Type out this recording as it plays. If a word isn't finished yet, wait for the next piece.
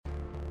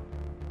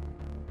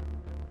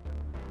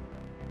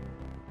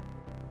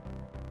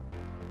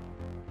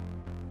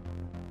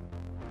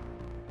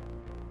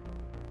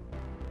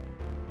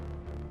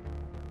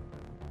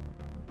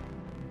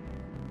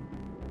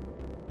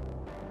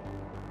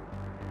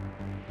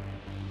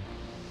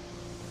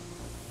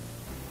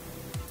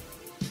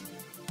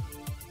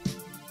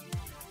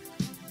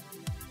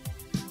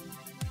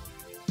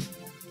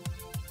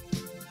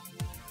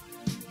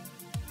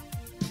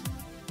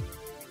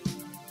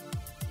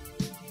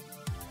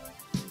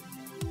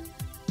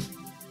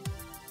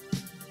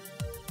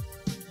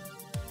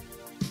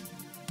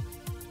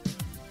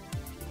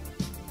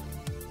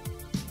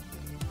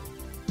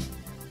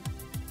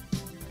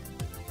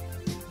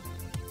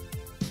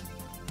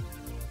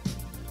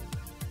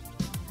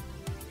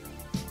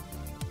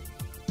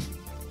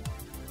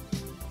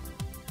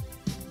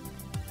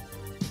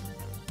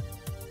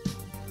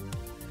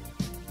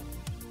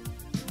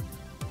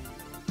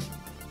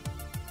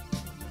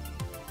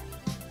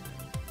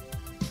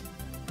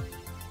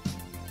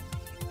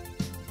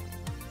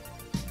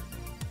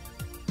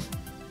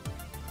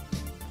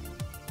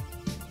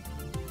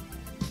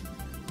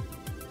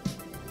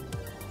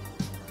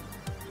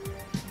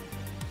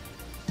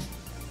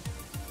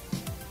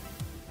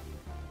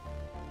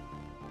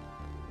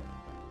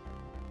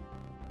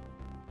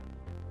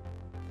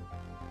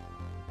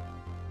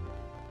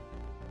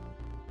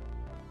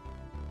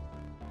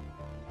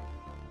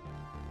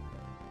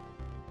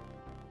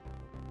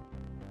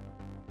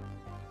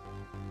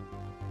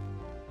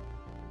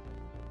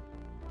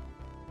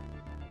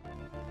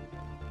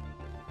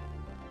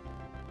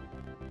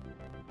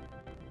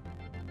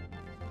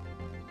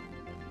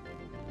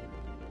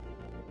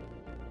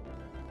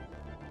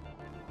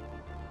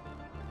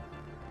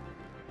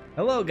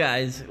Hello,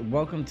 guys.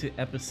 Welcome to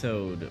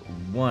episode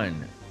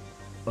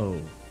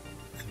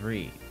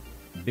 103,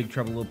 Big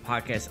Trouble Little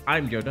Podcast.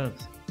 I'm Joe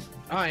Dubs.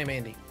 I am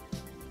Andy.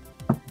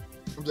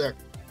 I'm Zach.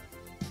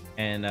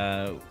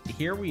 And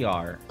here we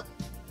are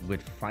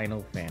with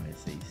Final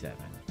Fantasy VII.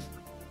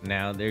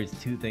 Now, there's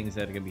two things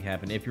that are going to be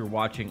happening. If you're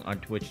watching on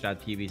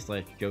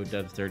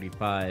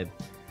twitch.tv/JoeDubs35,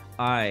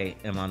 I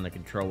am on the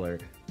controller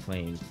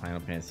playing Final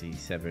Fantasy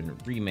VII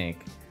Remake,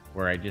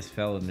 where I just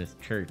fell in this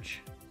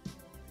church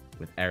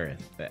with Aerith.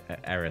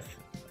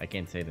 I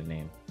can't say the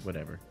name.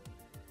 Whatever.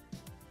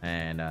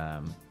 And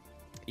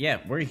yeah,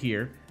 we're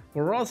here.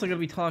 We're also going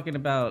to be talking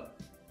about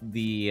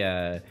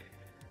the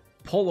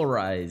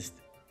polarized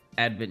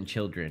Advent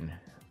Children.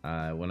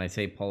 When I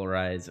say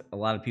polarized, a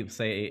lot of people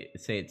say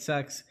it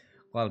sucks.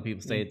 A lot of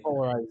people say it's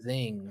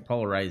polarizing.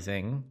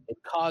 It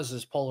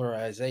causes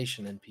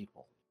polarization in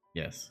people.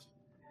 Yes.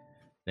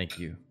 Thank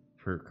you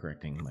for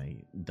correcting my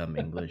dumb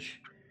English.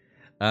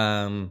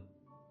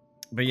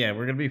 But yeah,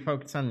 we're going to be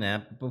focused on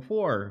that.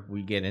 Before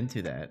we get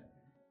into that,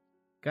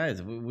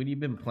 guys, what have you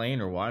been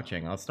playing or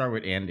watching? I'll start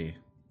with Andy.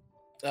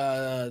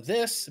 I've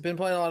been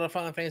playing a lot of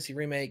Final Fantasy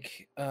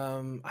Remake.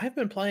 I've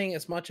been playing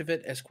as much of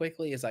it as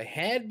quickly as I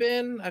had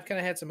been. I've kind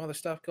of had some other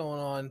stuff going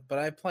on, but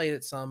I played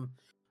it some.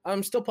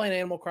 I'm still playing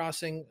Animal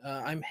Crossing.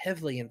 I'm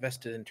heavily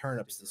invested in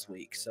turnips this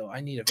week, so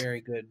I need a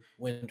very good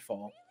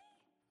windfall.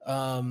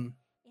 And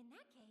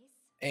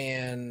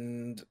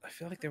I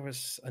feel like there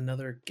was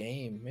another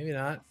game. Maybe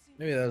not.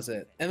 Maybe that was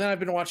it. And then I've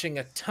been watching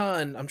a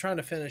ton. I'm trying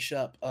to finish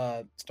up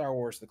Star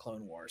Wars: The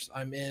Clone Wars.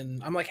 I'm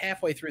like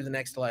halfway through the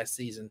next to last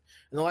season,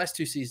 and the last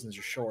two seasons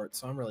are short,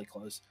 so I'm really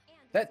close.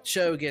 That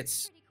show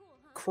gets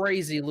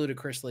crazy,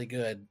 ludicrously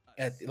good,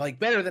 like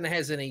better than it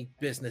has any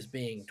business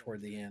being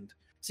toward the end.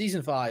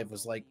 Season 5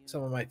 was like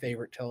some of my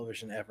favorite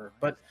television ever.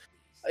 But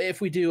if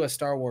we do a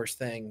Star Wars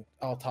thing,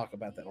 I'll talk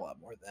about that a lot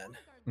more then.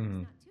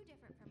 Mm-hmm.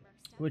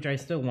 Which I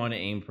still want to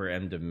aim for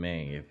end of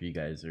May if you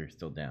guys are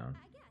still down.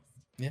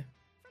 Yeah.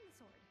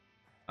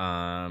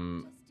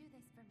 Other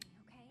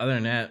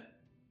than that,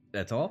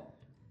 that's all.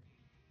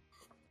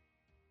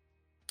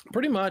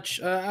 Pretty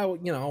much. I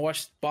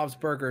watch Bob's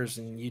Burgers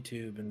and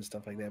YouTube and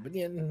stuff like that, but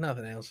yeah,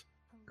 nothing else.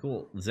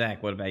 Cool.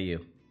 Zach, what about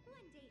you?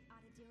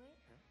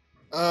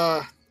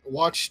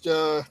 Watched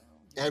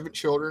Advent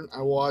Children.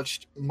 I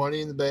watched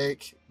Money in the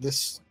Bank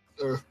this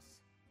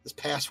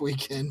past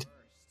weekend.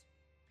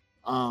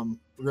 We're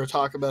gonna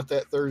talk about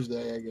that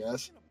Thursday, I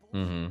guess.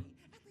 Mm-hmm.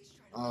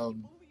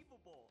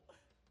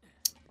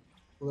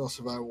 What else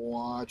have I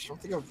watched? I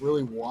don't think I've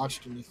really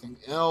watched anything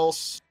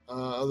else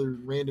other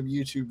than random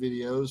YouTube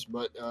videos,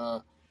 but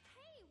I've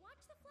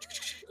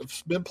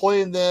been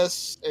playing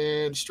this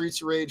and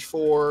Streets of Rage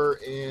 4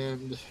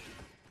 and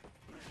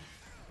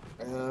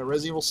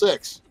Resident Evil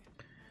 6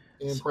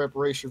 in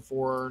preparation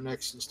for our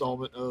next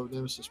installment of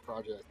Nemesis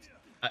Project.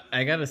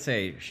 I gotta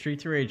say,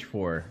 Streets of Rage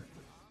 4,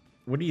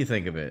 what do you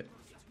think of it?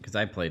 Because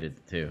I played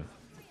it too.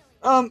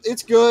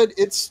 It's good.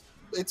 It's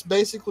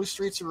basically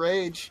Streets of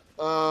Rage.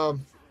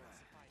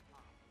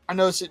 I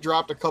noticed it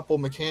dropped a couple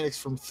mechanics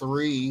from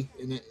 3,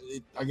 and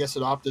I guess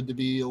it opted to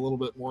be a little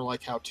bit more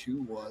like how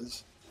 2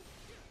 was.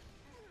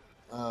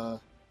 The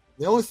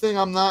only thing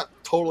I'm not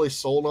totally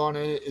sold on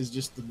in it is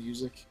just the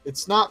music.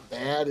 It's not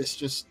bad. It's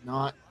just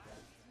not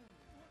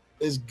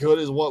as good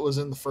as what was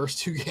in the first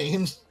 2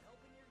 games.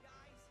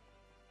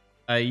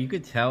 You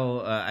could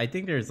tell. I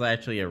think there's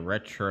actually a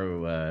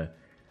retro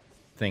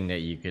thing that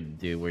you could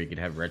do where you could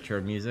have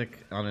retro music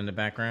on in the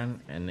background,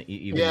 and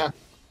even yeah.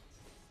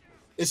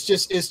 It's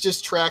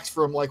just tracks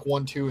from like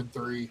 1, 2, and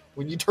 3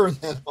 when you turn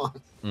that on.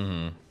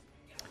 Mm-hmm.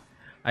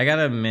 I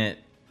gotta admit,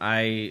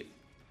 I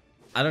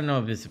don't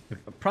know if it's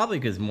probably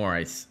because more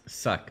I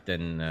suck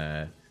than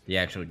the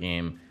actual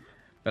game,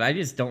 but I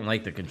just don't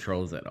like the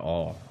controls at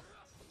all.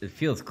 It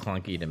feels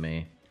clunky to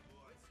me,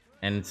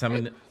 and some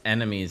of the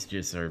enemies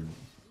just are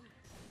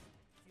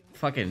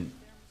fucking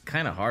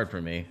kind of hard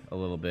for me a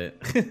little bit.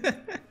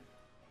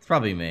 It's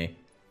probably me.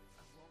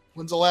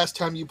 When's the last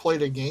time you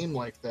played a game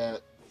like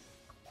that?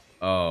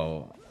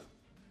 Oh,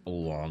 a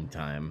long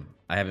time.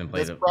 I haven't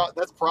played it.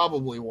 That's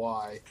probably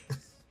why.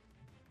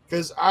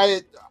 Because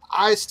I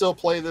still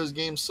play those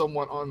games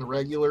somewhat on the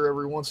regular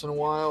every once in a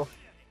while.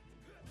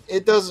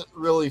 It doesn't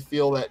really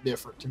feel that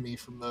different to me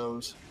from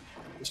those.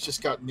 It's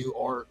just got new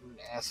art and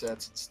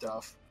assets and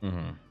stuff.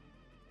 Mm-hmm.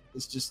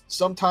 It's just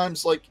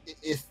sometimes, like,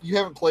 if you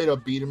haven't played a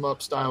beat 'em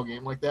up style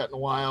game like that in a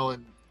while,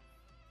 and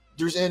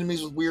there's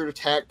enemies with weird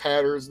attack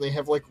patterns, and they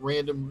have like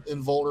random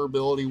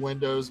invulnerability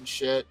windows and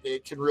shit,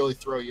 it can really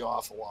throw you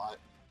off a lot.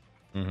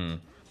 Mm-hmm.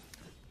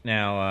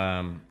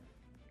 Now,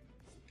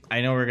 I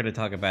know we're gonna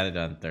talk about it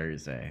on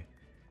Thursday,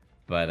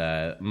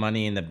 but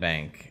Money in the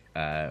Bank,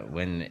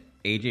 when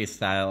AJ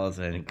Styles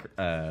and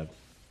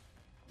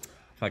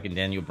fucking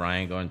Daniel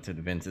Bryan go into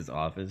Vince's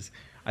office,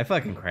 I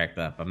fucking cracked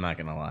up. I'm not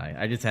gonna lie.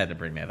 I just had to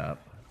bring that up.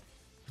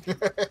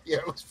 Yeah,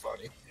 it was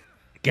funny.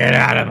 Get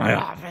out of my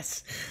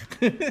office.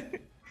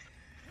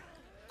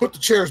 Put the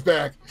chairs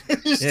back.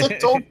 He said,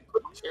 don't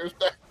put the chairs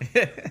back.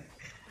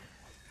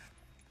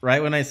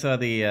 Right when I saw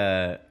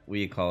the what do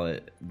you call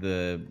it,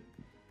 the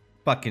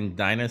fucking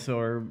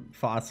dinosaur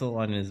fossil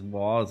on his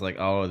wall. It's like,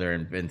 oh, they're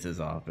in Vince's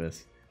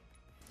office.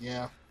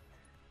 Yeah.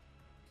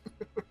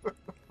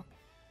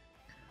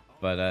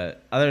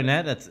 But other than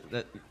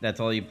that, that's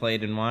all you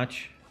played and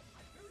watch.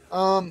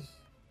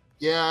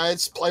 Yeah,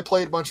 I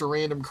played a bunch of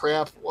random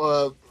crap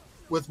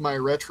with my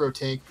retro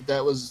tank, but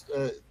that was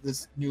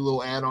this new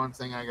little add-on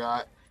thing I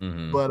got.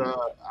 Mm-hmm. But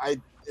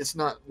it's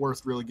not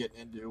worth really getting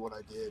into what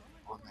I did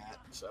on that.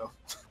 So.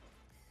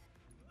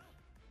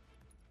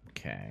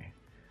 Okay.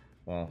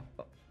 Well,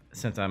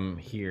 since I'm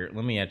here,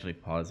 let me actually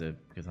pause it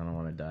because I don't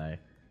want to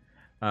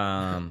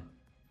die.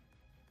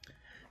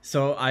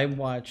 So I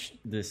watched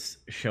this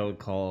show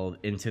called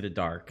Into the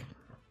Dark.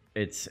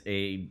 It's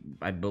I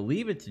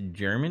believe it's a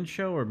German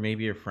show or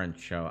maybe a French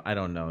show. I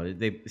don't know.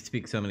 They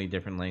speak so many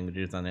different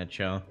languages on that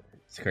show.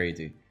 It's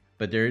crazy.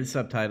 But there is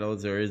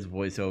subtitles. There is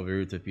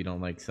voiceovers if you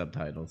don't like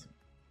subtitles.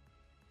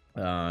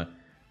 The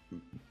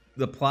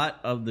plot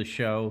of the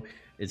show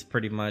is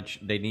pretty much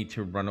they need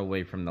to run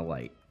away from the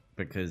light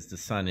because the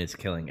sun is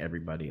killing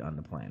everybody on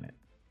the planet.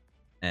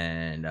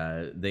 And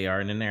they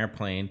are in an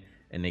airplane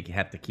and they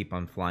have to keep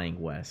on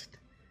flying west.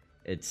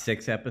 It's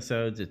 6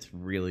 episodes. It's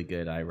really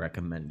good. I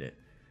recommend it.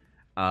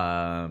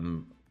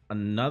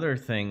 Another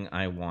thing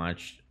I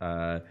watched,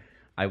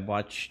 it's a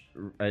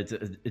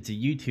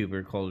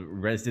YouTuber called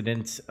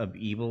Residents of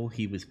Evil.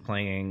 He was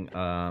playing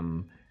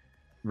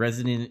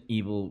Resident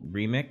Evil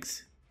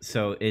Remix.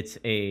 So it's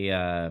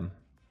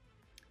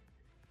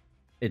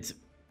it's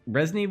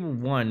Resident Evil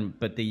 1,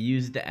 but they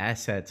used the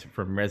assets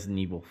from Resident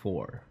Evil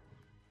 4.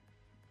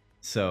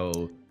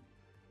 So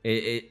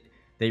they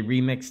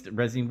remixed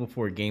Resident Evil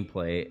 4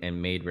 gameplay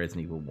and made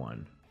Resident Evil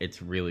 1.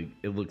 It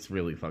looks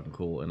really fucking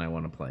cool, and I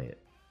want to play it.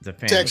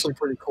 It's actually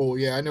pretty cool.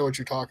 Yeah, I know what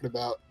you're talking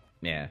about.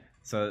 Yeah,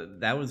 so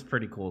that was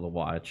pretty cool to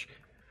watch.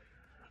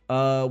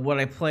 What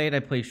I played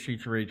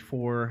Streets of Rage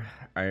 4.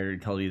 I already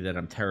told you that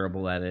I'm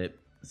terrible at it.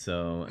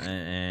 So,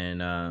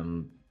 and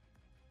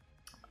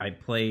I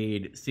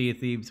played Sea of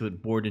Thieves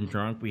with Bored and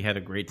Drunk. We had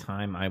a great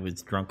time. I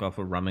was drunk off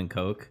of rum and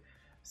coke,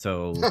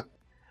 so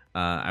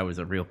I was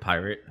a real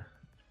pirate.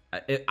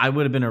 I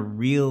would have been a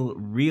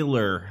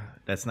realer.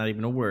 That's not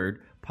even a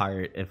word.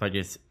 Pirate if I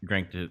just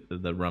drank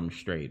the rum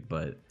straight,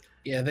 but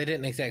yeah, they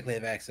didn't exactly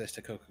have access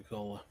to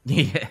Coca-Cola.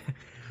 Yeah.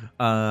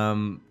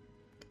 I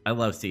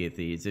love Sea of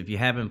Thieves. If you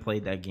haven't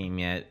played that game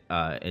yet,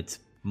 it's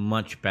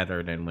much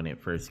better than when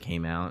it first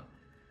came out.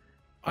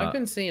 I've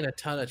been seeing a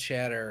ton of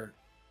chatter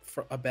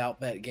about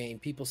that game.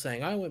 People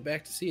saying, I went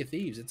back to Sea of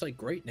Thieves. It's like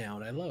great now,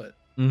 and I love it.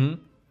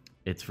 Mm-hmm.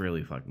 It's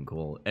really fucking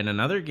cool. And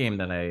another game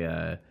that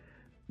I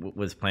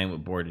was playing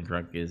with Bored and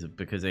Drunk is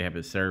because they have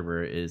a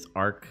server is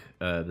Ark,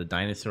 the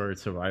dinosaur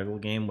survival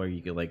game where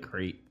you could like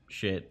create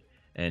shit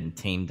and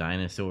tame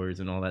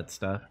dinosaurs and all that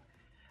stuff.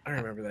 I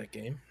remember that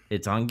game.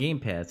 It's on Game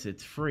Pass.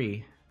 It's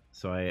free.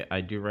 So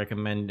I do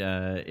recommend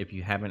if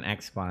you have an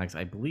Xbox.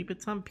 I believe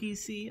it's on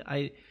PC.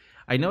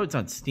 I know it's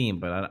on Steam,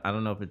 but I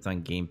don't know if it's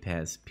on Game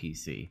Pass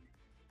PC.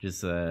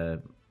 Just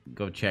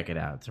go check it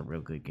out. It's a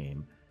real good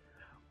game.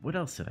 What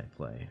else did I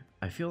play?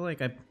 I feel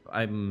like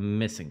I'm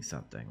missing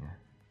something.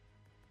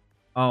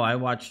 Oh, I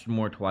watched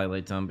more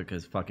Twilight Zone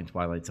because fucking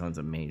Twilight Zone's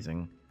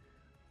amazing.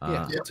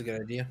 Yeah, that's a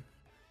good idea.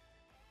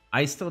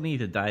 I still need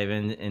to dive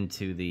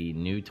into the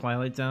new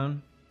Twilight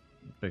Zone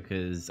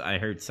because I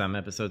heard some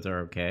episodes are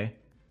okay.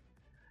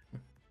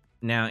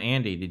 Now,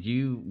 Andy, did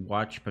you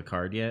watch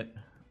Picard yet?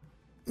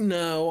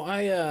 No,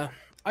 I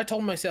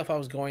told myself I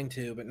was going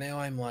to, but now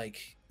I'm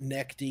like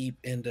neck deep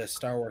into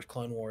Star Wars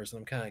Clone Wars,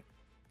 and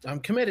I'm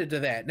committed to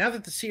that. Now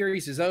that the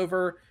series is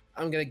over,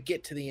 I'm gonna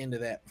get to the end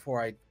of that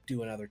before I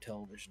do another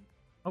television.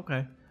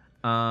 Okay.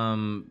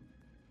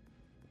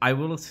 I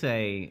will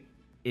say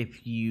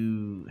if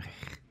you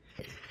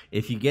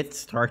get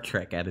Star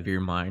Trek out of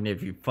your mind,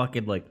 if you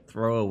fucking like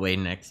throw away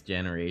Next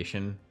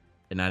Generation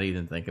and not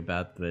even think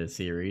about the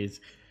series,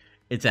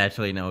 it's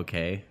actually an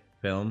okay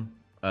film,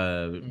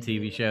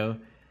 TV show.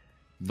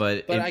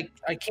 But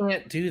I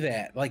can't do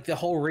that. Like the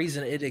whole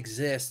reason it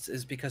exists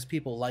is because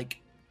people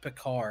like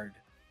Picard,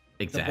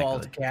 exactly. The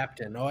bald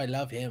captain. Oh, I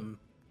love him.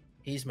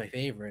 He's my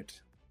favorite.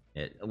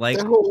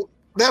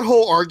 That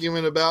whole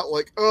argument about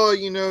like,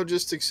 oh,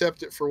 just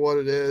accept it for what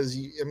it is.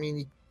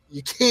 You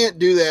can't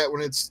do that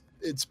when it's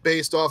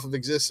based off of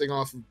existing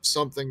off of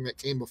something that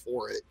came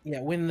before it.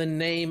 Yeah, when the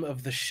name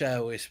of the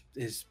show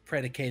is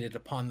predicated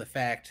upon the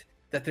fact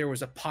that there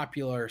was a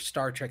popular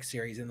Star Trek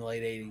series in the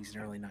late 80s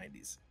and early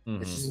 90s.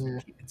 Mm-hmm. It's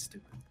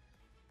stupid.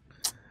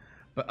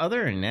 But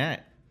other than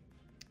that,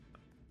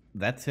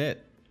 that's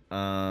it.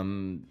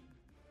 And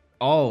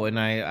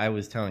I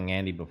was telling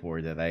Andy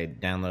before that I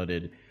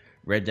downloaded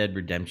Red Dead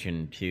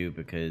Redemption 2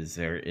 because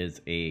there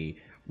is a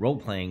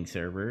role-playing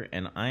server,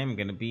 and I'm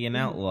going to be an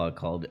outlaw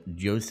called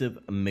Joseph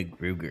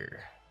McGruger.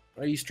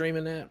 Are you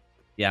streaming that?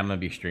 Yeah, I'm going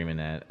to be streaming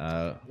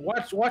that.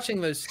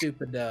 Watching those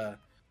stupid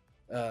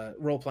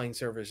role-playing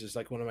servers is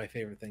like one of my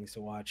favorite things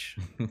to watch.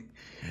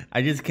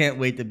 I just can't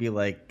wait to be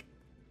like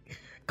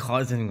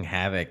causing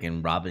havoc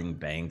and robbing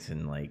banks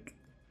and like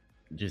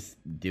just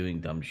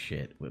doing dumb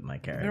shit with my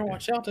character. Better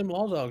watch out, them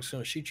law dogs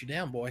gonna shoot you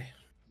down, boy.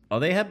 Oh,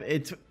 they have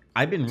it's.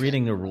 I've been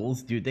reading the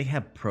rules, dude. They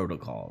have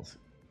protocols,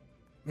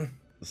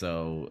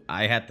 so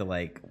I have to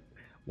like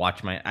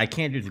watch my. I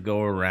can't just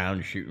go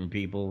around shooting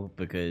people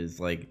because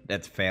like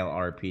that's fail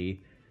RP.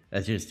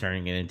 That's just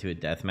turning it into a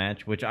death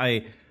match, which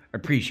I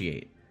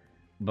appreciate,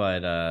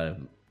 but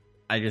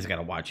I just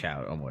gotta watch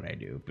out on what I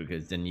do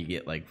because then you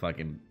get like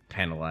fucking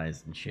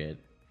penalized and shit.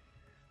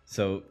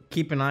 So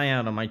keep an eye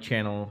out on my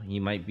channel.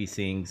 You might be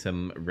seeing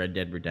some Red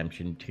Dead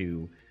Redemption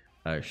 2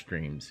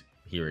 streams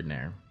here and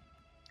there.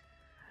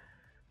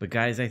 But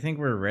guys, I think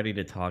we're ready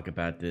to talk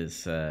about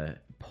this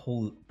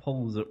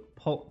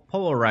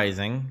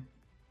polarizing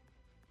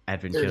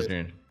Advent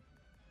Children.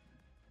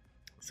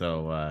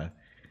 So,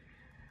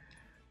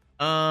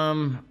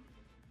 I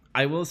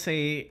will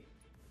say,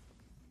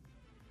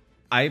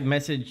 I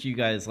messaged you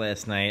guys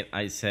last night.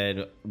 I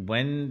said,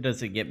 when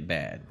does it get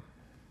bad?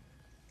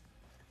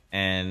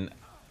 And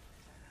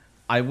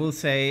I will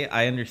say,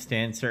 I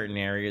understand certain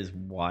areas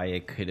why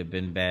it could have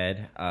been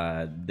bad.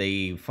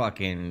 They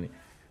fucking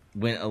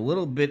went a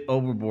little bit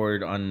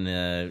overboard on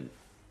the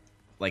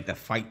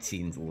fight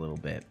scenes a little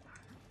bit.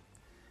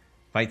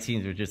 Fight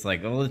scenes were just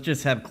like, oh, let's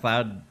just have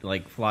Cloud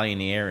like fly in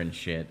the air and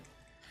shit.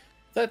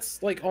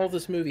 That's like all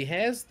this movie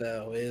has,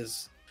 though,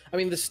 is, I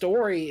mean, the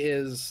story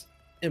is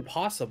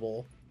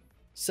impossible,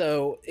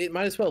 so it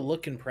might as well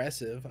look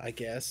impressive, I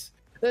guess.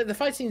 The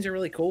fight scenes are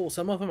really cool.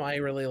 Some of them I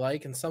really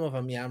like, and some of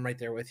them, yeah, I'm right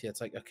there with you.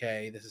 It's like,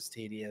 okay, this is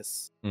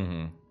tedious.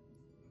 Mm-hmm.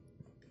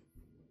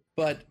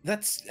 But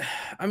that's,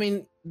 I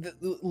mean, the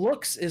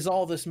looks is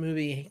all this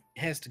movie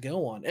has to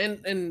go on.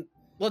 And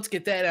let's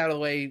get that out of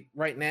the way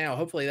right now.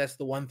 Hopefully that's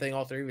the one thing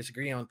all three of us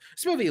agree on.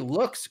 This movie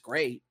looks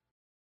great.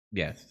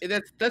 Yes.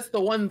 That's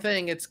the one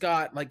thing it's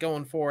got like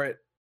going for it.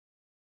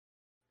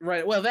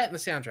 Right. Well, that and the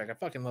soundtrack. I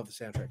fucking love the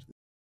soundtrack.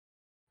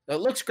 It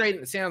looks great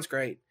and it sounds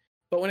great.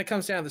 But when it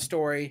comes down to the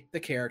story, the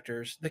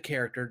characters, the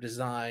character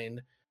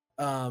design,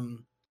 I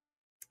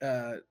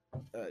don't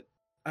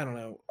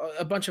know,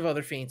 a bunch of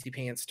other fancy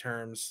pants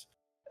terms.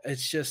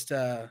 It's just,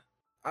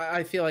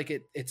 I feel like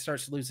it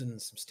starts losing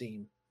some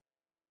steam.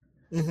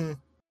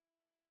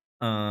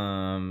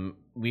 Mm-hmm.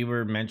 We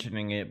were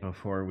mentioning it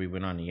before we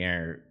went on the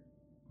air.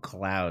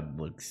 Cloud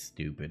looks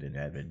stupid in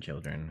Advent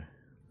Children.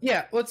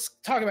 Yeah, let's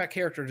talk about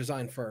character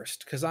design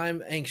first, because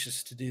I'm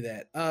anxious to do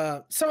that.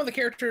 Some of the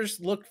characters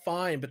look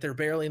fine, but they're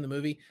barely in the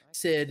movie.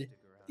 Sid,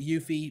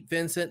 Yuffie,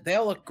 Vincent, they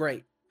all look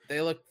great. They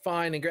look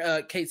fine.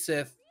 And Kate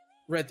Sith,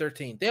 Red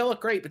 13, they all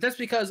look great, but that's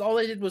because all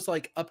they did was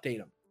like update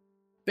them.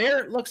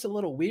 Barrett looks a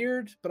little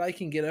weird, but I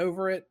can get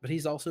over it, but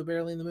he's also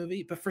barely in the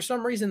movie. But for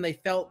some reason, they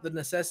felt the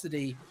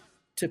necessity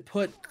to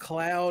put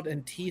Cloud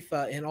and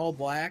Tifa in all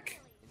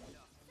black,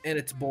 and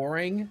it's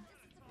boring,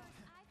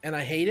 and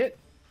I hate it.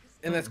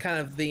 And that's kind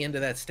of the end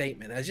of that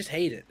statement. I just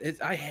hate it.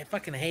 I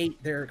fucking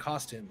hate their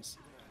costumes.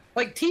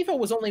 Like, Tifa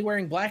was only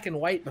wearing black and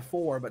white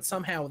before, but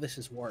somehow this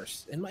is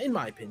worse, in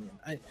my opinion.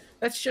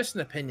 That's just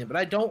an opinion, but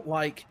I don't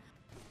like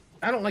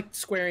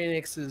Square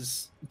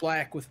Enix's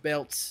black with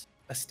belts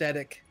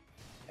aesthetic,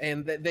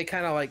 and they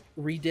kind of like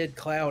redid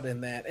Cloud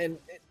in that. And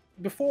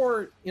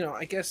before,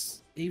 I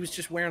guess he was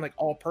just wearing like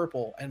all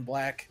purple and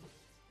black,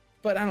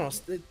 but I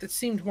don't know. It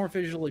seemed more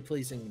visually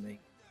pleasing to me.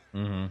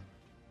 Mm-hmm.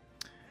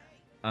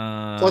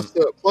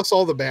 Plus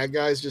all the bad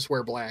guys just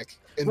wear black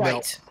and right.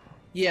 belt.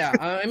 Yeah,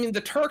 I mean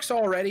the Turks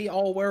already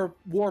all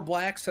wore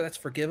black, so that's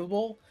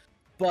forgivable.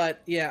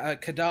 But yeah,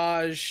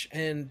 Kadaj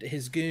and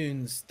his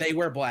goons, they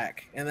wear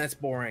black, and that's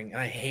boring, and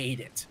I hate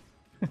it.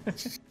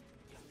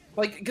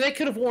 Like, they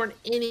could have worn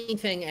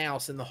anything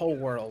else in the whole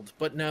world,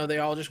 but no, they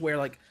all just wear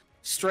like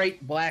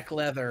straight black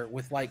leather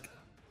with like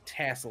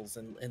tassels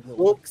and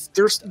little. Well,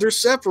 they're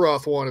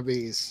Sephiroth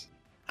wannabes.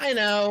 I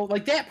know,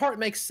 like that part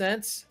makes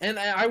sense, and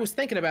I was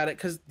thinking about it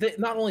because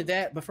not only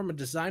that, but from a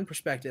design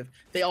perspective,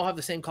 they all have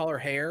the same color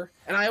hair,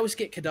 and I always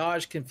get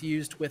Kadaj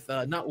confused with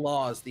not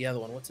Laws, the other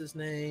one. What's his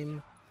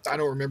name? I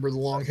don't remember the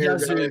long hair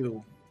Yazoo.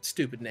 guy.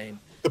 Stupid name.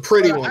 The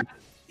pretty one.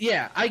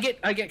 I get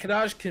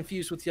Kadaj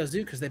confused with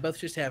Yazoo because they both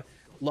just have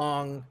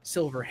long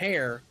silver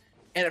hair,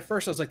 and at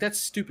first I was like, that's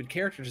stupid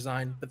character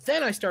design. But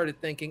then I started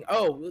thinking,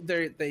 oh,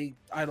 they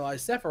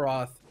idolize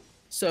Sephiroth.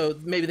 So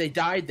maybe they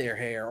dyed their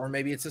hair, or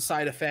maybe it's a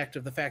side effect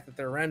of the fact that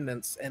they're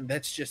remnants, and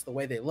that's just the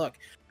way they look.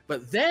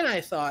 But then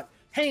I thought,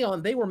 hang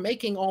on, they were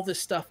making all this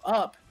stuff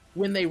up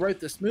when they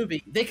wrote this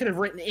movie. They could have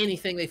written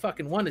anything they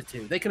fucking wanted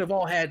to. They could have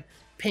all had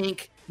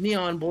pink,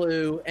 neon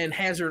blue, and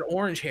hazard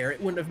orange hair.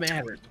 It wouldn't have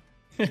mattered.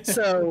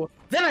 So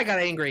then I got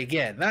angry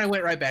again. Then I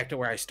went right back to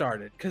where I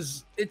started,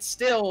 because it's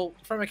still,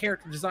 from a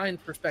character design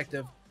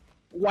perspective,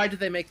 why did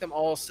they make them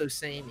all so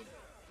samey?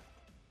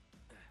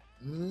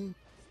 I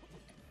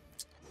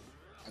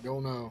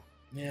don't know.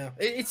 Yeah,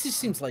 it just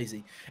seems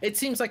lazy. It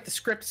seems like the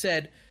script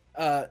said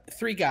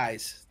three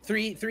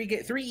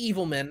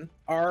evil men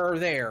are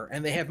there,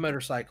 and they have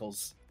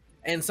motorcycles.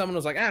 And someone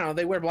was like, I don't know,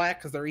 they wear black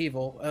because they're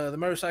evil. The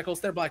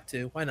motorcycles, they're black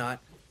too. Why not?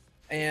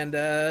 And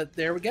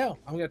there we go.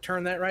 I'm going to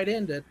turn that right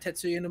into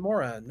Tetsuya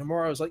Nomura.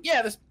 Nomura was like,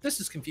 yeah, this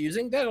is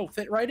confusing. That'll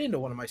fit right into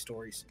one of my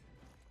stories.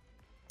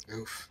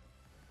 Oof.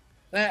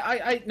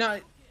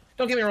 I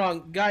don't get me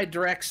wrong, guy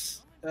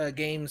directs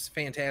games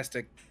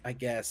fantastic, I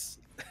guess.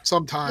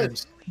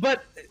 Sometimes.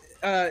 But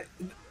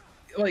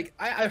like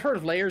I've heard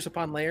of layers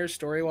upon layers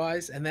story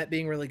wise, and that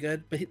being really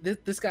good. But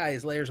this guy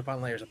is layers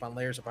upon layers upon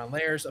layers upon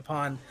layers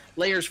upon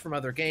layers from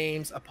other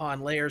games,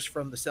 upon layers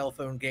from the cell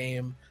phone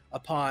game,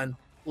 upon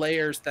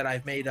layers that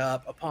I've made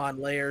up, upon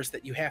layers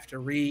that you have to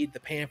read the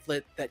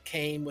pamphlet that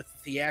came with the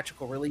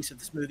theatrical release of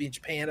this movie in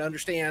Japan to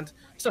understand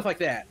stuff like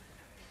that.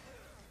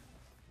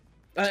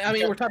 I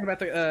mean, we're talking about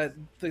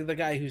the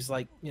guy who's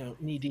like, you know,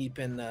 knee deep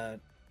in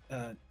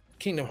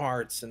Kingdom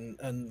Hearts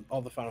and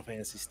all the Final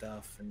Fantasy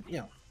stuff, and you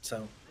know,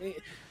 so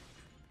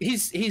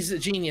he's a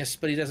genius,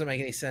 but he doesn't make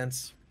any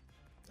sense,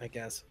 I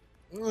guess.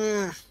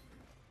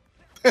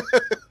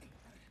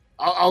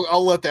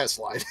 I'll let that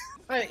slide.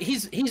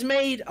 He's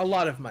made a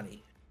lot of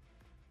money.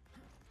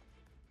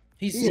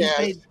 He's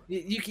made,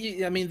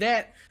 I mean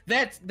that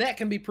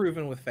can be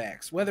proven with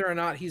facts. Whether or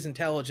not he's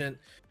intelligent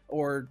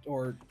or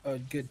a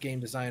good game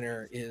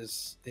designer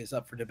is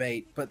up for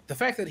debate. But the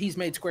fact that he's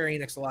made Square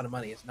Enix a lot of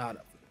money is not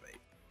up for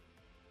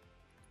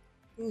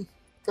debate.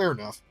 Fair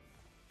enough.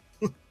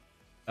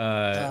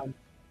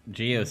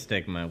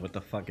 Geostigma, what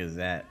the fuck is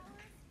that?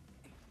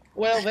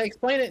 Well, they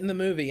explain it in the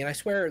movie, and I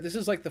swear this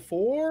is like the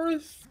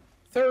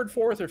third,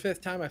 fourth, or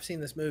fifth time I've seen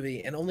this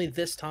movie, and only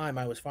this time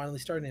I was finally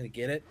starting to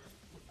get it.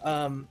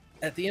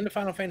 At the end of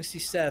Final Fantasy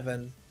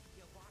VII,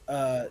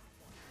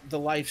 the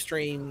live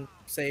stream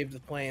saved the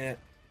planet,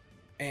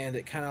 and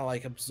it kind of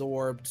like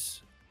absorbed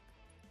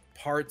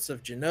parts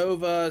of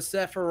Genova,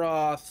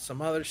 Sephiroth,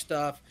 some other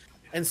stuff.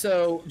 And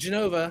so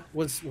Genova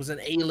was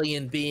an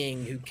alien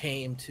being who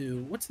came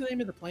to, what's the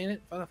name of the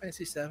planet, Final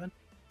Fantasy VII?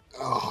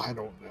 Oh, I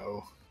don't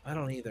know. I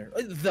don't either.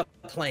 The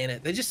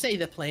planet. They just say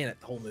the planet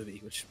the whole movie,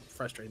 which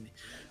frustrated me.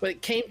 But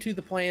it came to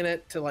the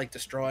planet to like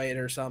destroy it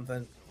or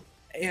something.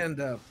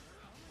 And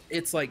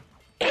it's like,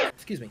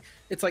 excuse me,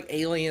 it's like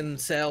alien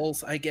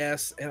cells, I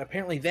guess. And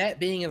apparently that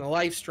being in the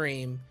live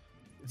stream,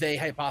 they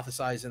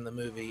hypothesize in the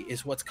movie,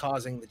 is what's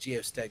causing the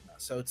geostigma.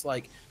 So it's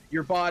like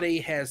your body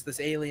has this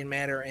alien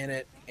matter in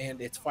it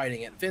and it's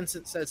fighting it.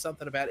 Vincent said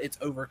something about it's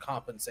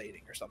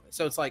overcompensating or something.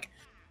 So it's like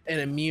an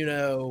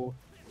immuno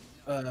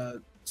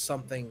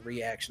something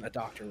reaction. A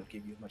doctor would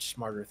give you a much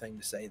smarter thing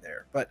to say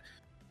there. But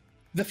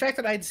the fact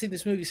that I had seen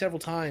this movie several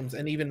times,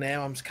 and even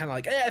now I'm just kind of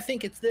like, I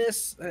think it's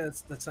this.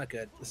 That's not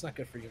good. That's not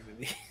good for your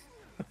movie.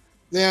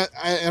 Yeah,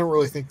 I don't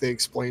really think they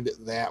explained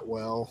it that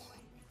well.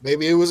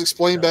 Maybe it was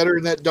explained better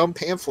in that dumb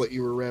pamphlet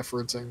you were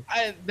referencing.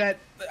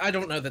 I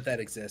don't know that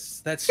exists.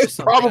 That's just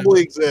it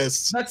probably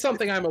exists. That's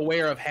something I'm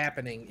aware of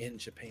happening in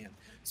Japan.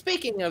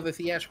 Speaking of the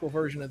theatrical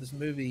version of this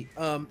movie,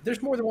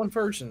 there's more than one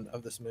version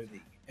of this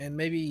movie, and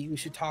maybe we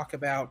should talk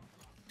about,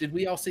 did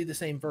we all see the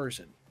same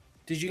version?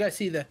 Did you guys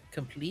see the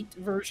complete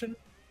version?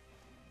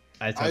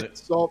 I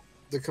saw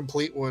the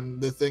complete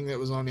one, the thing that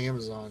was on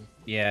Amazon.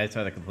 Yeah, I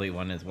saw the complete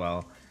one as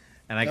well.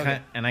 And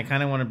I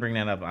kind of want to bring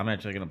that up. I'm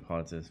actually going to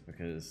pause this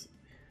because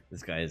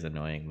this guy is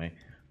annoying me.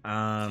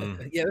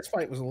 Yeah, this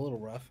fight was a little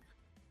rough.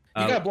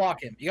 You gotta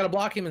block him. You gotta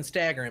block him and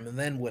stagger him, and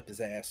then whip his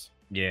ass.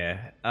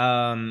 Yeah.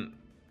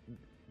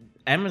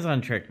 Amazon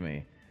tricked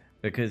me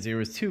because there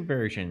was two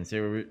versions.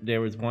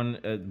 There was one.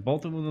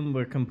 Both of them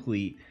were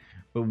complete,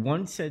 but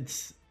one said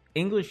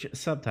English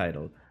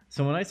subtitled.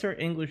 So when I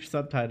start English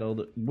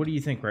subtitled, what do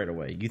you think right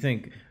away? You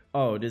think,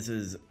 oh, this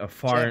is a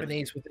foreign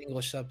Japanese with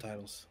English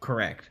subtitles.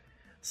 Correct.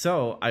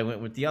 So I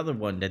went with the other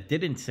one that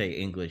didn't say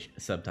English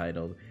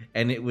subtitled,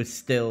 and it was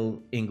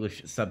still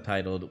English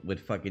subtitled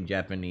with fucking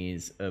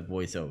Japanese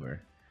voiceover.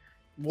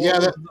 Well, yeah,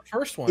 the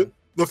first one.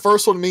 The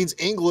first one means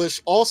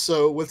English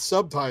also with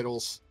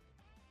subtitles.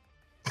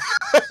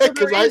 So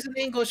there is an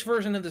English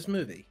version of this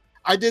movie.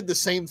 I did the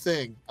same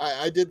thing.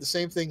 I did the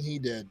same thing he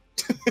did.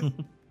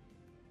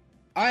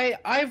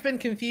 I've been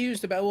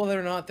confused about whether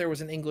or not there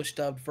was an English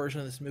dubbed version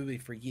of this movie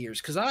for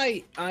years. Because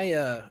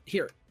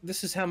here,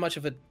 this is how much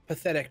of a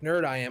pathetic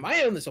nerd I am.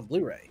 I own this on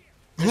Blu-ray.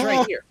 It's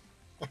right here.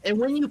 And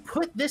when you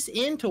put this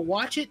in to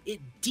watch it,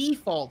 it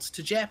defaults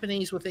to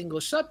Japanese with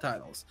English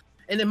subtitles.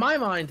 And in my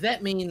mind,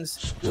 that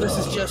means this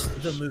is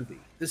just the movie.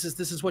 This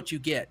is what you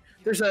get.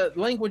 There's a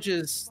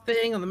languages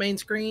thing on the main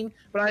screen,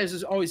 but I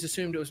always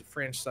assumed it was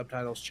French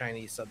subtitles,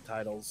 Chinese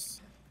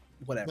subtitles,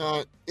 whatever.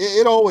 No,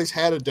 it always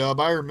had a dub.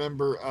 I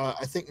remember,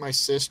 I think my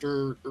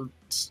sister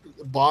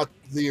bought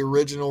the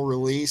original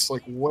release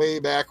like way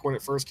back when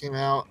it first came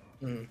out,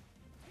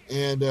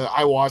 and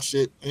I watched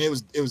it, and it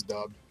was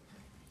dubbed.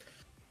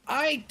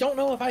 I don't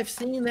know if I've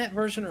seen that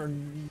version or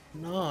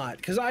not,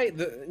 because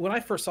when I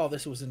first saw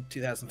this, it was in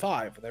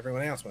 2005 with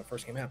everyone else when it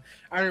first came out.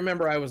 I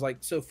remember I was like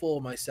so full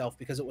of myself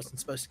because it wasn't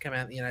supposed to come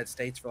out in the United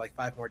States for like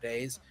 5 more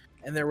days,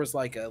 and there was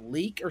like a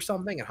leak or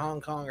something in Hong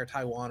Kong or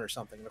Taiwan or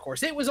something. And of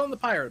course, it was on the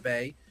Pirate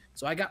Bay,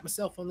 so I got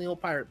myself on the old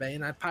Pirate Bay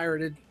and I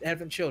pirated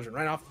Advent Children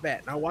right off the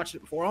bat, and I watched it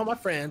before all my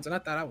friends, and I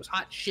thought I was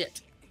hot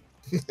shit.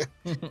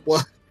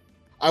 Well,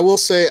 I will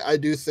say I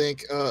do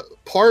think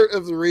part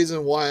of the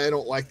reason why I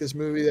don't like this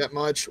movie that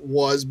much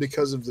was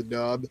because of the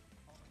dub.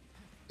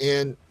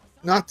 And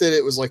not that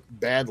it was like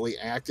badly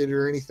acted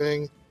or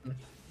anything,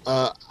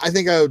 I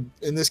think I would,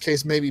 in this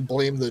case, maybe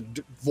blame the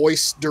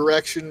voice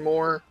direction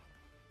more.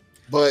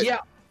 But Yeah,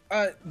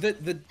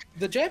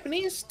 the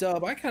Japanese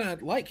dub I kind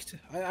of liked.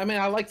 I mean,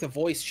 I like the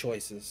voice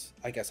choices,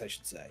 I guess I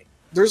should say.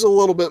 there's a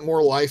little bit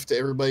more life to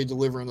everybody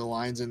delivering the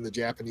lines in the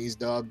Japanese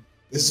dub.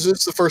 This is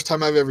just the first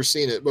time I've ever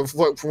seen it, but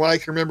from what I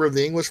can remember of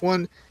the English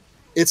one,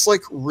 it's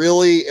like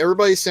really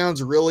everybody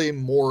sounds really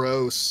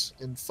morose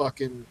and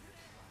fucking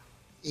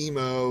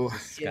emo.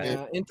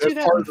 Yeah, in That's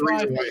part of the 2005,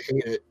 reason why I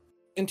hate it.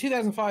 in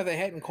 2005 they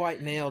hadn't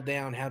quite nailed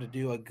down how to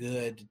do a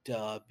good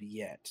dub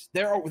yet.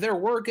 There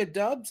were good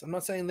dubs. I'm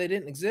not saying they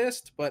didn't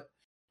exist, but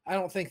I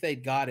don't think they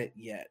got it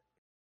yet.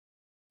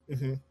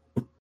 Hmm.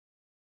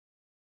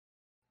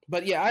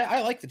 But yeah,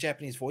 I like the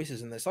Japanese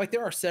voices in this. Like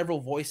there are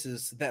several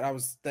voices that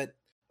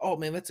oh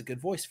man, that's a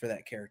good voice for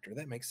that character.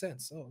 That makes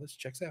sense. Oh, this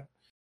checks out.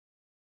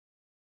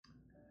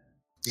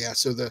 Yeah,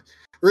 so the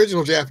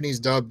original Japanese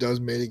dub does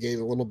mitigate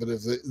a little bit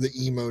of the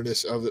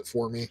emo-ness of it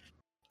for me.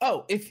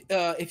 Oh,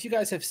 if you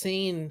guys have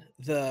seen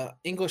the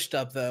English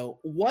dub though,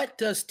 what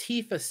does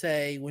Tifa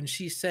say when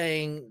she's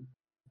saying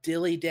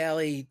dilly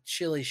dally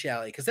shilly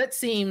shally? Because that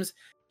seems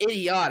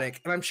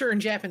idiotic, and I'm sure in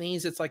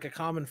Japanese it's like a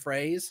common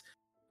phrase,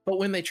 but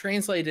when they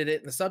translated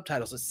it in the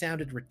subtitles, it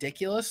sounded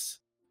ridiculous.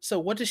 So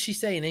what does she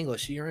say in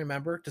English? Do you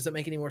remember? Does it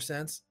make any more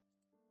sense?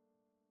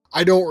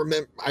 I don't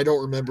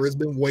remember. It's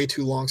been way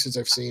too long since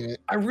I've seen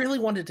it. I really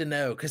wanted to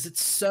know because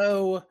it's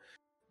so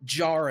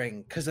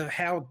jarring because of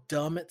how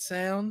dumb it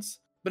sounds.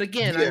 But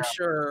again, Yeah. I'm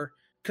sure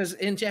because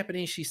in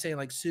Japanese she's saying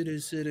like suru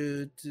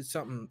suru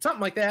something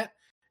like that,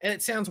 and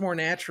it sounds more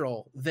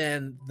natural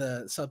than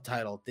the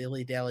subtitle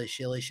dilly dally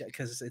shilly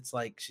because it's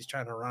like she's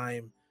trying to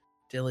rhyme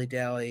dilly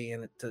dally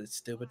and it's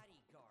stupid.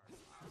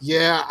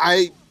 Yeah,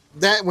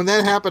 when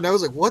that happened, I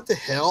was like, "What the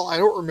hell? I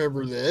don't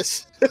remember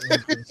this."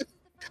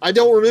 I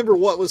don't remember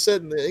what was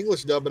said in the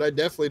English dub, but I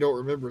definitely don't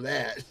remember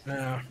that.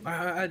 No,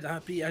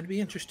 I'd be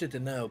interested to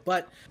know,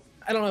 but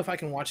I don't know if I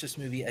can watch this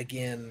movie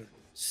again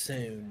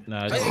soon.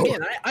 No,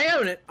 Again, I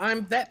own it.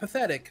 I'm that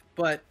pathetic,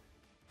 but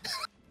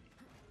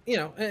you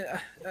know,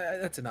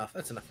 that's enough.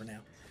 That's enough for now.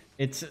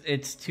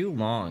 it's too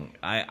long.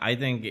 I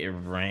think it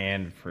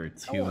ran for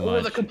too Well,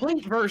 much. the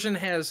complete version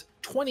has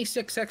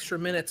 26 extra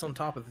minutes on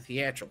top of the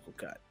theatrical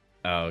cut.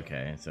 Oh,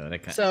 okay, so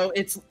that kind. So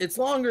it's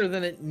longer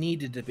than it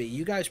needed to be.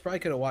 You guys probably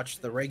could have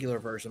watched the regular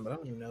version, but I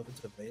don't even know if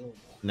it's available.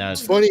 No,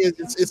 It's funny.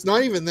 It's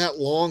not even that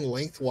long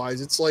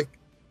lengthwise. It's like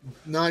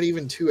not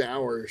even 2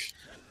 hours.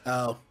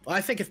 Oh, well,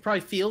 I think it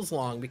probably feels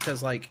long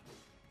because like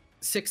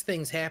 6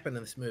 things happen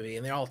in this movie,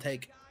 and they all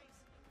take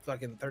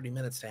fucking 30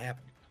 minutes to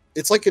happen.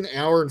 It's like an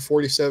hour and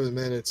 47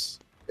 minutes.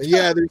 And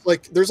yeah,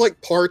 there's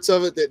like parts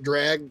of it that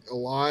drag a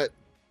lot,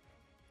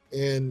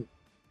 and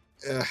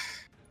I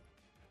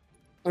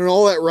don't know,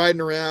 all that riding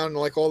around,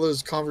 like all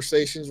those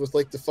conversations with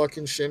like the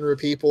fucking Shinra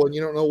people, and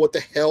you don't know what the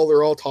hell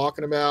they're all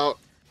talking about.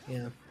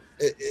 Yeah.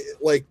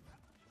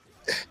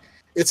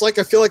 It's like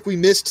I feel like we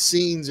missed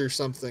scenes or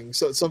something.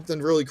 So it's something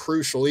really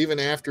crucial, even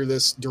after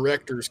this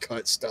director's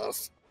cut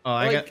stuff. Oh,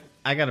 Like-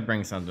 I got to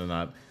bring something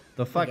up.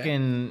 The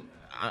fucking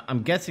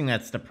I'm guessing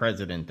that's the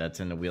president that's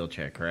in the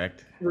wheelchair,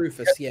 correct?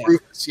 Rufus, yeah.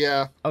 Rufus,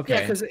 yeah. Okay.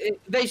 Yeah, because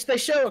they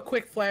show a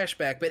quick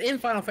flashback, but in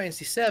Final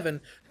Fantasy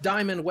VII,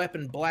 Diamond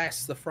Weapon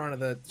blasts the front of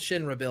the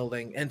Shinra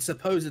building and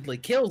supposedly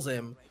kills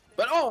him.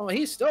 But oh,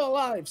 he's still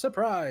alive!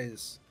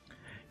 Surprise!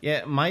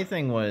 Yeah, my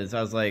thing was, I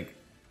was like,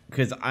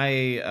 because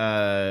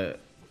I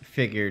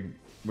figured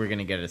we're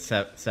gonna get a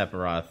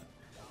Sephiroth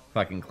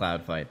fucking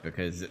cloud fight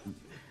because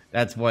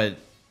that's what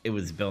it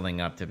was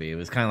building up to be. It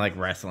was kind of like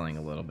wrestling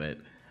a little bit,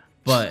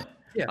 but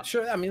Yeah,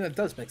 sure. I mean, that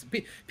does make sense.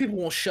 People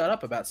won't shut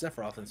up about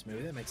Sephiroth in this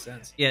movie. That makes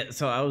sense. yeah.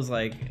 So I was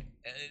like,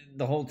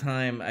 the whole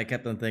time I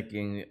kept on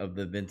thinking of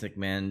the Vince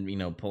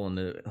McMahon, pulling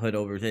the hood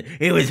over.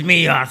 It was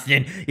me,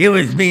 Austin. It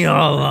was me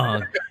all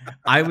along.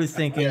 I was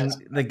thinking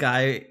the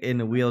guy in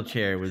the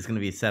wheelchair was gonna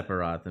be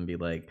Sephiroth and be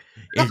like.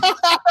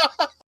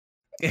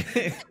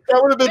 That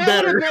would have been That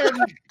better. would have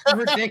been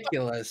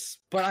ridiculous,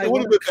 but I It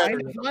would would've have been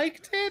kind better. of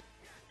liked it.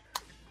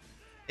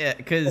 Yeah,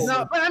 because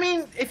No, but I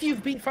mean, if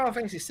you've beat Final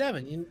Fantasy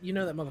VII, you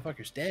know that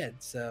motherfucker's dead.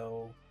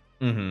 So,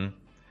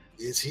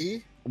 Is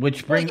he?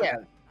 which well, brings yeah,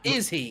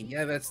 is he?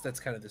 Yeah, that's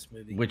kind of this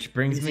movie. which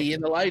brings Is me he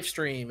in the live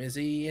stream? Is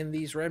he in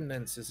these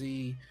remnants? Is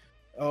he?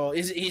 Oh,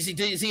 is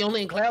he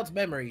only in Cloud's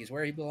memories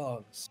where he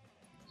belongs?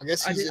 I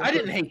guess I, he's I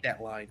didn't hate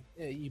that line.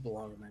 Yeah, you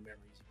belong in my memories,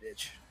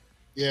 bitch.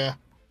 Yeah.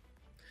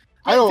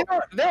 I don't.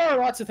 There are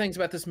lots of things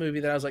about this movie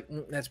that I was like,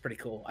 that's pretty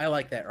cool. I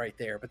like that right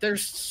there. But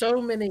there's so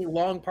many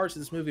long parts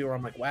of this movie where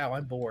I'm like, wow,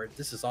 I'm bored.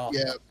 This is awful.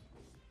 Yeah.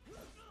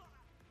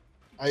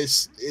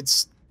 There's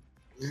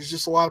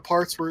just a lot of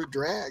parts where it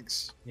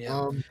drags.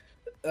 Yeah.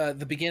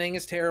 The beginning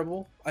is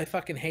terrible. I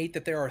fucking hate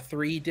that there are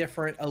 3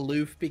 different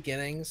aloof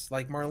beginnings.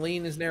 Like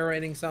Marlene is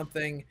narrating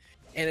something,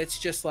 and it's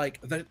just like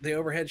the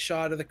overhead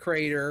shot of the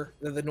crater,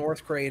 the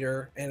North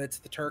Crater, and it's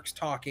the Turks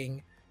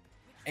talking,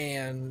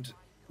 and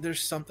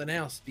there's something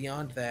else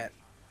beyond that.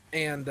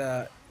 And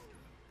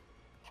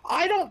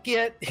I don't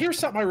get. Here's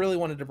something I really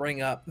wanted to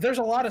bring up. There's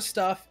a lot of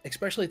stuff,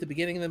 especially at the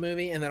beginning of the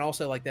movie, and then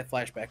also like that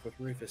flashback with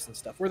Rufus and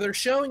stuff, where they're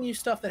showing you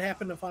stuff that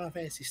happened in Final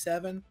Fantasy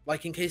VII.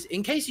 Like in case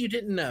you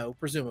didn't know,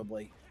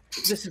 presumably,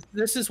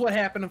 this is what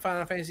happened in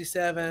Final Fantasy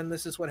VII.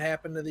 This is what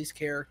happened to these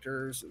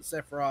characters.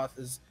 Sephiroth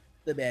is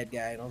the bad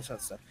guy and all this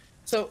other stuff.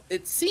 So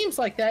it seems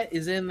like that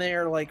is in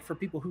there, like for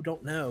people who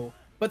don't know.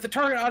 But the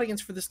target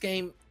audience for this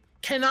game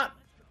cannot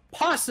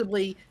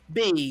possibly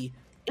be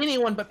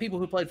anyone but people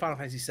who played Final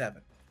Fantasy VII.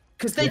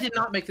 Because they did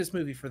not make this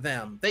movie for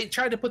them. They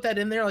tried to put that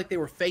in there like they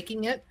were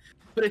faking it.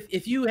 But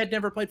if you had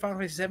never played Final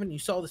Fantasy VII and you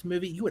saw this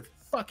movie, you would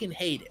fucking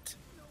hate it.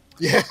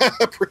 Yeah,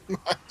 pretty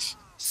much.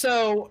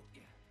 So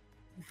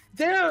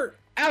they're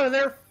out of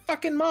their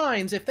fucking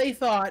minds if they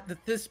thought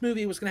that this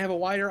movie was going to have a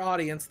wider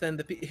audience than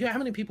how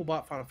many people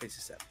bought Final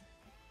Fantasy VII?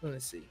 Let me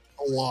see.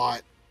 A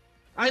lot.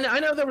 I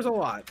know there was a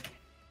lot.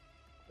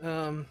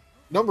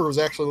 Number was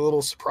actually a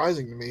little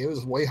surprising to me. It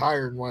was way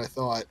higher than what I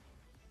thought.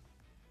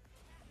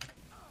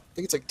 I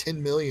think it's like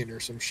 10 million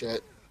or some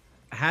shit.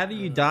 How do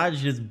you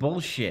dodge this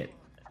bullshit?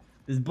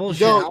 This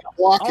bullshit. Don't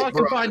block all it, I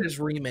can bro. find is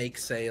remake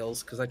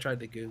sales because I tried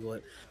to Google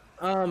it.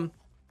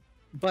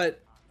 But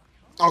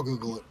I'll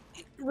Google it.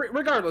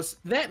 Regardless,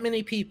 that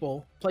many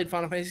people played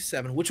Final Fantasy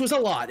VII, which was a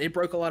lot. It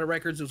broke a lot of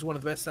records. It was one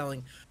of the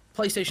best-selling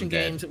PlayStation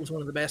games. It was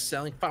one of the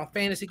best-selling Final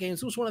Fantasy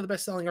games. It was one of the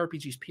best-selling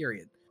RPGs,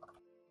 period.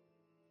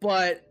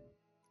 But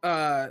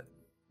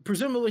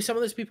presumably some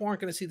of those people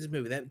aren't going to see this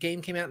movie. That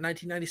game came out in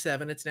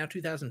 1997. It's now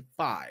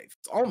 2005.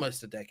 It's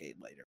almost a decade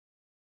later.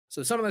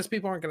 So some of those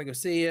people aren't going to go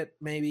see it.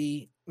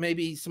 Maybe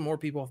some more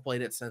people have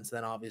played it since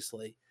then,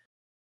 obviously.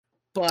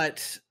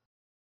 But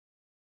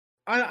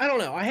I don't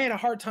know. I had a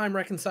hard time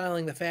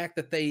reconciling the fact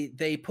that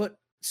they put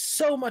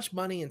so much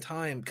money and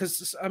time,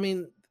 because I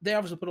mean they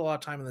obviously put a lot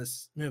of time in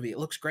this movie. It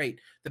looks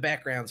great. The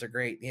backgrounds are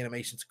great. The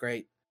animation's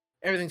great.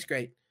 Everything's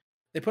great.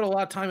 They put a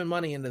lot of time and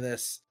money into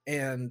this,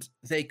 and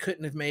they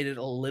couldn't have made it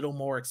a little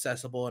more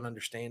accessible and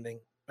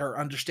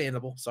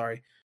understandable.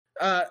 Sorry.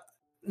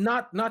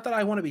 Not that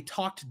I want to be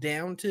talked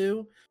down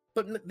to,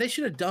 but they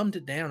should have dumbed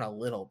it down a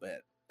little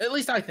bit. At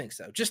least I think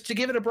so, just to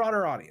give it a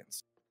broader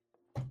audience.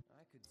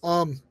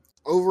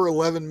 Over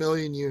 11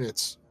 million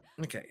units.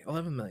 Okay,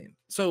 11 million.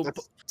 So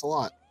That's a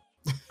lot.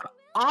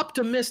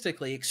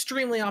 optimistically,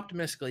 extremely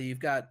optimistically, you've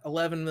got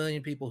 11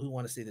 million people who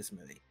want to see this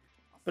movie.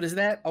 But is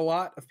that a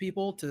lot of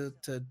people to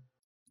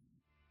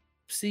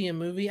see a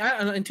movie?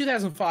 In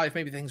 2005,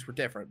 maybe things were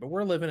different, but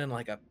we're living in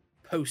like a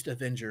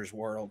post-Avengers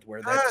world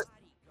where that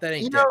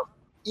ain't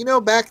You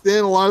know, back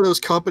then, a lot of those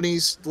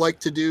companies like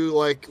to do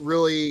like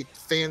really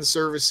fan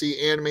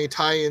servicey anime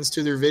tie-ins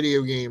to their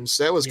video games.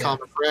 That was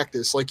common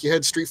practice. Like you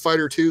had Street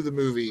Fighter 2, the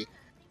movie,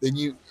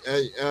 then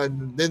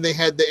then they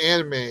had the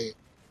anime.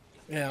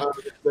 Yeah,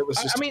 that was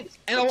just. I mean,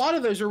 and a lot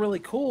of those are really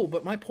cool.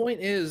 But my point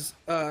is,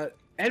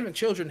 Advent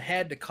Children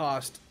had to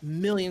cost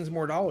millions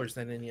more dollars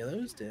than any of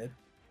those did.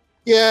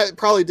 Yeah, it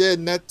probably did,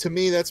 and that to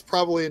me, that's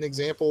probably an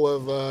example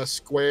of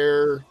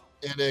Square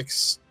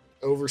Enix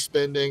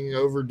overspending,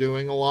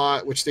 overdoing a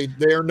lot, which they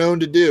are known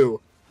to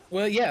do.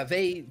 Well, yeah,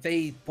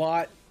 they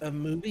bought a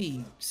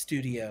movie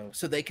studio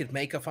so they could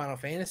make a Final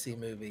Fantasy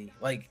movie.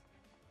 Like,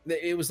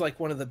 it was like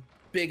one of the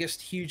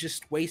biggest,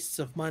 hugest wastes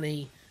of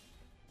money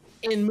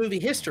in movie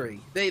history.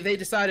 They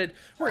decided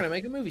we're gonna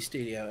make a movie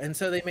studio, and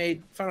so they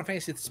made Final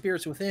Fantasy: The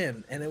Spirits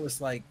Within, and it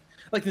was like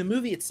the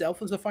movie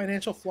itself was a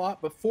financial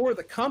flop, but for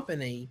the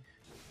company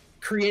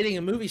creating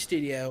a movie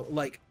studio,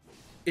 like.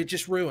 It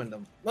just ruined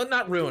them. Well,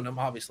 not ruined them,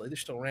 obviously. They're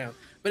still around.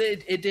 But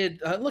it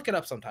did. Look it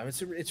up sometime.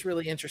 It's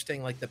really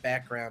interesting, like the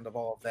background of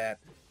all of that.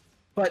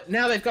 But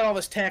now they've got all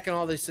this tech and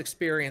all these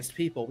experienced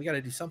people. We got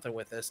to do something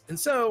with this. And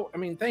so, I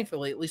mean,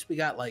 thankfully, at least we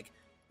got like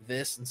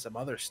this and some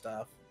other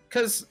stuff.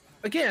 Because,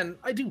 again,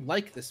 I do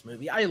like this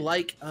movie. I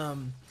like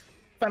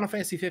Final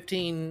Fantasy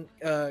 15,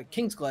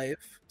 Kingsglaive,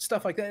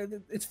 stuff like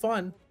that. It's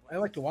fun. I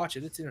like to watch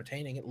it. It's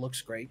entertaining. It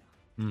looks great.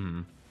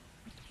 Hmm.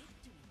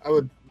 I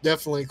would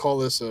definitely call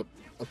this a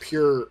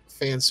pure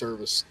fan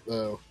service,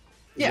 though.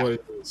 Yeah, what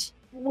it is.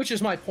 Which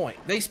is my point.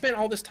 They spent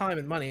all this time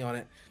and money on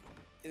it.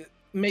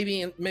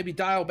 Maybe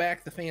dial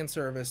back the fan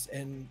service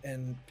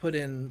and put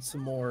in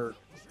some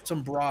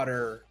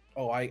broader.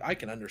 Oh, I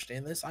can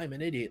understand this. I'm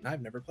an idiot and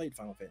I've never played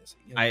Final Fantasy.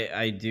 You know?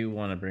 I do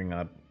want to bring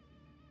up,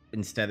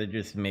 instead of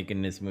just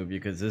making this movie,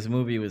 because this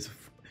movie was,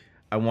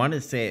 I want to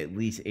say at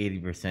least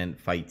 80%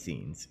 fight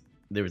scenes.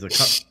 There was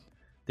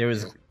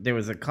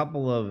a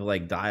couple of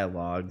like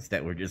dialogues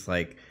that were just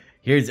like,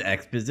 here's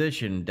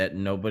exposition that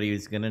nobody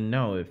is going to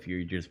know if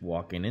you're just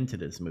walking into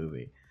this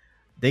movie.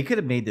 They could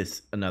have made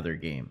this another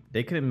game.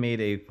 They could have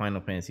made a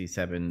Final Fantasy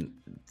VII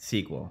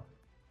sequel.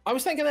 I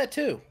was thinking that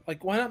too.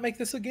 Like, why not make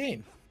this a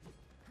game?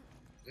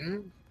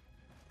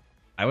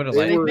 I would have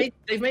liked.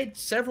 They've made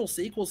several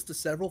sequels to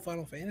several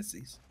Final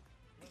Fantasies.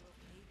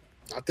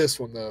 Not this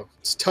one, though.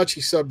 It's a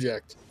touchy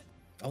subject.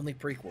 Only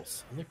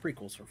prequels. Only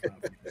prequels for Final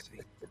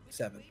Fantasy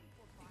 7.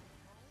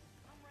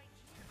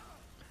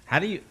 How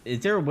do you?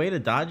 Is there a way to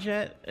dodge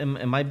that?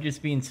 Am I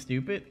just being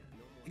stupid?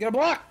 You gotta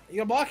block. You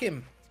gotta block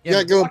him. You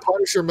gotta go in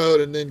Punisher mode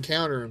and then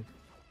counter him.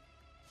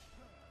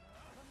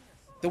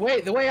 The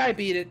way I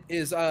beat it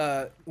is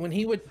when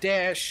he would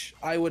dash,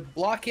 I would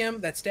block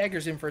him. That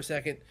staggers him for a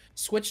second.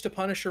 Switch to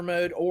Punisher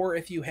mode, or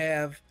if you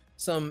have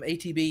some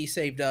ATB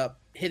saved up,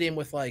 hit him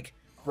with like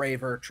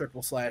Braver,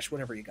 Triple Slash,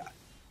 whatever you got.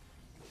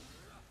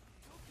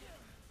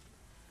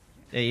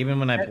 Yeah, even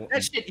when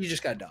That shit you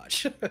just got to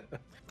dodge.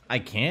 I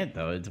can't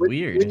though. It's When-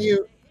 weird.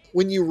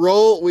 when you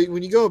roll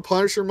when you go in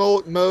Punisher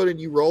mode and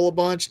you roll a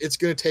bunch, it's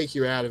going to take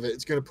you out of it.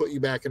 It's going to put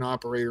you back in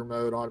operator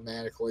mode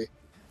automatically.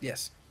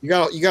 Yes. You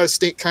got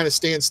to kind of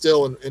stand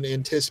still and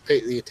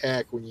anticipate the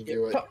attack when you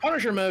do it.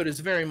 Punisher mode is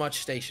very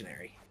much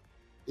stationary.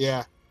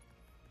 Yeah.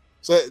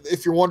 So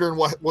if you're wondering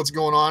what's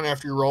going on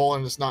after you roll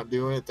and it's not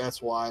doing it,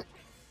 that's why.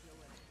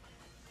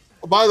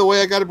 Oh, by the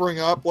way, I got to bring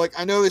up, like,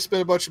 I know they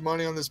spent a bunch of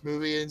money on this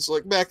movie, and it's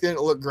like back then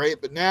it looked great,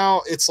 but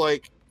now it's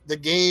like the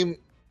game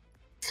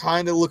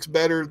kind of looks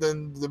better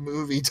than the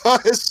movie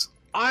does.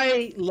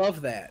 I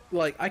love that.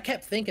 Like, I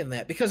kept thinking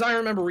that because I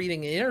remember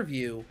reading an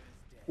interview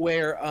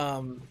where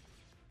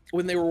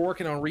when they were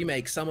working on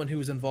remake, someone who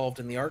was involved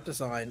in the art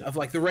design of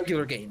like the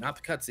regular game, not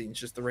the cutscenes,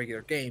 just the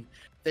regular game,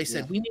 they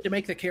said, we need to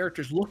make the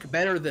characters look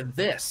better than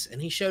this. And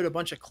he showed a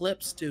bunch of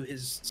clips to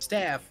his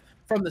staff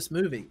from this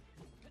movie.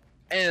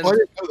 And I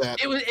didn't know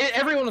that.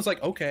 everyone was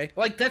like, okay,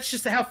 like that's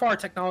just how far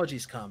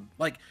technology's come.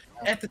 Like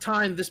at the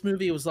time, this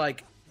movie was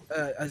like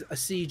a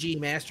CG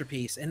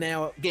masterpiece, and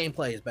now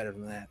gameplay is better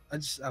than that.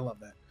 I love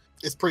that.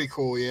 It's pretty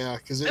cool, yeah.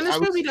 And this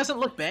movie doesn't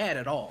look bad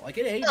at all. Like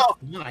it aged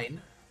fine.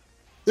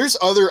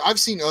 I've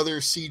seen other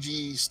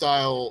CG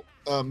style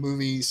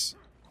movies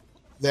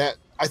that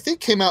I think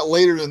came out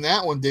later than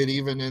that one did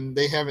even, and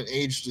they haven't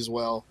aged as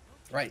well.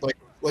 Right.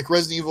 Like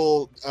Resident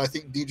Evil, I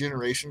think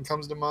Degeneration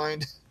comes to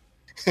mind.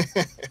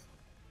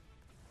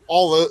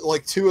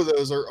 Like two of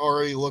those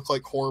already look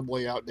like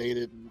horribly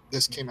outdated. And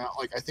this came out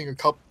like I think a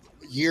couple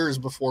years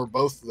before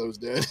both of those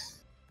did.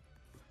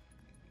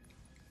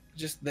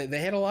 Just they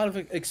had a lot of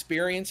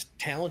experienced,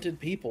 talented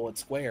people at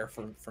Square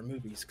for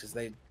movies because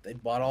they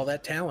bought all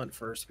that talent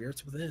for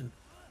Spirits Within.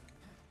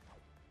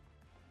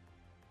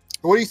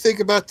 What do you think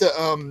about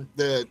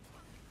the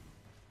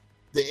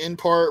end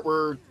part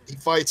where he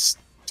fights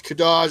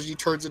Kadaj, he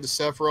turns into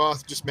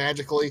Sephiroth just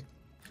magically?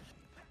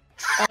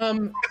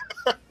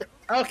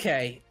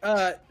 Okay.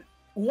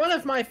 One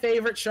of my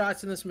favorite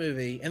shots in this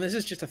movie, and this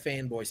is just a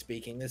fanboy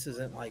speaking. This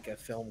isn't like a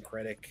film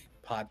critic,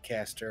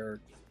 podcaster,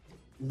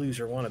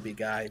 loser wannabe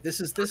guy.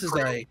 This is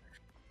a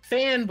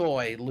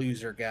fanboy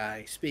loser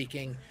guy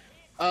speaking.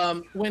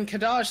 When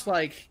Kadaj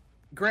like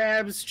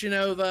grabs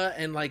Genova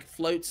and like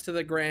floats to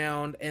the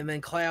ground, and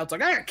then Cloud's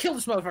like, I gotta kill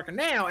this motherfucker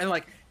now, and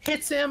like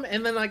hits him,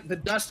 and then like the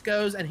dust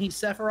goes and he's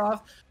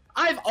Sephiroth.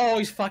 I've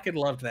always fucking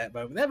loved that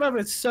moment. That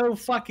moment's so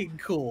fucking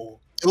cool.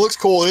 It looks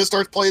cool. It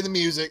starts playing the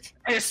music.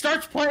 And it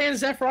starts playing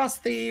Sephiroth's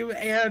theme,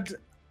 and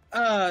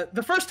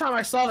the first time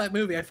I saw that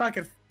movie, I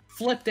fucking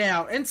flipped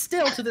out. And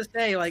still to this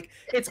day, like,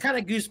 it's kind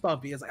of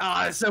goosebumpy. It's like,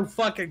 oh, it's so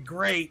fucking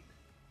great.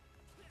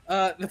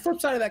 The flip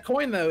side of that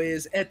coin, though,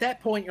 is at that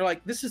point, you're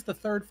like, this is the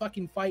third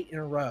fucking fight in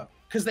a row.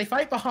 Because they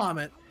fight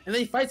Bahamut, and then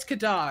he fights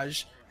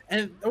Kadaj,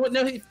 and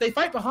no, they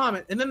fight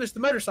Bahamut, and then there's the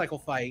motorcycle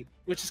fight,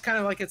 which is kind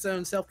of like its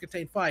own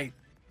self-contained fight.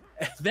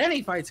 And then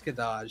he fights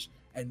Kadaj,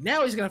 and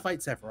now he's gonna fight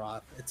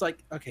Sephiroth. It's like,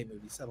 okay,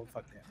 movie, settle the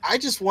fuck down. I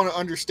just want to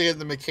understand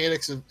the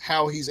mechanics of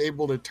how he's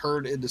able to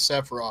turn into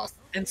Sephiroth.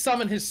 And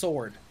summon his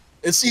sword.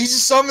 He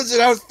just summons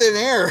it out of thin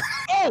air.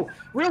 Oh,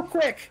 real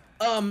quick.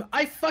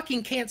 I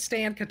fucking can't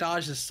stand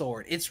Kadaj's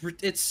sword.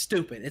 It's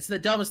stupid. It's the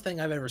dumbest thing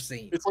I've ever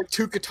seen. It's like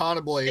two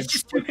katana blades. It's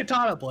just two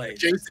katana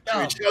blades. Chasing It's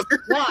dumb. each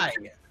other. Why?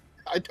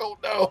 I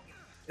don't know.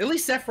 At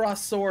least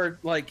Sephiroth's sword,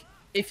 like,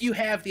 if you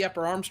have the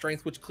upper arm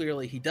strength, which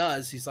clearly he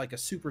does, he's like a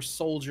super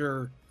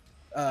soldier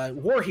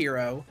war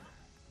hero.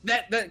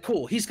 That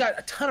cool. He's got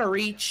a ton of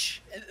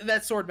reach.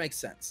 That sword makes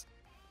sense.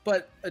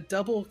 But a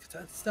double,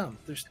 that's dumb.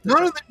 There's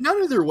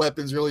None of their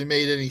weapons really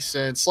made any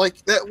sense.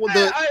 Like that.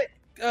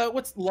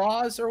 What's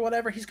Laws or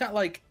whatever? He's got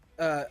like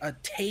a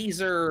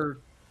taser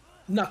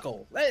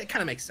knuckle. It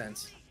kind of makes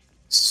sense.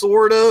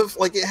 Sort of.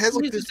 Like it has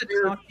He like uses this it to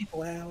weird knock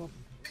people out.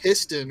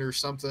 piston or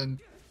something.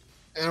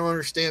 I don't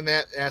understand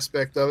that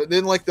aspect of it.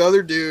 Then like the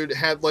other dude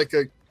had like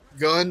a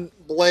gun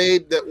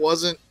blade that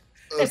wasn't.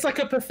 It's like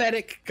a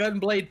pathetic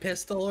gunblade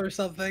pistol or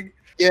something.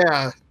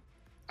 Yeah.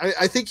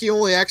 I think he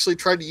only actually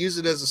tried to use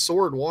it as a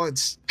sword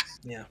once.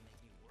 Yeah,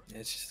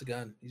 it's just a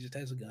gun. He just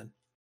has a gun.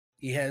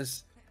 He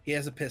has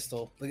a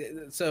pistol.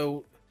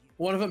 So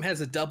one of them has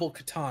a double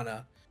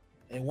katana,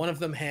 and one of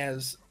them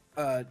has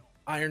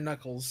iron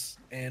knuckles,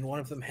 and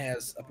one of them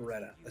has a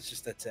Beretta.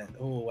 That's it.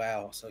 Oh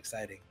wow, so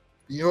exciting.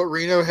 You know what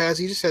Reno has?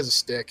 He just has a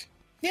stick.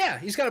 Yeah,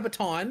 he's got a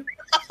baton.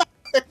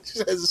 He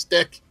just has a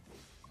stick.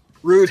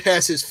 Rude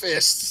has his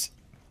fists.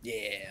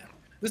 Yeah.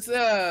 This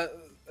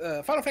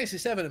Final Fantasy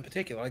VII in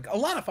particular, like a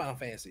lot of Final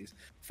Fantasies,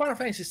 Final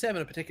Fantasy VII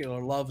in particular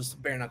loves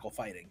bare knuckle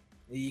fighting.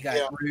 You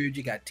got Rude,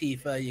 you got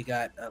Tifa, you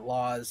got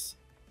Laws,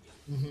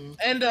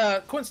 and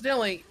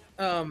coincidentally,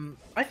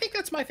 I think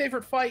that's my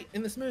favorite fight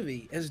in this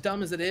movie. As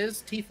dumb as it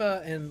is,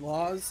 Tifa and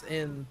Laws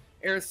in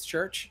Aerith's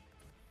church.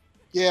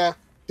 Yeah,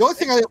 the only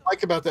thing I didn't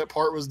like about that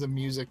part was the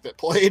music that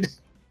played.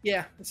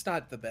 Yeah, it's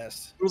not the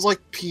best. It was like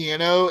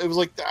piano. It was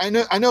like I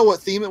know what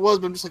theme it was,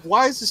 but I'm just like,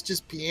 why is this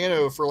just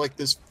piano for like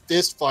this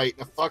fist fight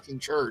in a fucking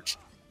church?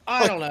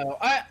 I don't know.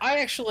 I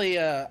actually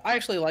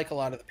like a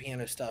lot of the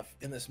piano stuff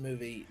in this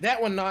movie.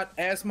 That one not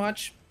as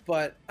much,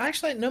 but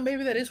actually no,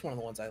 maybe that is one of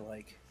the ones I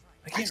like.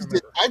 I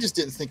just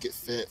didn't think it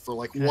fit for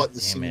like God what the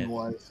damn scene it.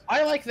 was.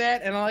 I like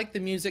that, and I like the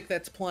music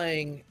that's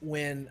playing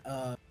when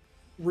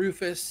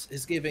Rufus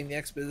is giving the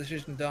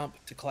exposition dump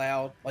to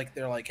Cloud. Like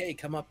they're like, "Hey,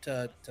 come up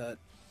to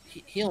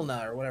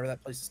Helena or whatever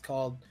that place is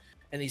called,"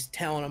 and he's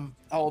telling them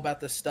all about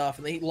this stuff.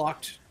 And they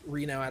locked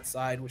Reno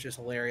outside, which is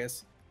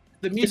hilarious.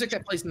 The music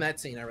that plays in that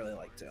scene, I really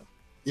like too.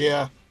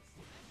 Yeah.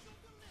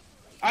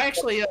 I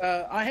actually,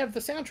 I have the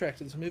soundtrack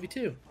to this movie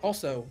too.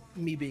 Also,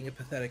 me being a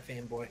pathetic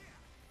fanboy.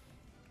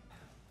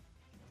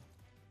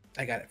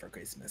 I got it for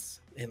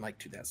Christmas in like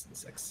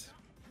 2006.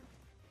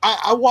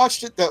 I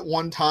watched it that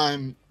one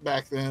time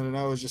back then, and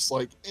I was just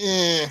like,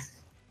 I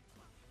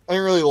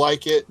didn't really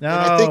like it. No. And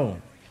I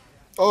think,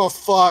 oh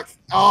fuck,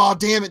 oh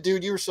damn it,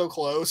 dude, you were so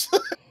close.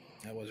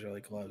 That was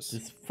really close.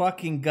 This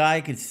fucking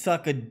guy could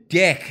suck a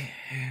dick.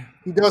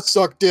 He does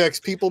suck dicks.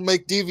 People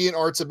make deviant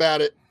arts about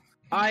it.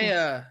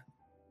 I'm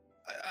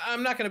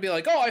not gonna be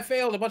like, oh, I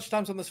failed a bunch of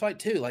times on this fight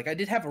too. Like I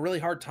did have a really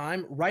hard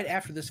time. Right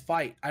after this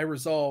fight, I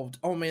resolved,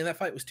 oh man, that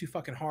fight was too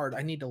fucking hard.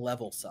 I need to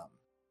level some.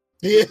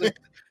 Yeah.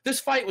 This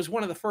fight was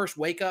one of the first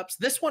wake ups.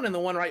 This one and the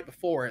one right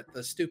before it,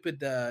 the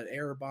stupid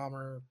air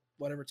bomber,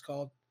 whatever it's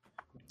called.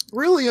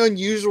 Really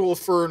unusual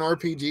for an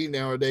RPG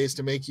nowadays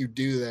to make you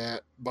do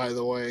that, by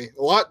the way.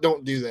 A lot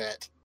don't do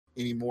that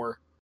anymore.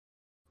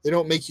 They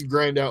don't make you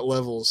grind out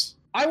levels.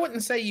 I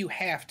wouldn't say you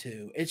have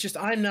to. It's just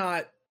I'm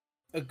not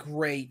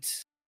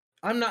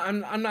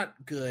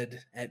good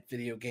at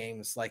video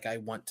games like I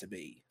want to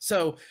be.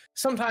 So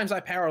sometimes I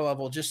power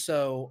level just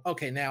so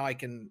okay, now I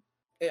can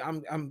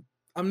I'm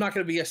not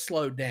going to be as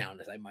slowed down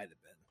as I might have been.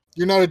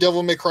 You're not a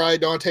Devil May Cry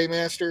Dante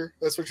master?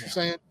 That's what you're No.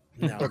 saying?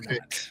 No, Okay. I'm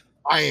not.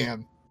 I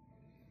am.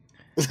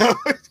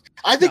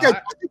 I think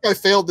I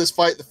failed this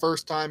fight the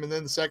first time, and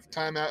then the second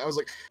time I was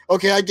like,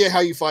 okay, I get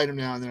how you fight him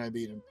now, and then I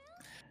beat him.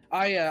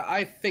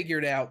 I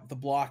figured out the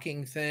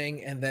blocking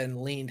thing and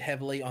then leaned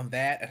heavily on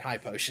that and high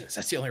potions.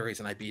 That's the only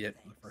reason I beat it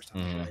the first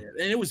time I played it.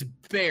 And it was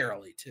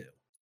barely too.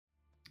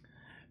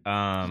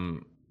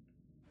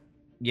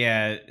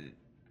 Yeah,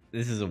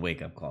 this is a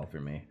wake-up call for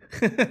me.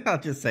 I'll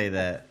just say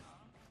that.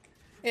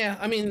 Yeah,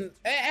 I mean,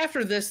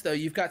 after this though,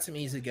 you've got some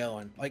easy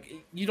going. Like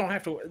you don't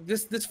have to.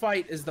 This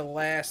fight is the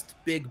last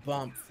big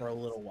bump for a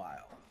little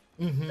while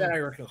that I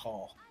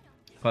recall.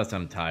 Plus,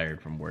 I'm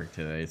tired from work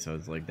today, so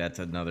it's like that's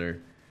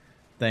another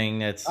thing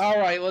that's. All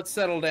right, let's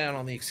settle down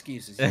on the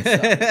excuses. You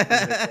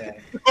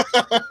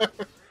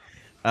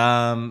suck.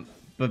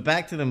 But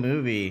back to the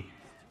movie.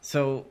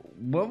 So,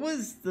 what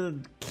was the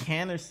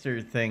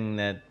canister thing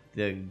that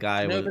the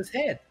guy Nova's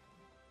head.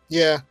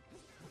 Yeah.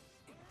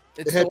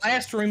 It's the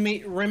last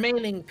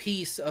remaining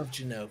piece of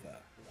Genova.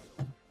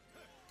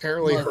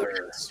 Apparently, Mother.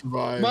 her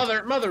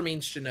survived. Mother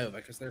means Genova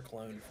because they're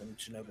cloned from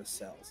Genova's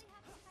cells.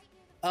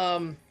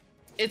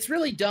 It's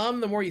really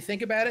dumb the more you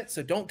think about it,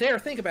 so don't dare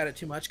think about it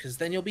too much because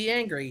then you'll be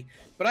angry.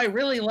 But I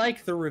really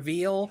like the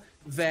reveal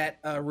that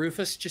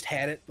Rufus just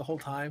had it the whole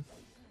time.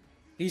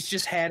 He's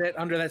just had it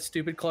under that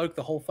stupid cloak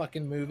the whole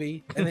fucking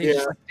movie, and then he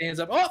just like, stands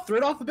up. Oh, threw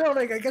it off the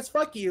building. I guess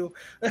fuck you.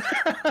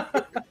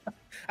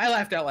 I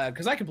laughed out loud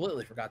because I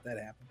completely forgot that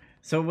happened.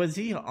 So was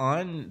he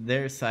on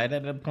their side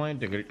at a point?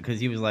 Because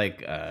he was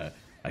like, I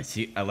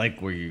like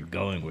where you're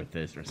going with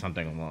this, or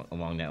something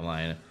along that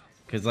line.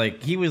 Because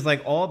like he was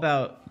like all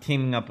about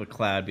teaming up with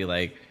Cloud, be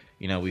like,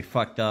 you know, we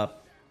fucked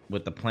up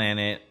with the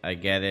planet. I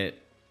get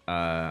it.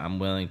 I'm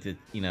willing to,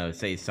 you know,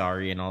 say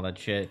sorry and all that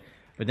shit.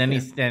 But then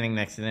he's standing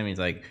next to them. He's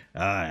like,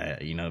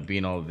 you know,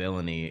 being all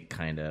villainy,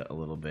 kind of a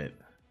little bit.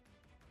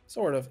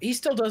 Sort of. He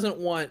still doesn't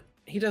want.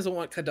 He doesn't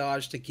want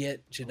Kadaj to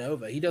get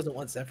Genova. He doesn't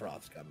want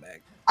Sephiroth to come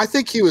back. I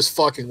think he was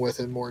fucking with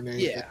him more than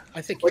anything. Yeah,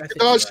 I think. Like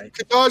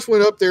Kadaj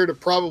went up there to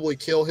probably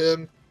kill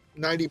him,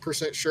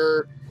 90%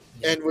 sure,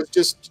 and was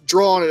just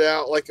drawing it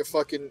out like a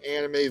fucking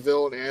anime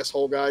villain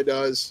asshole guy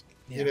does,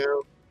 you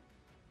know.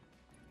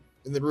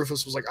 And then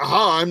Rufus was like,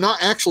 "Aha! I'm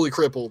not actually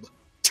crippled."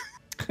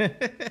 I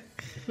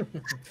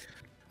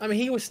mean,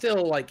 he was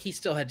still like he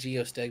still had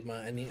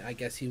geostigma, and I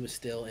guess he was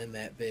still in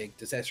that big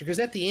disaster because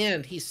at the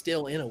end he's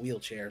still in a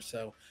wheelchair.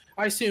 So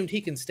I assumed he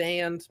can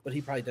stand, but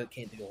he probably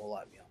can't do a whole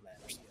lot beyond that.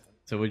 Or something.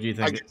 So what do you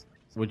think?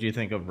 What do you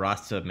think of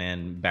Rasta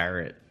Man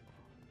Barrett?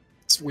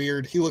 It's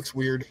weird. He looks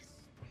weird.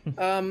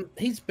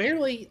 He's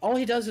barely. All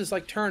he does is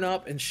like turn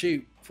up and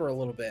shoot for a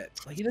little bit.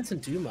 Like he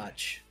doesn't do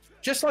much.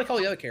 Just like all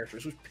the other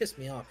characters, which pissed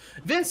me off.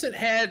 Vincent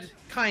had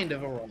kind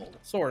of a role,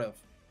 sort of.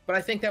 But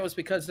I think that was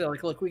because they're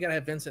like, look, we gotta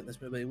have Vincent in this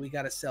movie. We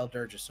gotta sell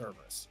Dirge of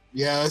Cerberus.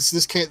 Yeah,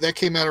 that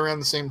came out around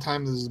the same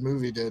time as the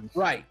movie did.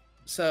 Right.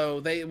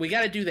 So we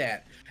got to do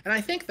that. And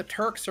I think the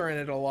Turks are in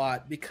it a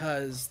lot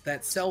because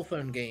that cell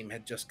phone game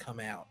had just come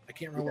out. I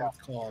can't remember what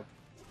it's called.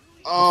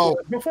 Oh,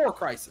 before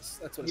Crisis.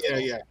 That's what it's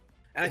called. Yeah.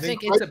 And I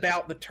think it's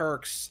about the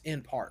Turks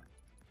in part.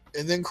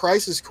 And then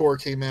Crisis Core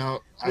came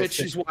out, which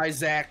is why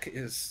Zack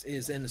is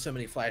in so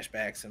many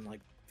flashbacks and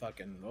like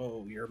fucking,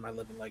 oh, you're my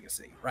living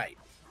legacy, right?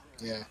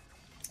 Yeah.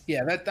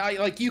 Yeah,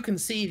 like you can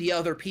see the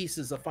other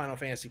pieces of Final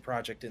Fantasy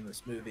Project in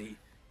this movie,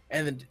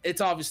 and then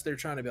it's obvious they're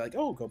trying to be like,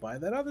 oh, go buy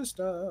that other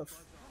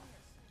stuff.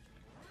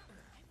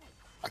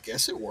 I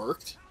guess it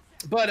worked.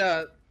 But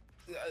a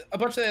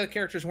bunch of the other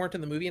characters weren't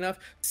in the movie enough.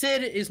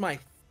 Sid is my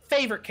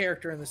favorite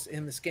character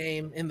in this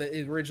game, in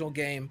the original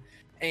game,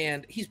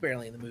 and he's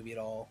barely in the movie at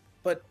all.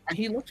 But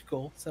he looked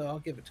cool, so I'll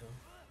give it to him.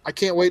 I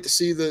can't wait to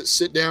see the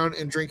sit down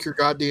and drink your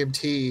goddamn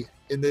tea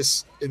in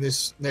this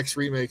next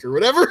remake or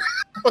whatever.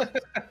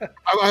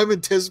 I'm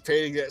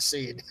anticipating that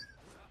scene.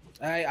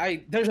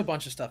 There's a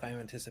bunch of stuff I'm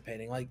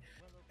anticipating. Like,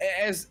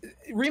 as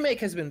remake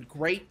has been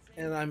great,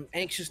 and I'm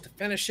anxious to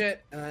finish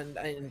it and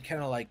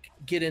kind of like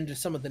get into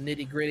some of the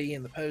nitty gritty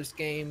in the post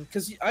game,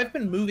 because I've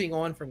been moving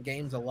on from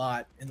games a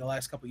lot in the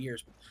last couple of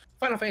years.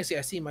 Final Fantasy,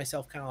 I see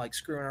myself kind of like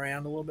screwing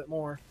around a little bit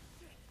more.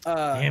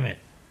 Damn it!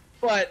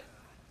 But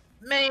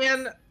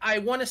man, I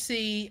want to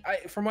see.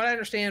 From what I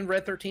understand,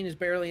 Red 13 is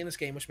barely in this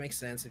game, which makes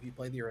sense if you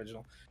play the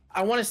original.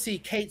 I want to see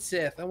Kate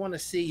Sith. I want to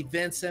see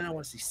Vincent. I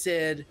want to see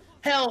Sid.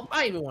 Hell,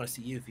 I even want to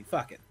see Yuffie.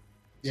 Fuck it.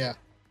 Yeah.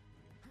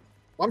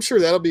 Well, I'm sure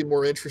that'll be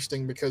more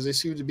interesting because they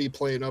seem to be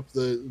playing up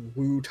the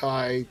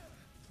Wu-Tai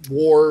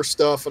war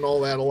stuff and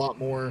all that a lot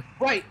more.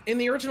 Right. In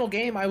the original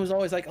game, I was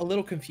always like a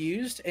little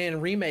confused,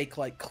 and remake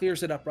like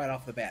clears it up right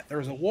off the bat. There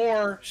was a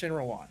war,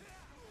 Shinra won.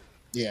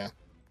 Yeah.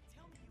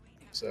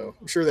 So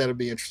I'm sure that'll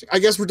be interesting. I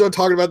guess we're done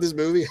talking about this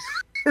movie.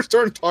 We're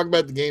starting to talk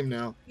about the game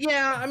now.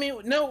 Yeah, I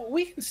mean, no,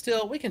 we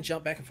can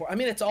jump back and forth. I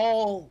mean, it's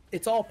all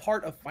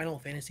part of Final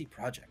Fantasy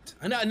Project.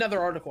 Another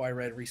article I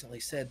read recently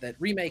said that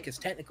remake is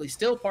technically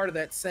still part of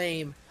that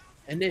same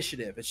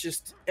initiative. It's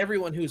just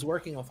everyone who's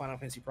working on Final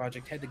Fantasy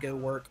Project had to go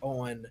work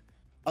on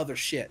other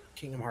shit.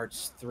 Kingdom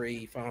Hearts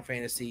 3, Final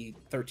Fantasy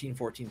 13,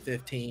 14,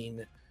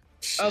 15,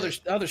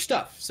 other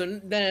stuff.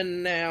 So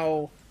then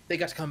now they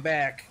got to come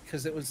back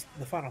because it was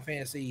the Final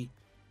Fantasy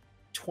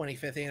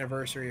 25th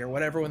anniversary or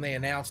whatever when they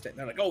announced it. And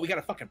they're like, oh, we got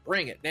to fucking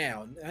bring it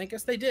now. And I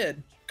guess they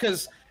did.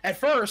 Because at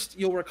first,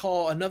 you'll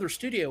recall another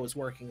studio was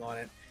working on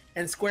it,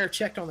 and Square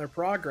checked on their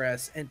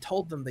progress and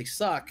told them they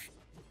suck,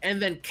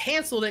 and then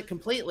canceled it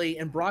completely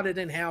and brought it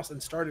in-house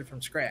and started from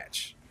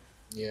scratch.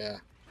 Yeah.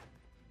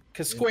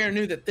 Because Square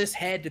knew that this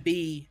had to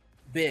be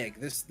big.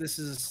 This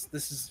is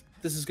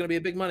going to be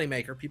a big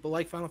moneymaker. People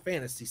like Final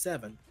Fantasy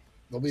VII.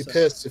 They'll be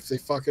pissed if they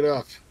fuck it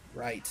up.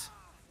 Right.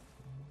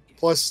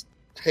 Plus,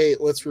 hey,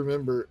 let's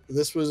remember,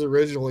 this was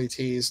originally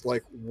teased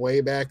like way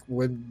back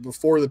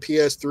before the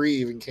PS3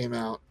 even came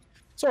out.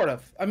 Sort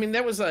of. I mean,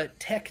 that was a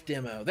tech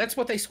demo. That's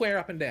what they swear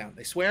up and down.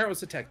 They swear it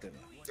was a tech demo.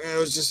 It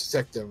was just a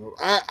tech demo.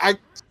 I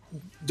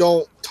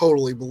don't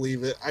totally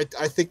believe it.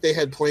 I think they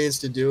had plans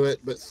to do it,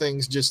 but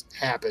things just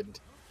happened.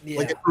 Yeah,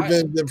 like it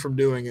prevented them from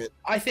doing it.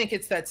 I think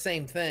it's that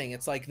same thing.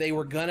 It's like they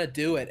were gonna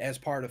do it as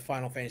part of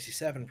Final Fantasy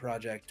VII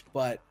Project,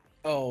 but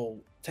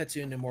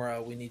Tetsuya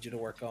Nomura, we need you to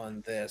work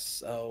on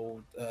this.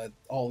 All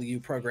you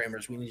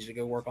programmers, we need you to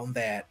go work on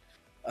that.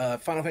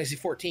 Final Fantasy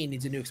XIV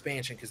needs a new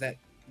expansion because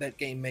that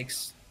game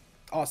makes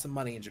awesome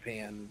money in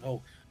Japan.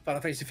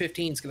 Final Fantasy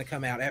 15 is going to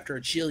come out after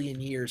a jillion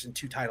years and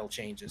 2 title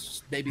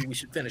changes. Maybe we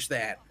should finish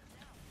that.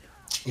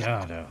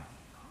 Yeah, no.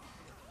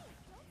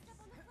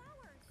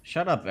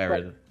 Shut up,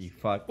 Aaron. You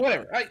fuck.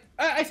 Whatever.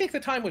 I think the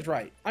time was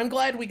right. I'm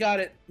glad we got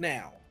it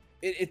now.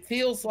 It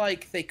feels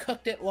like they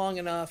cooked it long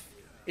enough.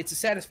 It's a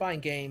satisfying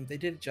game. They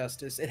did it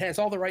justice. It has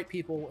all the right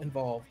people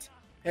involved.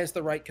 It has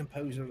the right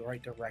composer, the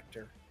right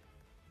director.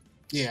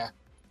 Yeah.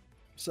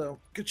 So,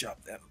 good job,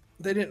 them.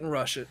 They didn't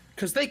rush it.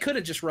 Because they could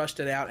have just rushed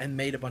it out and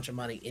made a bunch of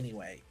money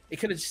anyway. It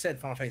could have just said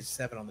Final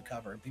Fantasy VII on the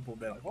cover, and people would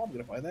be like, well, I'm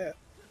going to buy that.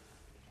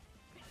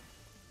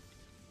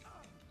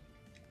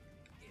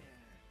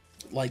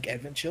 Like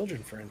Advent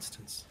Children, for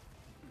instance.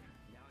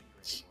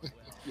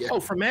 Yeah.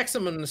 Oh, for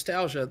maximum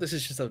nostalgia, this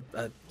is just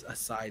a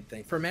side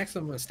thing. For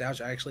maximum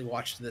nostalgia, I actually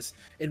watched this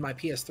in my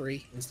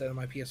PS3 instead of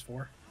my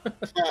PS4.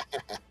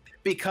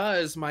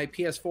 Because my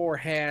PS4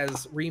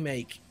 has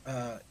remake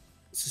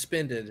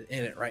suspended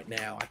in it right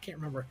now. I can't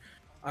remember.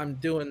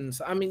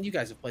 You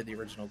guys have played the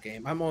original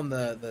game. I'm on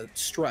the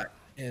strut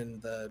in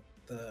the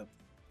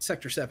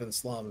Sector 7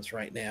 slums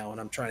right now,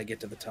 and I'm trying to get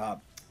to the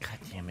top. God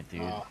damn it,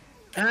 dude.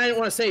 And I didn't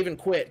want to save and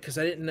quit because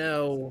I didn't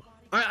know.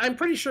 I'm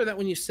pretty sure that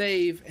when you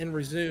save and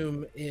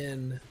resume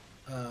in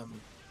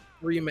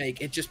remake,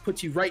 it just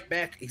puts you right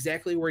back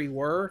exactly where you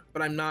were,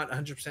 but I'm not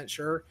 100%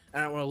 sure. I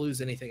don't want to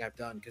lose anything I've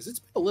done because it's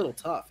been a little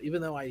tough, even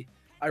though I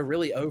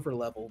really over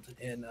leveled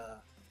in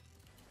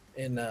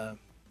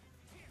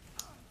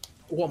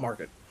Wall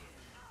Market.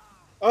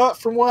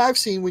 From what I've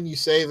seen, when you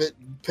save it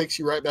picks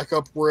you right back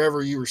up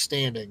wherever you were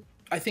standing.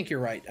 I think you're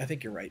right.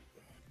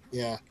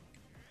 Yeah.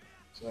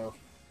 So,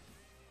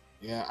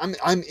 yeah,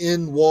 I'm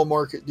in Wall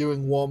Market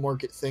doing Wall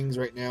Market things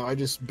right now. I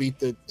just beat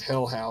the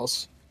Hell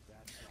House.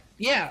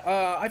 Yeah,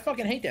 I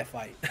fucking hate that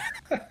fight.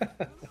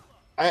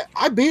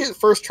 I beat it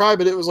first try,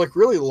 but it was like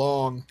really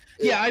long.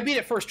 Yeah, I beat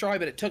it first try,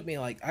 but it took me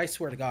I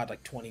swear to God,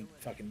 like 20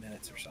 fucking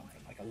minutes or something.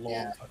 Like a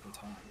long fucking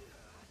time.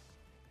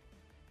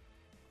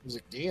 I was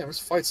like, damn, this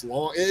fight's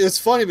long. It's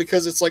funny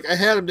because it's like I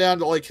had him down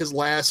to like his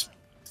last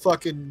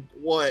fucking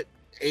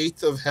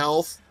eighth of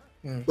health,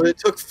 but it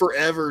took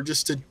forever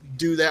just to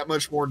do that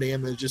much more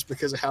damage just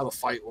because of how the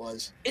fight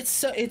was.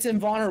 It's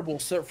invulnerable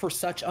for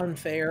such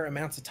unfair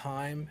amounts of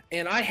time,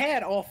 and I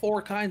had all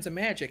 4 kinds of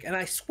magic, and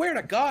I swear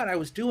to God I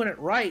was doing it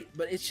right,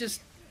 but it's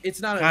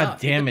not enough.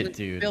 God damn it,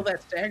 dude! Fill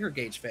that stagger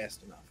gauge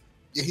fast enough.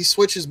 Yeah, he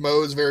switches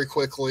modes very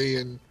quickly,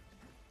 and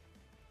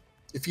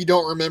if you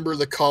don't remember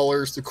the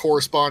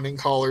corresponding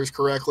colors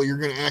correctly, you're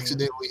going to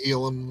accidentally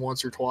heal him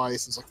once or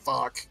twice. It's like,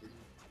 fuck.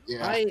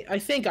 Yeah. I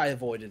think I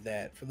avoided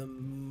that for the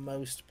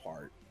most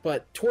part.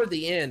 But toward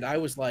the end, I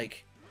was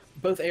like,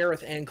 both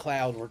Aerith and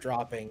Cloud were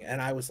dropping,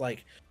 and I was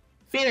like,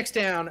 Phoenix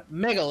down,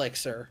 Mega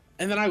Elixir.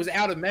 And then I was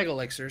out of Mega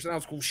Elixirs, and I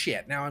was cool,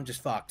 shit, now I'm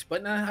just fucked.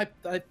 But no,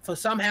 I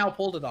somehow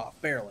pulled it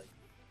off, barely.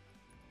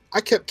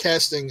 I kept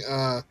casting,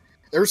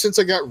 ever since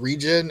I got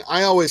regen,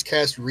 I always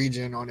cast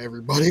regen on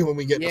everybody when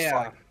we get to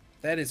fight.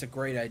 That is a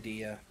great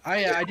idea.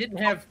 I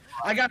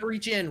got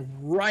regen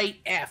right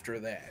after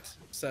that.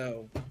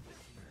 So.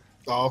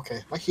 Oh,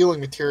 okay. My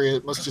healing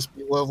materia must just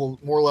be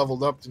more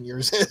leveled up than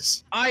yours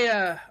is.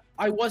 I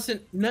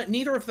wasn't.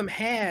 Neither of them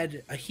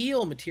had a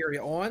heal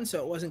materia on,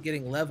 so it wasn't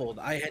getting leveled.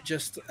 I had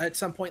just at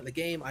some point in the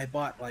game I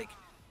bought like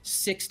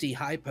 60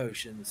 high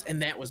potions,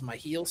 and that was my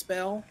heal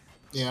spell.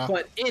 Yeah.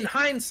 But in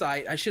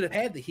hindsight, I should have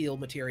had the heal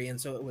materia, and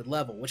so it would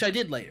level, which I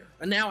did later.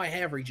 And now I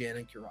have regen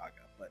and Curaga.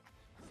 But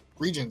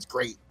regen's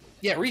great.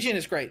 Yeah, regen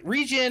is great.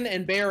 Regen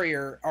and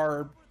barrier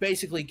are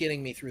basically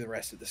getting me through the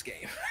rest of this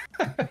game.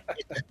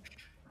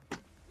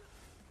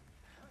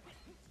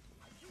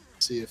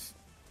 See if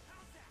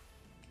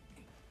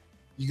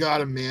you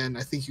got him, man.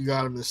 I think you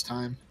got him this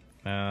time.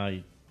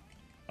 I'm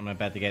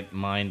about to get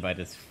mined by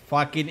this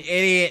fucking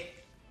idiot.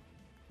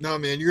 No,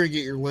 man, you're gonna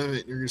get your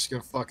limit. You're just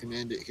gonna fucking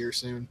end it here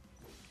soon.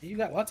 You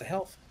got lots of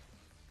health.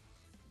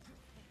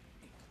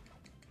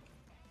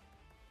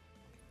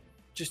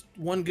 Just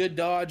one good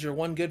dodge or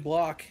one good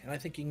block, and I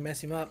think you can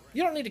mess him up.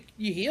 You don't need to.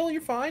 You heal,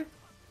 you're fine.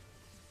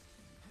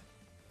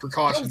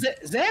 Precaution.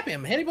 Zap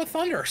him. Hit him with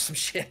thunder or some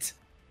shit.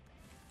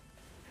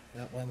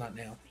 No, well, not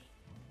now.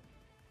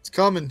 It's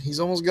coming. He's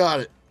almost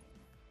got it.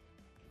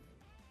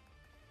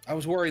 I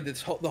was worried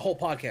that the whole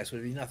podcast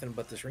would be nothing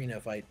but this Reno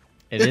fight.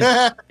 It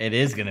is. It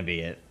is gonna be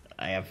it.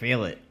 I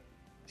feel it.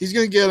 He's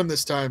gonna get him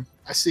this time.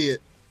 I see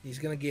it. He's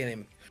gonna get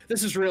him.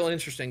 This is real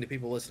interesting to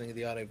people listening to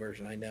the audio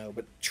version, I know,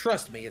 but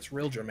trust me, it's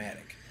real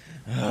dramatic.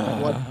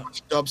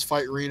 Watch Dubs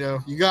fight Reno.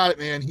 You got it,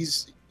 man.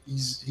 He's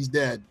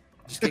dead.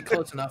 Just get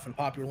close enough and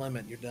pop your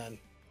limit, you're done.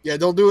 Yeah,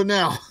 don't do it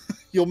now.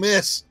 You'll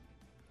miss.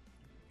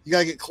 You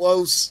gotta get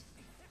close.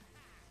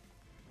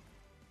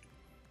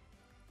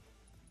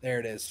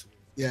 There it is.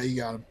 Yeah, you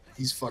got him.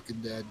 He's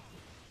fucking dead.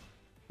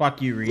 Fuck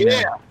you,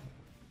 Reno.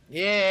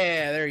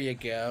 Yeah, there you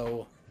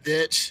go.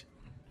 Bitch.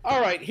 All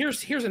right,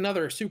 here's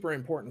another super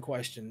important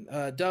question.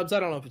 Dubs, I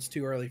don't know if it's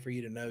too early for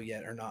you to know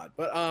yet or not,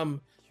 but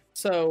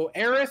so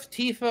Aerith,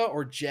 Tifa,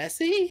 or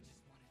Jessie?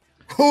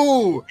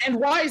 Who? And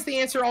why is the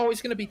answer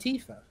always going to be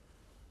Tifa?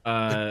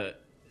 Duh.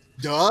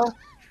 Duh?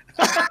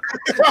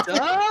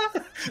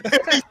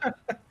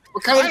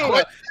 What kind of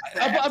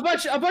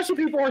question? A bunch of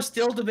people are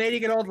still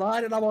debating it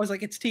online, and I'm always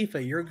like, it's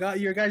Tifa.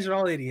 You guys are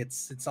all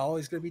idiots. It's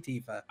always going to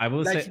be Tifa. I will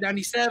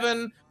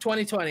 1997,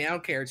 2020. I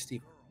don't care. It's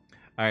Tifa.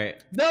 All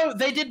right. Though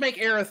they did make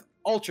Aerith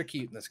ultra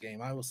cute in this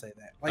game. I will say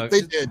that. Like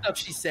they the did. stuff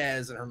she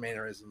says and her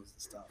mannerisms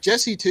and stuff.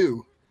 Jessie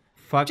too.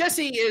 Fuck.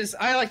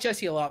 I like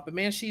Jessie a lot, but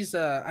man, she's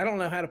I don't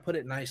know how to put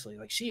it nicely.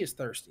 Like she is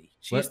thirsty.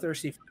 She is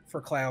thirsty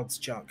for Cloud's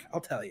junk.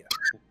 I'll tell you.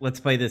 Let's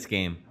play this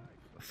game.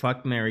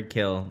 Fuck, marry,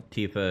 kill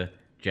Tifa,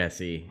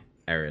 Jessie,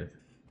 Aerith.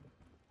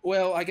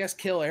 Well, I guess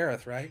kill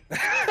Aerith, right?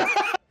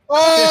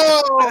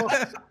 Oh!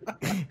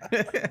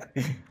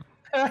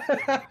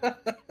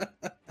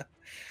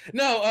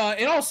 No,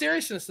 in all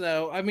seriousness,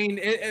 though, I mean,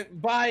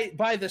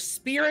 by the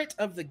spirit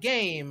of the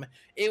game,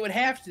 it would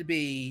have to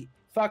be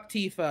fuck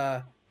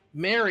Tifa,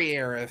 marry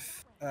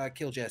Aerith,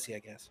 kill Jessie, I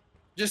guess.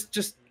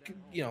 Just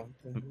you know,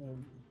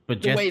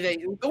 But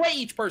the way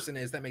each person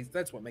is,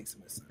 that's what makes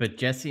them. But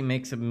Jessie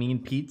makes a mean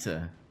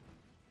pizza.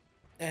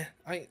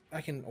 I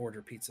can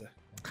order pizza.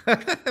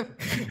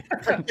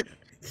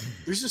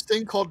 There's this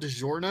thing called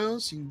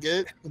DiGiorno's. You can get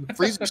it in the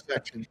freezer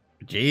section.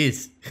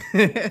 Jeez.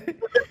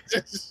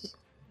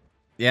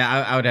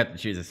 Yeah, I would have to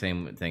choose the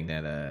same thing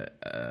that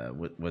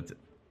what's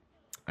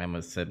I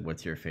almost said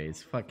what's your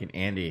face? Fucking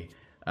Andy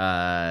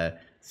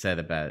said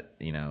about,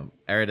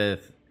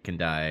 Aerith can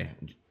die.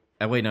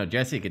 Wait, no,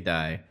 Jessie could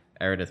die,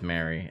 Aerith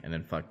marry, and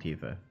then fuck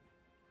Tifa.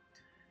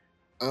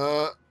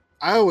 I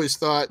always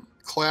thought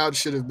Cloud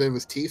should have been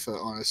with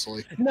Tifa,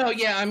 honestly. No,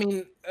 yeah, I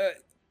mean,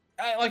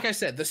 like I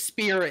said, the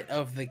spirit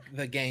of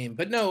the game.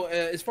 But no,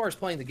 as far as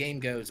playing the game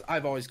goes,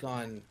 I've always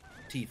gone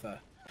Tifa.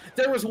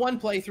 There was one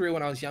playthrough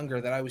when I was younger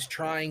that I was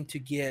trying to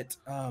get,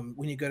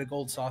 when you go to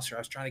Gold Saucer, I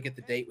was trying to get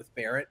the date with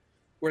Barrett,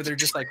 where they're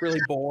just like really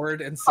bored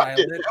and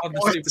silent on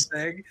the stupid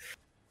thing.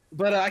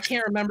 But I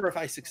can't remember if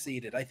I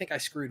succeeded. I think I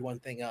screwed one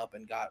thing up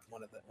and got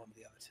one of the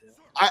other two.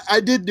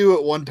 I did do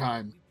it one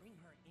time.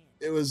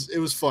 It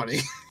was funny.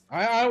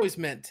 I always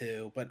meant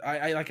to, but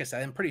I like I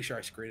said, I'm pretty sure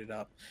I screwed it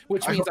up.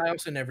 Which means I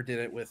also never did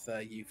it with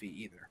Yuffie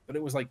either. But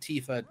it was like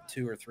Tifa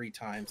 2 or 3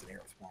 times and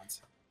Aerith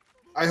once.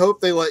 I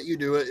hope they let you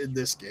do it in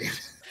this game.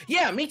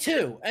 Yeah, me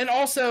too. And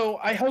also,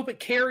 I hope it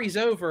carries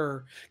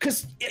over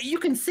because you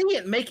can see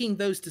it making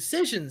those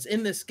decisions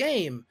in this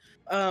game.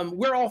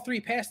 We're all 3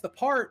 past the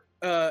part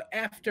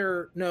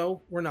after.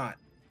 No, we're not.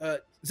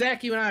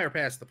 Zach, you and I are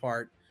past the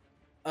part.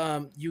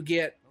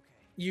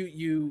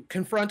 You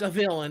confront a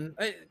villain.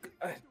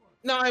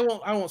 No, I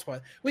won't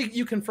spoil it.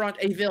 You confront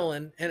a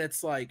villain, and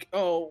it's like,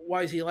 oh,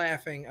 why is he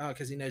laughing? Oh,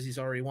 because he knows he's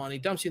already won. He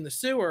dumps you in the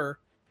sewer,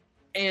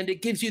 and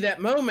it gives you that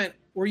moment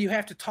where you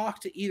have to talk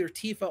to either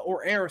Tifa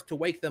or Aerith to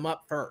wake them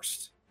up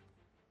first.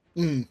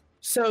 Mm.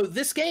 So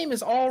this game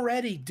is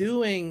already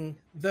doing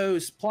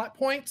those plot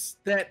points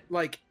that,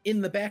 like,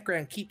 in the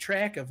background keep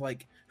track of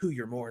like who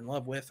you're more in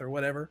love with or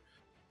whatever.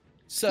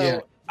 So yeah.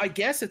 I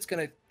guess it's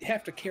going to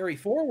have to carry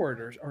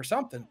forward or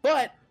something,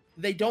 but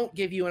they don't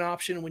give you an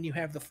option when you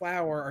have the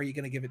flower. Are you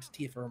going to give it to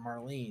Tifa or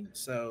Marlene?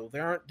 So they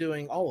aren't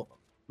doing all of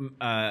them.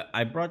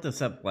 I brought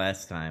this up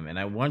last time, and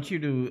I want you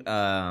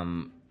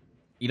to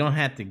you don't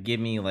have to give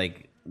me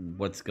like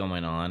what's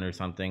going on or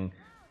something,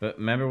 but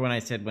remember when I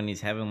said when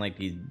he's having like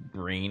these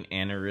brain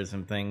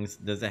aneurysm things,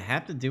 does it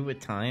have to do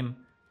with time?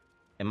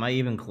 Am I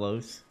even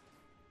close?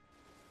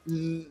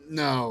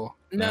 No.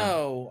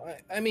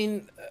 I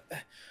mean,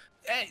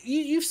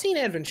 you've seen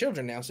Advent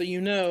Children now, so you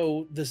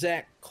know the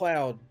Zack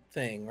Cloud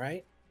thing,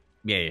 right?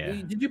 Yeah.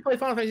 Did you play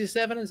Final Fantasy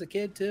VII as a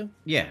kid too?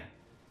 Yeah.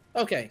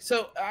 Okay,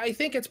 so I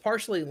think it's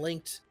partially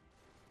linked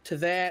to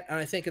that, and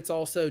I think it's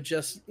also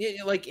just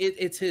like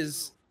it's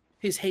his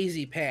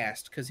hazy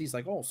past because he's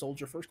like, oh,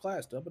 soldier first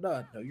class,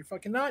 No, you're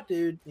fucking not,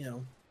 dude. You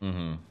know.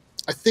 Mm-hmm.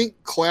 I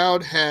think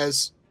Cloud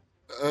has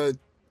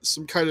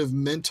some kind of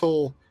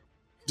mental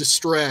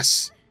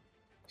distress.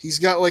 He's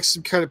got like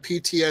some kind of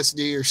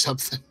PTSD or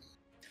something.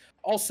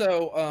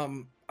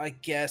 Also, I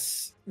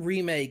guess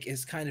Remake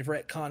is kind of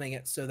retconning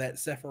it so that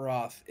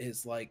Sephiroth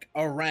is like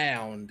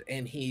around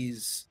and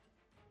he's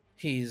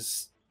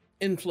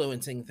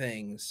influencing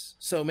things.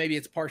 So maybe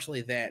it's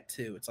partially that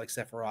too. It's like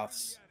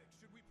Sephiroth's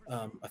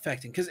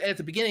affecting, because at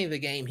the beginning of the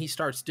game he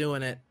starts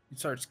doing it, he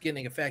starts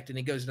getting affected, and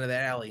he goes into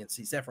that alley and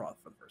sees Sephiroth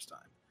for the first time.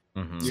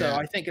 Mm-hmm. So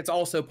I think it's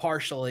also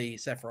partially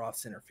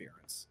Sephiroth's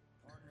interference.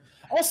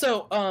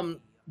 Also,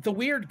 the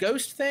weird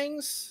ghost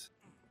things,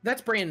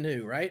 that's brand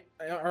new, right?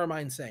 Or am I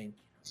insane?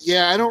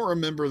 Yeah, I don't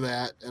remember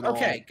that at all.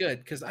 Okay, good,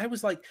 because I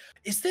was like,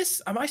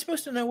 am I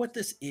supposed to know what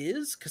this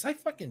is? Because I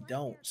fucking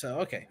don't. So,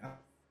 okay.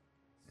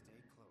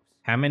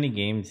 How many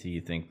games do you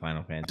think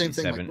Final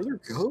Fantasy VII? Like, were there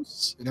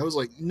ghosts? And I was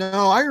like,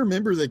 no, I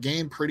remember the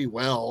game pretty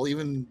well,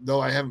 even though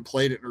I haven't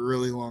played it in a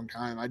really long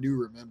time. I do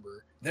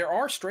remember. There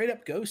are straight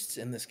up ghosts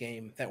in this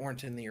game that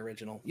weren't in the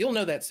original. You'll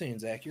know that soon,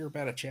 Zach. You're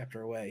about a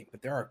chapter away,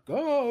 but there are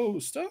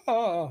ghosts.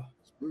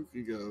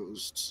 Spooky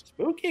ghosts.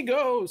 Spooky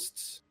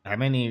ghosts. How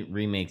many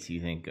remakes do you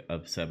think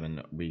of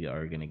 7 we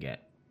are going to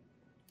get?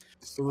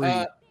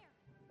 3.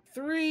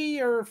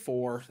 3 or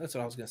 4. That's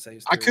what I was going to say.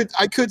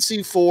 I could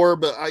see 4,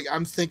 but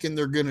I'm thinking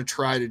they're going to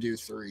try to do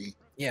 3.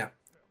 Yeah.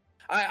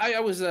 I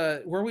was,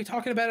 were we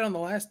talking about it on the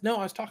last? No,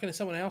 I was talking to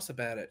someone else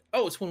about it.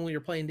 Oh, it's when we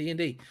were playing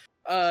D&D.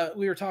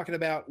 We were talking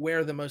about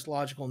where the most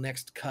logical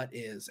next cut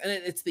is. And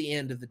it's the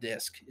end of the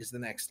disc is the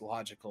next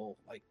logical,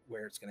 like,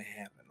 where it's going to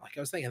happen. Like,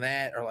 I was thinking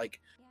that, or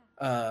like,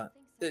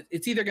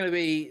 it's either going to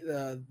be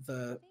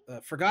the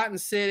Forgotten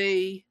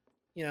City,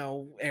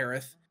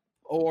 Aerith,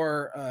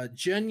 or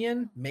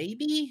Junyuan,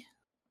 maybe,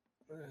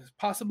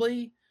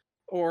 possibly,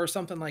 or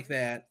something like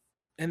that.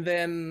 And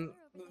then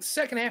the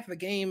second half of the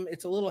game,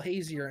 it's a little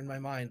hazier in my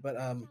mind, but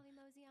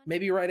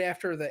maybe right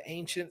after the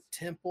Ancient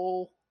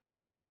Temple,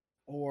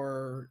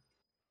 or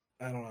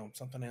I don't know,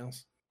 something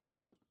else.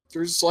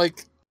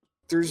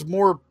 There's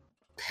more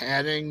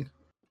padding.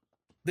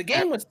 The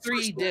game was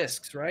 3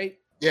 discs, right?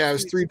 Yeah, it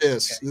was 3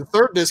 discs. Okay. The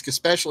third disc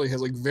especially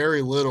has like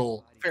very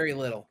little. Very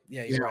little.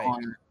 Yeah, you're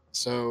right.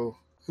 So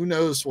who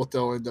knows what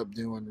they'll end up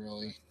doing,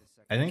 really.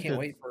 I can't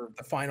wait for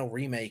the final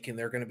remake, and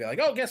they're going to be like,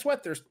 oh, guess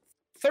what? There's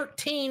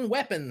 13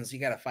 weapons you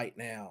got to fight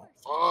now.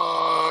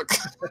 Fuck.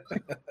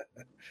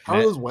 How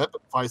are those weapon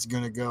fights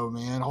going to go,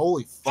 man?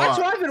 Holy fuck. That's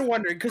what I've been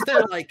wondering, because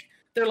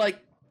they're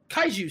like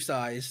kaiju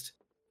sized.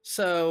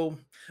 So,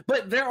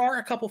 but there are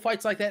a couple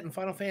fights like that in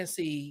Final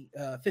Fantasy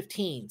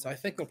 15, so I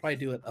think they'll probably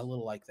do it a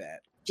little like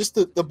that. Just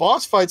the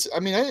boss fights. I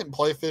mean, I didn't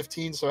play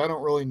 15, so I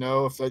don't really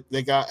know if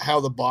they got how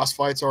the boss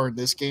fights are in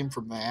this game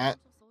from that.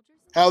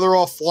 How they're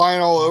all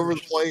flying all over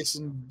the place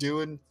and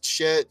doing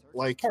shit.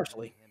 Like,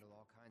 partially.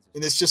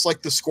 And it's just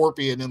like the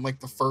Scorpion and like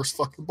the first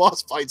fucking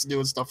boss fights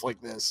doing stuff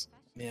like this.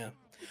 Yeah.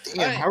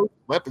 Damn, how are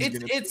weapons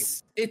going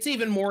to It's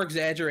even more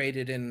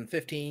exaggerated in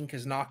 15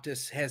 because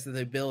Noctis has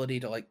the ability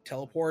to like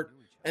teleport.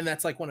 And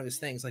that's like one of his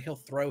things. Like he'll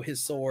throw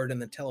his sword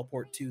and then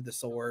teleport to the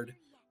sword.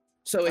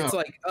 So it's Oh.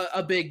 like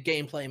a big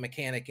gameplay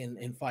mechanic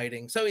in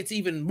fighting. So it's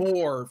even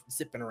more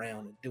zipping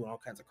around and doing all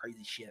kinds of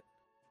crazy shit.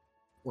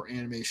 Or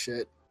anime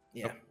shit.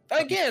 Yeah.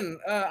 Again,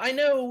 I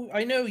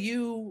know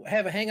you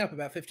have a hang up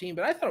about 15,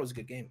 but I thought it was a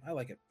good game. I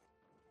like it.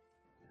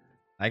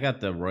 I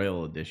got the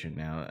Royal Edition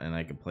now, and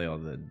I can play all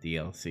the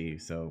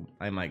DLC, so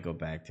I might go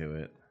back to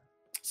it.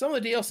 Some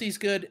of the DLC is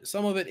good,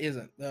 some of it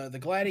isn't. The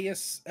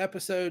Gladius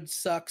episode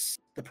sucks.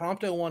 The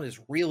Prompto one is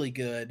really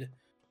good.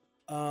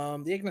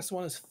 The Ignis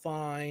one is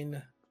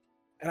fine.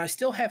 And I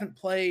still haven't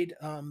played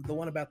the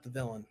one about the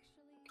villain.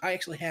 I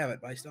actually have it,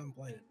 but I still haven't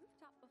played it.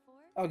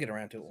 I'll get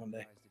around to it one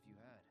day.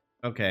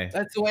 Okay.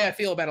 That's the way I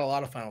feel about a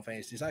lot of Final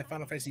Fantasies. I have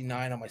Final Fantasy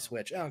 9 on my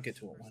Switch. I'll get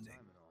to it one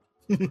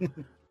day.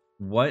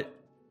 What,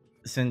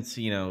 since,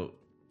 you know,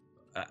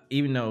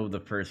 even though the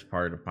first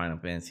part of Final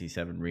Fantasy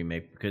VII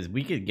Remake, because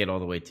we could get all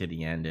the way to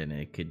the end and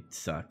it could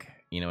suck.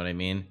 You know what I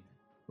mean?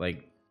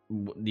 Like,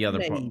 the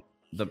other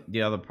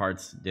the other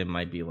parts, it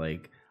might be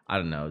like, I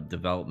don't know,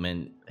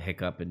 development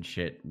hiccup and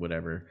shit,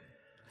 whatever.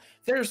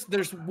 There's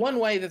one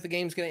way that the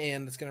game's going to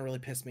end that's going to really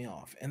piss me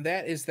off, and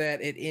that is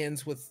that it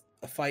ends with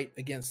a fight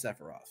against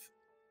Sephiroth.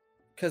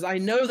 Because I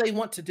know they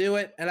want to do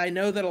it, and I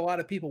know that a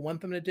lot of people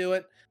want them to do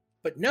it,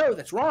 but no,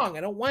 that's wrong.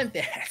 I don't want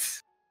that.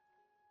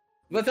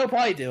 But they'll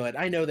probably do it.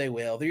 I know they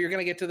will. You're going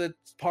to get to the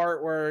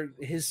part where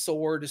his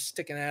sword is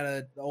sticking out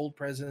of the old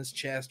president's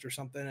chest or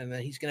something, and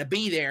then he's going to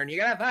be there, and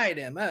you're going to fight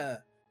him.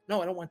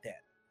 No, I don't want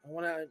that.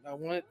 I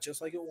want it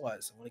just like it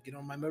was. I want to get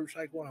on my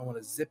motorcycle and I want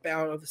to zip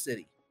out of the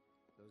city.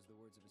 Those the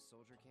words of a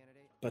soldier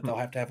candidate? But they'll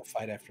have to have a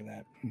fight after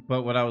that.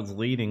 But what I was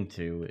leading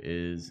to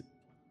is,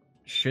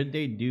 should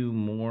they do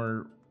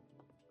more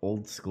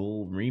old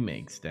school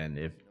remakes then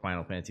if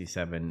Final Fantasy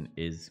VII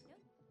is,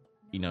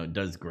 you know,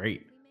 does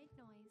great?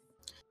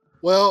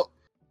 Well,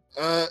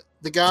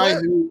 the guy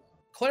who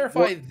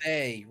Clarify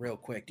they real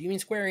quick. Do you mean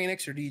Square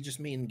Enix or do you just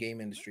mean game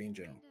industry in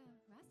general?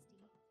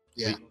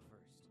 yeah.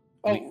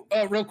 Oh,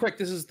 real quick,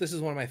 this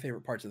is one of my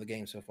favorite parts of the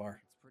game so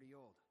far. It's pretty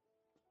old.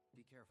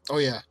 Be careful. Oh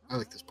yeah, I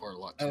like this part a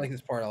lot. I Too. like this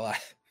part a lot.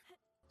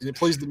 And it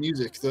plays the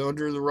music, the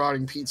Under the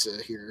Rotting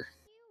Pizza here.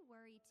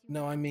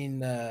 No, I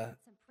mean, I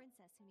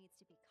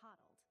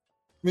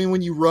mean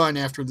when you run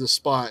after the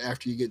spot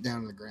after you get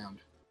down to the ground.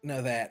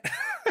 no that.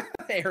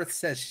 Aerith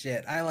says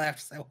shit. I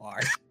laughed so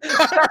hard.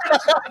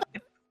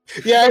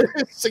 Yeah,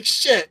 it's like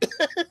shit.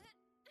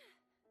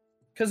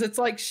 Because it's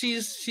like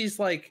she's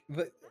like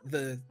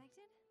the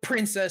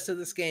princess of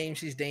this game.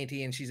 She's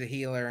dainty and she's a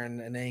healer and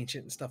an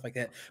ancient and stuff like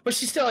that. But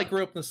she still like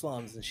grew up in the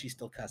slums and she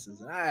still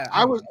cusses. And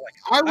I was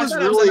I thought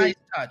it really a nice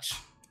touch.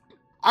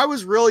 I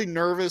was really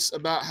nervous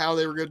about how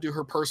they were going to do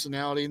her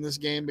personality in this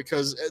game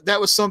because that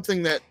was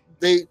something that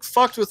they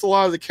fucked with a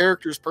lot of the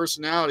characters'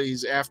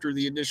 personalities after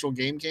the initial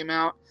game came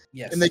out.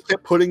 Yes. And they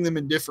kept putting them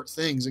in different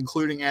things,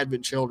 including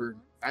Advent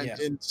Children,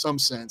 in some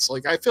sense.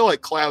 Like, I feel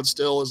like Cloud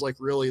still is like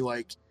really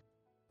like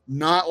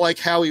not like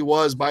how he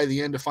was by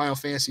the end of Final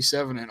Fantasy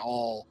VII at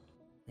all.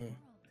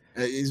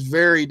 He's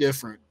very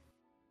different.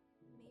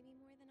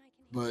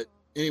 But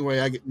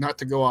anyway, not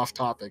to go off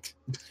topic.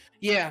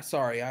 Yeah,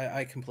 sorry,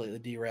 I completely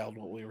derailed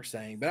what we were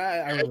saying, but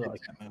I really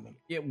like that moment.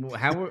 Yeah,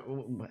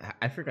 well,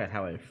 I forgot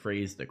how I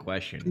phrased the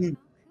question,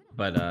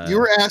 but You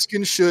were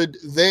asking should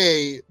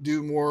they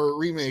do more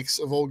remakes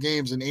of old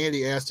games, and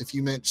Andy asked if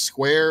you meant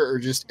Square or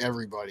just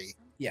everybody.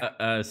 Yeah,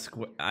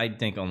 I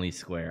think only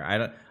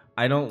Square.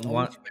 I don't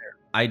want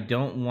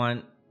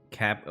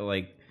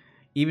like,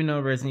 even though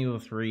Resident Evil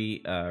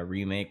 3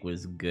 remake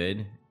was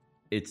good,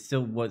 it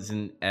still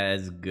wasn't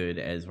as good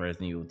as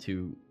Resident Evil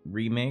 2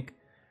 remake.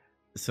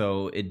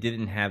 So it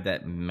didn't have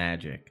that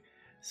magic.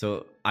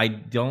 So I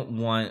don't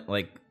want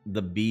like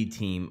the B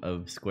team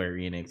of Square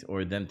Enix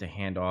or them to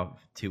hand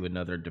off to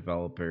another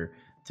developer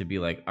to be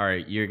like, all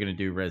right, you're gonna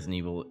do Resident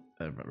Evil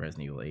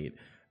 8,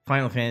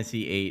 Final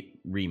Fantasy 8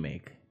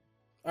 remake.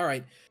 all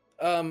right.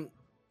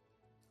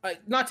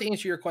 Not to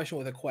answer your question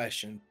with a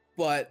question,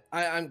 but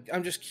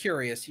I'm just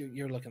curious.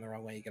 You're looking the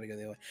wrong way. You gotta go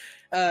the other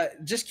way.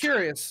 Just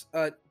curious.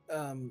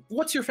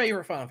 What's your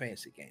favorite Final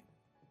Fantasy game?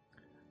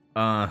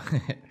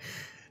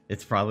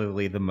 It's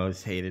probably the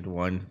most hated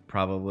one,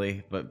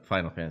 but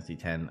Final Fantasy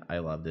X, I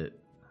loved it.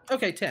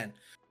 Okay, 10.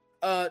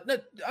 No,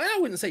 I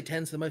wouldn't say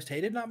 10's the most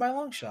hated, not by a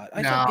long shot.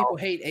 I think No. people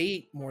hate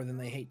 8 more than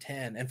they hate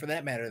 10, and for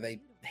that matter, they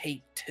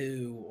hate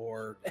 2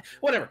 or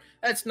whatever.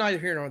 That's neither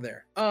here nor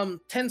there.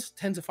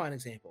 10's a fine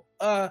example.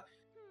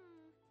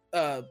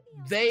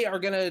 They are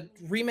gonna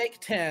remake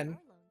 10,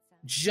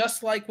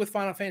 just like with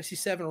Final Fantasy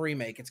VII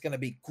remake. It's gonna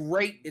be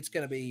great. It's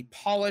gonna be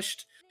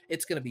polished.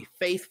 It's gonna be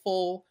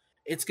faithful.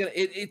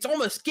 It's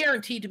almost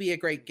guaranteed to be a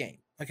great game.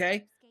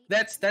 Okay,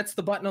 that's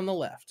the button on the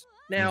left.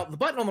 Now the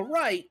button on the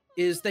right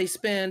is they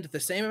spend the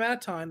same amount of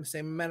time, the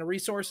same amount of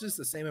resources,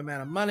 the same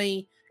amount of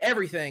money,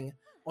 everything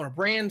on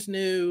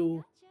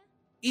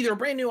either a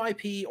brand new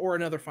IP or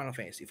another Final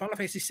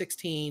Fantasy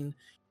 16,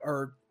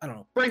 or I don't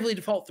know, Bravely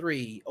Default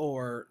 3,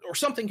 or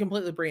something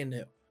completely brand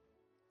new.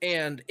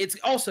 And it's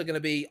also going to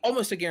be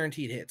almost a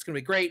guaranteed hit. It's going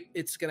to be great.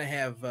 It's going to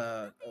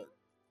have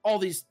all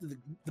the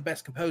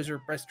best composer,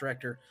 best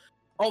director,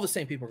 All the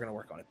same people are going to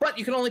work on it, but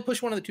you can only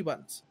push one of the two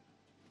buttons.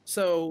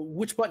 So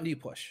which button do you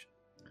push?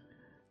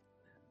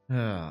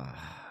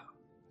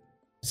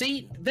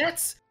 See,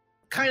 that's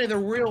kind of the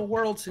real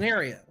world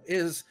scenario.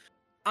 Is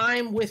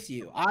I'm with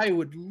you. I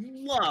would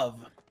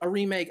love a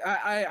remake.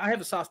 I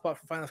have a soft spot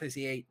for Final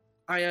Fantasy VIII.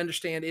 I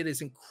understand it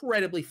is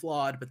incredibly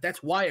flawed, but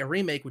that's why a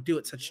remake would do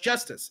it such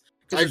justice.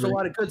 Because there's a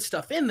lot of good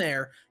stuff in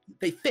there.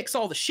 They fix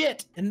all the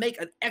shit and make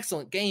an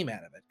excellent game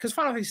out of it. Because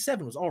Final Fantasy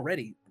VII was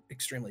already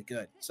extremely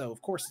good, so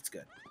of course it's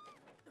good.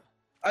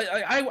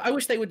 I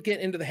wish they would get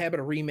into the habit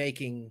of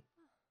remaking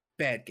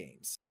bad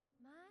games.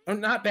 Or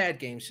not bad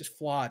games, just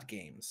flawed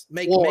games.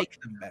 Make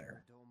them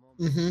better.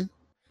 Mm-hmm.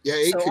 Yeah,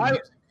 it could use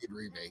a good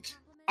remake.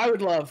 I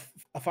would love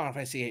a Final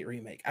Fantasy VIII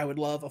remake. I would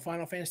love a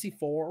Final Fantasy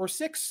 4 or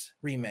 6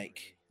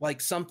 remake.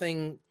 Like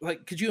something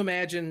like, could you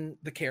imagine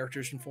the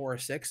characters from 4 or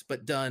 6,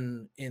 but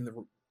done in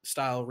the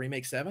style of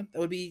Remake 7? That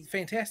would be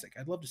fantastic.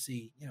 I'd love to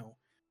see,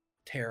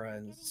 Terra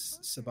and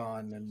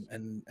Saban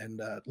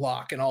and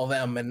Locke and all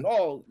them and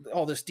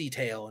all this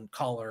detail and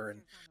color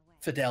and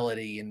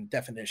fidelity and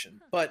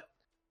definition. But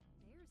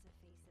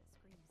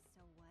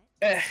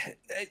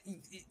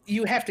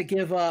you have to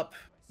give up.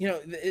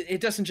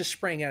 It doesn't just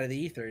spring out of the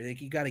ether.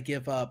 Like, you got to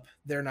give up.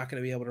 They're not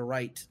going to be able to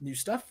write new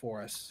stuff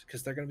for us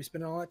because they're going to be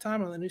spending all that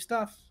time on the new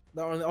stuff,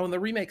 on the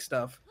remake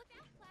stuff.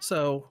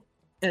 So,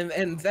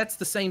 and that's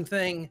the same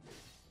thing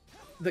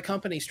the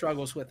company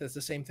struggles with. It's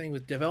the same thing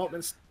with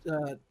development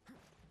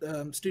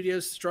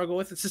studios struggle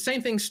with. It's the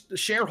same thing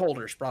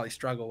shareholders probably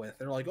struggle with.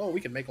 They're like, oh,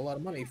 we can make a lot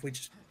of money if we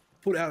just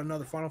put out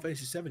another Final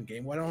Fantasy VII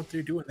game. Why don't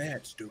they doing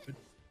that, stupid?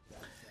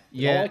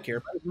 Yeah, all I care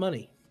about is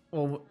money.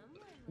 Well,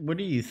 what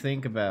do you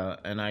think about,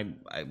 and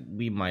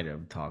we might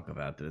have talked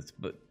about this,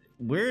 but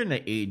we're in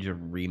the age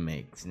of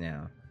remakes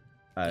now.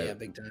 Yeah,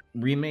 big time.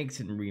 Remakes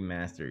and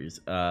remasters.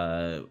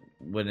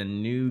 When a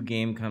new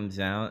game comes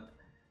out,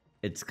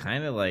 it's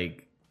kind of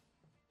like,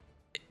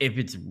 if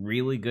it's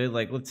really good,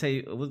 like let's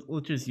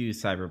just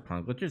use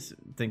Cyberpunk. Let's just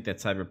think that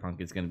Cyberpunk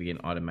is going to be an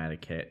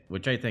automatic hit,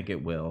 which I think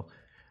it will.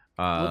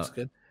 Looks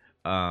good.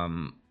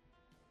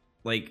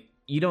 Like,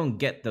 you don't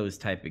get those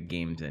type of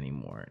games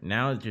anymore.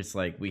 Now it's just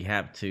like, we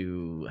have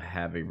to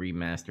have a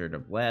remastered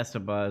of Last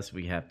of Us.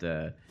 We have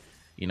to,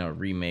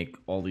 remake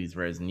all these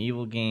Resident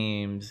Evil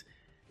games.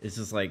 It's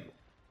just like,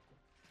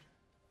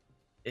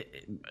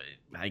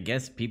 I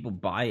guess people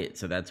buy it,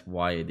 so that's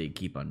why they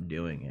keep on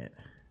doing it.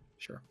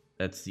 Sure.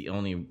 That's the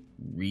only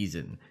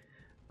reason.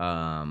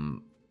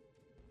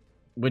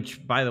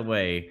 Which, by the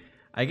way,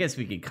 I guess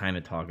we could kind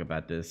of talk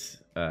about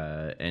this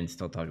and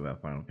still talk about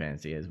Final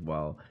Fantasy as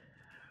well.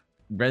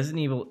 Resident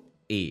Evil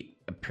 8.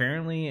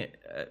 Apparently,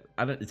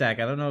 Zach,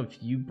 I don't know if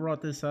you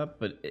brought this up,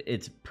 but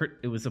it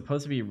was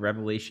supposed to be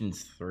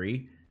Revelations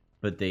 3,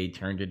 but they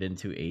turned it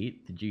into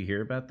 8. Did you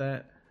hear about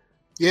that?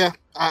 Yeah,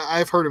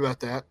 I've heard about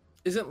that.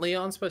 Isn't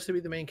Leon supposed to be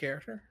the main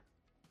character?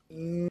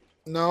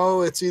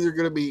 No, it's either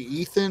going to be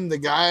Ethan, the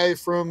guy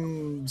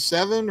from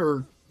 7,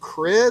 or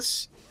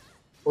Chris,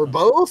 or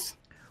both.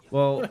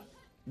 Well,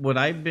 what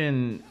I've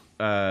been,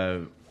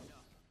 and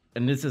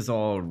this is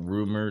all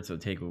rumor, so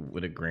take it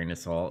with a grain of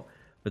salt,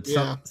 but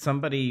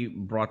somebody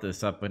brought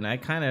this up, and I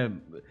kind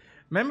of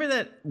remember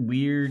that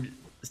weird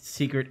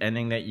secret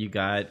ending that you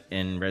got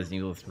in Resident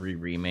Evil 3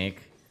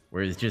 Remake,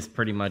 where it's just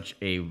pretty much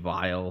a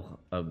vial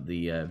of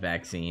the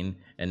vaccine,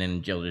 and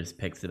then Jill just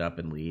picks it up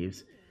and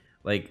leaves.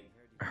 Like,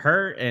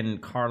 her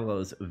and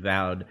Carlos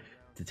vowed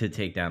to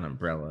take down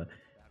Umbrella.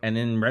 And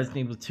in Resident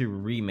Evil 2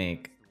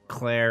 Remake,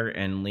 Claire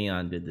and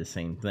Leon did the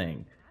same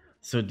thing.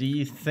 So do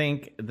you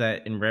think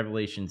that in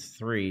Revelations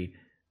 3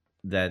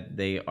 that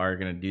they are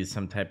going to do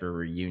some type of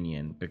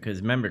reunion? Because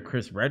remember,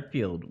 Chris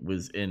Redfield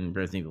was in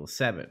Resident Evil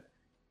 7.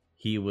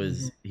 He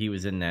was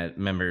in that,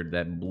 remember,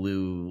 that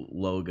blue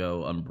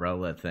logo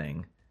umbrella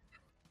thing.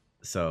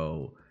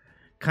 So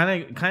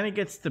kind of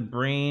gets the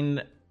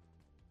brain,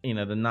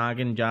 the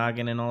noggin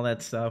jogging and all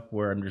that stuff,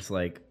 where I'm just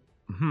like,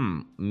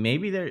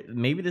 maybe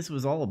this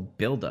was all a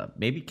buildup.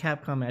 Maybe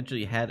Capcom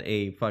actually had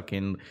a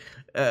fucking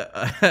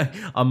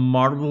a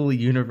Marvel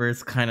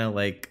Universe kind of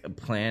like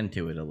plan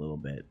to it a little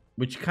bit,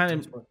 which kind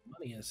of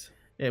money is.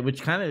 Yeah,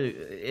 which kind of,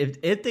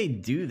 if they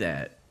do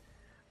that,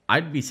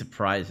 I'd be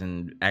surprised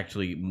and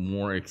actually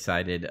more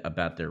excited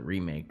about their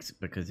remakes,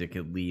 because it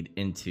could lead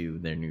into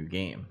their new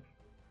game.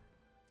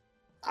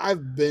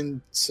 I've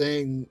been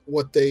saying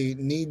what they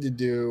need to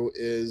do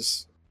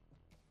is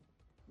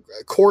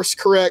course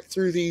correct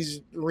through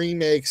these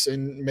remakes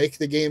and make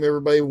the game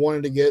everybody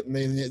wanted to get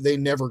and they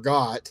never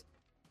got,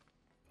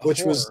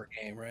 which was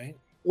a game, right?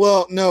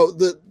 Well, no,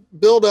 the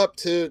build up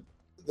to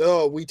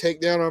we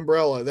take down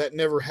Umbrella, that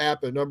never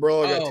happened.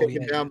 Umbrella got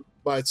taken down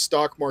by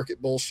stock market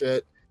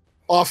bullshit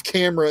off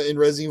camera in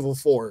Resident Evil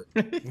 4.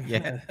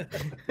 Yeah,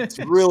 it's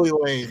really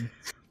lame,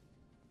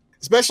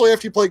 especially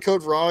after you play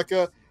Code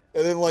Veronica.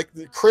 And then, like,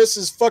 Chris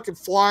is fucking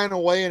flying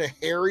away in a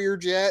Harrier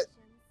jet.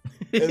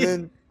 And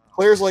then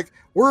Claire's like,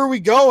 where are we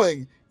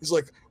going? He's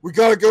like, we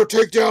got to go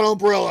take down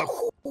Umbrella.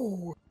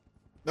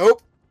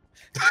 Nope.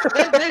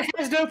 That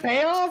has no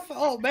payoff?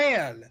 Oh,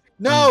 man.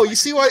 No, you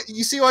see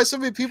why so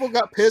many people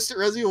got pissed at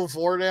Resident Evil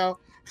 4 now?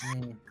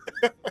 Mm.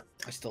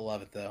 I still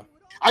love it though.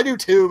 I do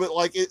too, but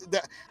like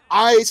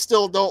I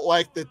still don't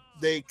like that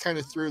they kind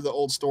of threw the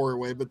old story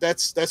away. But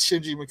that's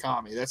Shinji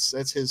Mikami.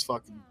 That's his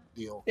fucking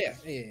deal. Yeah.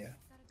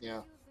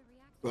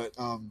 But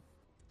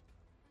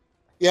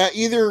yeah.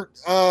 Either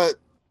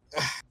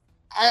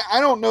I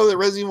don't know that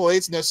Resident Evil 8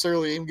 is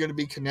necessarily even going to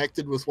be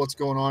connected with what's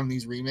going on in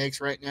these remakes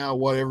right now.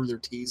 Whatever they're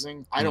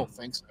teasing, I don't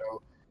think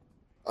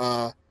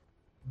so.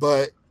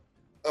 But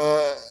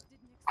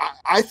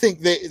I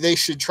think they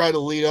should try to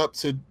lead up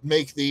to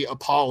make the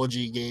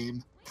apology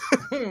game.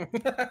 In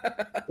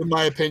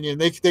my opinion,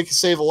 they could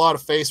save a lot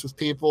of face with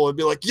people and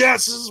be like,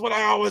 "Yes, this is what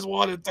I always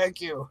wanted.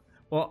 Thank you."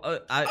 Well,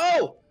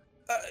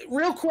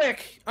 real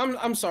quick,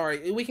 I'm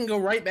sorry. We can go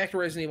right back to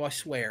Resident Evil, I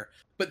swear.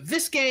 But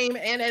this game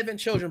and Advent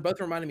Children both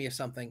reminded me of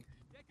something.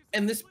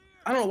 And this,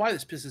 I don't know why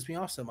this pisses me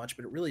off so much,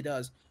 but it really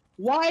does.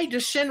 Why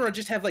does Shinra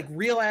just have like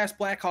real ass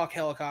Black Hawk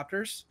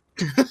helicopters?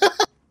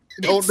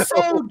 It's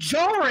so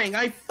jarring.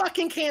 I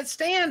fucking can't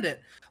stand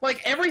it.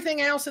 Like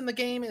everything else in the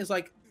game is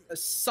like a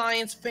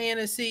science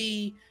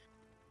fantasy,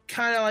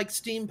 kind of like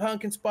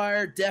steampunk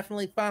inspired.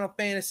 Definitely Final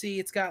Fantasy.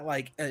 It's got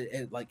like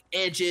like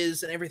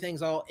edges and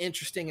everything's all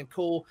interesting and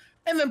cool.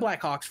 And then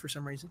Black Hawks for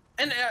some reason.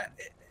 And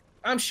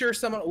I'm sure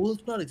someone. Well,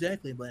 it's not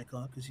exactly a Black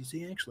Hawk because you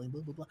see, actually,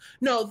 blah blah blah.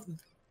 No,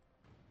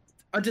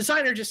 a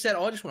designer just said,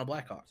 "Oh, I just want a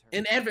Black Hawk."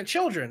 In Advent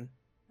Children,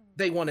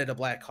 they wanted a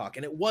Black Hawk,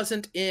 and it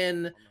wasn't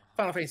in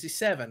Final Fantasy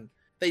VII.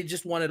 They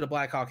just wanted a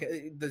Black Hawk.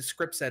 The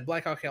script said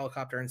Black Hawk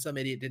helicopter, and some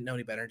idiot didn't know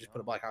any better and just put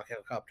a Black Hawk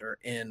helicopter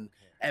in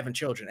Advent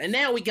Children. And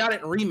now we got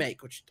it in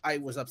remake, which I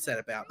was upset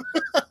about.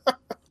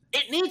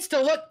 It needs to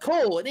look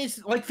cool. It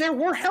needs like there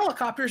were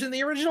helicopters in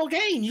the original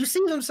game. You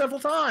see them several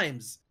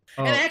times.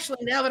 Oh. And actually,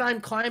 now that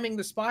I'm climbing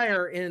the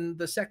spire in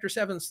the Sector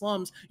 7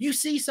 slums, you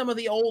see some of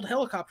the old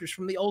helicopters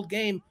from the old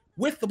game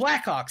with the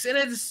Blackhawks, and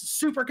it is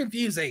super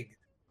confusing.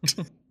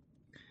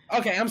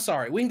 Okay, I'm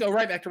sorry. We can go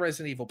right back to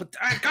Resident Evil, but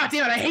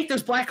goddamn it, I hate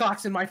those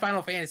Blackhawks in my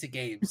Final Fantasy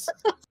games.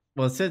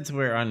 Well, since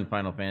we're on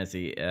Final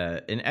Fantasy,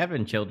 in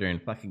Advent Children,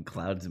 fucking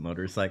Cloud's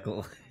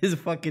motorcycle,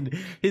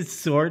 his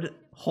sword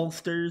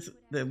holsters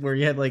where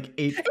he had like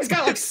 8. He's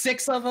got like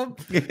 6 of them.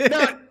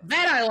 No,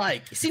 that I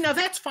like. See, now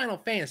that's Final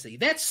Fantasy.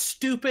 That's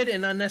stupid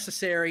and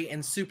unnecessary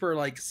and super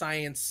like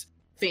science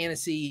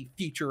fantasy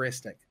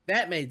futuristic.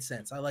 That made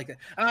sense. I like it.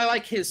 And I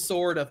like his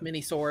sword of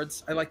many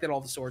swords. I like that all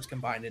the swords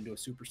combined into a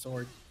super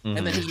sword. Mm-hmm.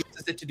 And then he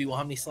uses it to do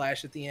Omni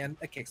Slash at the end.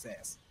 That kicks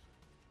ass.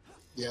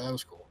 Yeah, that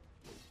was cool.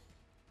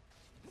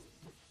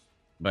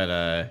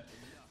 But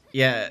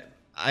yeah,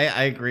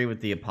 I agree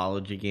with the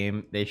apology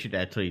game. They should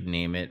actually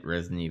name it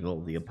Resident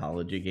Evil: The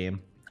Apology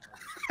Game.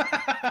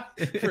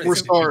 We're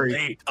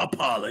sorry.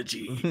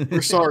 Apology.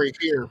 We're sorry.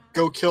 Here,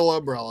 go kill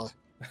Umbrella.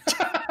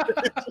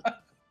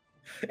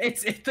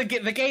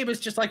 The game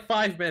is just like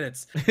 5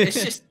 minutes.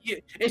 It's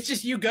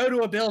just you go to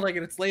a building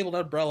and it's labeled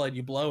Umbrella and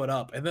you blow it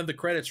up, and then the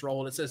credits roll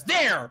and it says,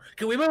 "There,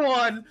 can we move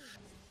on?"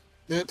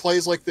 Then it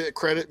plays like the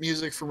credit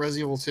music from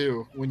Resident Evil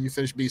 2 when you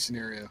finish B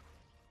scenario.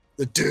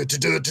 The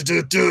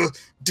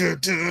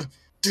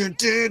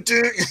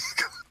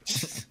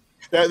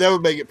that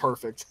would make it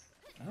perfect.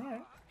 All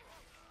right.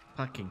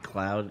 Fucking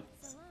Cloud.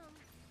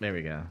 There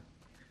we go.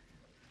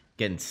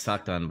 Getting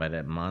sucked on by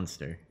that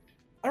monster.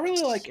 I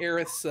really like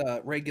Aerith's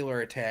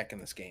regular attack in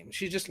this game.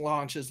 She just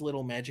launches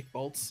little magic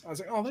bolts. I was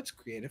like, oh, that's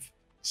creative.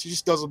 She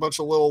just does a bunch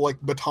of little like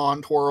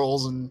baton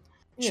twirls and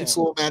shoots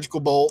little magical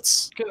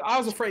bolts. Because I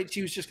was afraid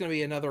she was just going to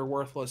be another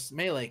worthless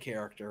melee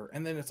character,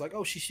 and then it's like,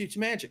 oh, she shoots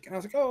magic, and I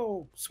was like,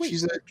 oh, sweet.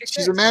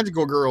 She's a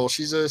magical girl.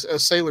 She's a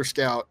Sailor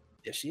Scout.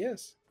 Yes, she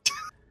is.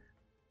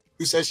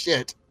 Who says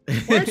shit?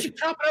 Why don't you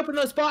chop open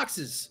those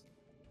boxes?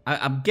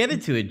 I'm getting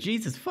to it.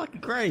 Jesus fucking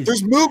Christ.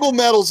 There's Moogle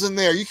medals in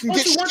there. You can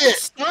get want shit.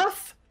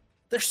 Stuff?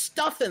 There's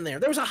stuff in there.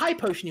 There was a high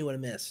potion you would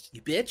have missed,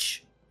 you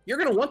bitch. You're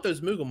going to want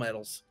those Moogle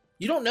medals.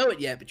 You don't know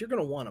it yet, but you're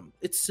going to want them.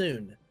 It's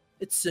soon.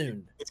 It's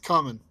soon. It's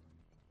coming.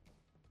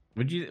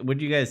 What'd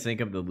you guys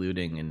think of the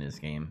looting in this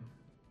game?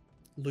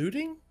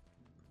 Looting?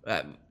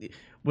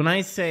 When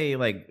I say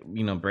like,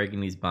 you know,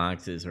 breaking these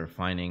boxes or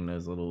finding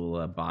those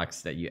little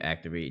boxes that you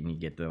activate and you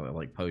get the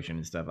like potion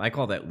and stuff, I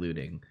call that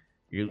looting.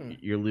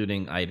 You're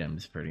looting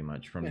items pretty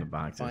much from the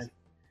boxes. Fine.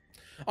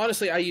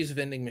 Honestly, I use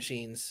vending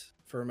machines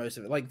for most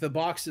of it. Like the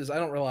boxes, I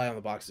don't rely on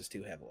the boxes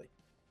too heavily.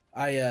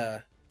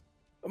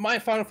 My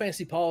Final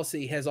Fantasy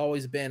policy has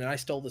always been, and I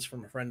stole this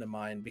from a friend of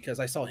mine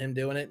because I saw him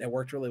doing it and it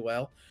worked really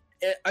well.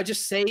 I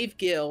just save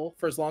Gil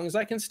for as long as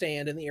I can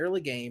stand in the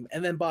early game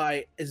and then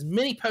buy as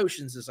many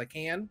potions as I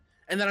can.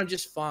 And then I'm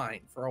just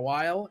fine for a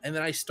while. And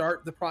then I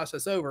start the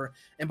process over.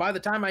 And by the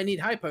time I need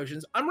high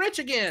potions, I'm rich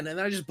again. And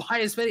then I just buy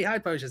as many high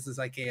potions as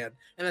I can.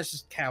 And that's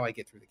just how I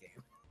get through the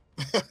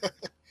game.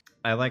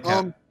 I like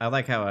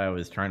how I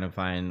was trying to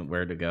find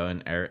where to go.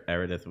 And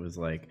Aerith was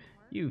like,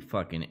 "You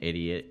fucking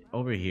idiot.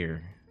 Over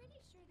here."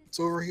 It's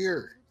over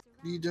here.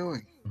 What are you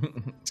doing?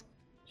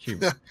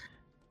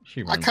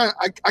 I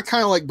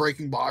kind of like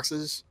breaking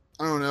boxes.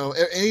 I don't know.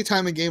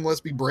 Anytime a game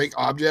lets me break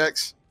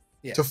objects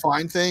to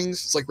find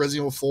things, it's like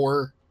Resident Evil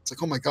 4. It's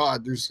like, oh my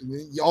god, there's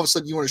all of a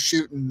sudden you want to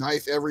shoot and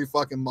knife every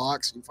fucking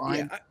box you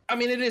find. Yeah, I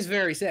mean, it is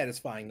very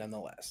satisfying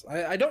nonetheless.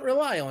 I don't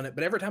rely on it,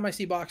 but every time I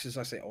see boxes,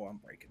 I say, oh, I'm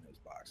breaking those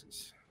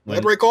boxes. I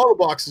break all the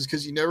boxes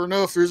because you never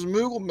know if there's a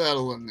Moogle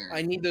medal in there.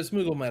 I need those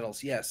Moogle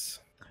medals, yes.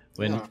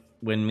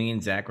 When me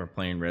and Zach were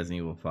playing Resident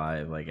Evil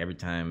 5, like every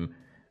time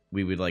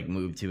we would like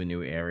move to a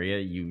new area,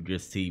 you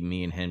just see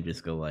me and him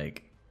just go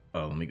like,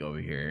 oh, let me go over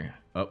here.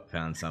 Oh,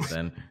 found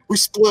something. We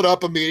split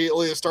up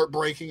immediately and start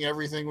breaking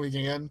everything we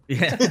can.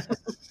 Yeah.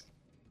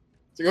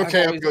 It's like,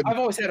 okay, I'm good. I've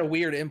always had a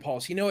weird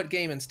impulse. You know what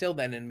game instilled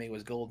that in me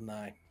was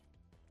GoldenEye.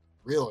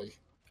 Really?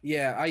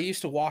 Yeah, I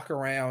used to walk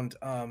around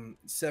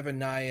Seven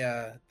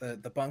Naya,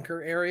 the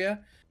bunker area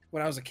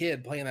when I was a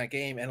kid playing that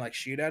game and like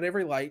shoot out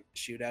every light,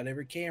 shoot out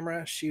every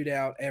camera, shoot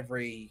out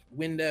every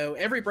window,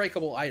 every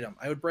breakable item.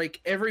 I would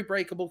break every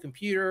breakable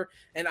computer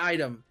and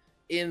item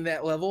in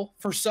that level.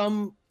 For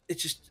some,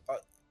 it's just,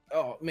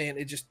 oh man,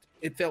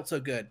 it felt so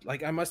good.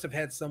 Like I must have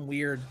had some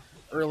weird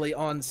early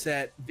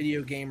onset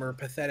video gamer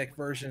pathetic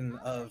version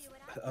of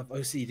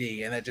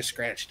OCD and that just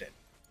scratched it.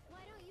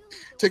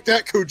 Take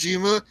that,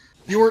 Kojima.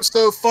 You weren't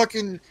so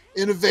fucking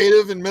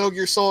innovative in Metal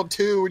Gear Solid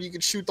 2 when you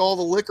could shoot all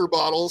the liquor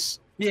bottles.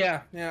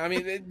 Yeah. I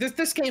mean,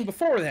 this came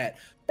before that.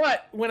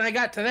 But when I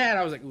got to that,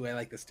 I was like, ooh, I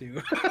like this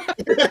too.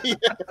 Yeah.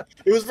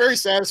 It was very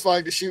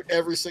satisfying to shoot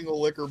every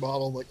single liquor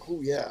bottle. Like, oh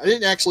yeah. I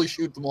didn't actually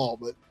shoot them all,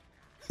 but...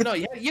 No,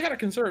 you got to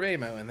conserve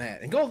ammo in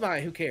that. And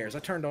GoldenEye, who cares? I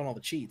turned on all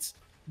the cheats.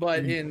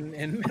 But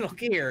in Metal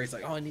Gear, it's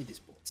like, oh, I need these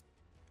bullets.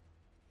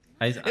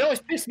 It always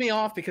pissed me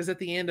off because at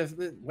the end of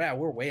wow,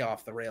 we're way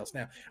off the rails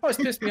now. It always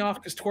pissed me off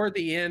because toward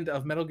the end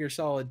of Metal Gear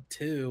Solid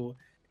 2,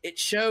 it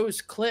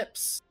shows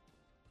clips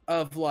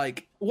of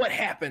like what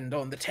happened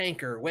on the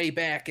tanker way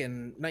back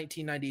in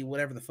 1990,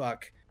 whatever the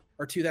fuck,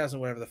 or 2000,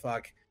 whatever the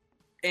fuck.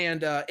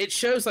 And it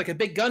shows like a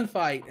big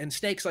gunfight and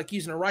Snake's like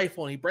using a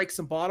rifle and he breaks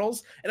some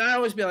bottles. And I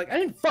always be like, I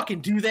didn't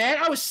fucking do that.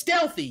 I was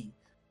stealthy.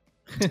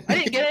 I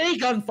didn't get any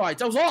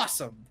gunfights. I was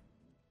awesome.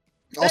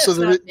 That's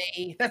not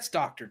me. That's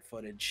doctored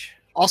footage.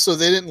 Also,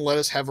 they didn't let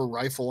us have a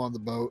rifle on the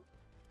boat.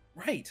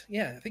 Right.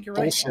 Yeah, I think you're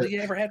right. Bullshit. All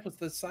you ever had was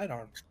the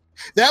sidearm.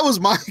 That was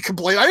my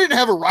complaint. I didn't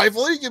have a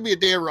rifle. They didn't give me a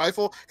damn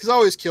rifle because I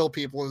always kill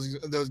people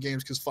in those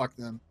games because fuck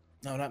them.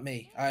 No, not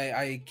me.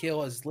 I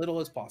kill as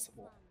little as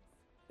possible.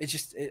 It's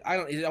just it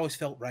always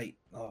felt right.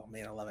 Oh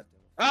man, I love it.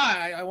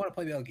 I want to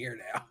play Metal Gear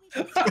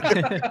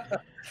now.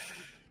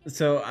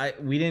 So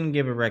we didn't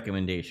give a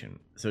recommendation.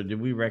 So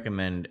did we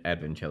recommend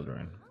Advent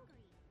Children?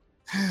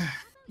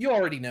 You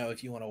already know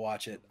if you want to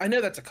watch it. I know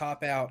that's a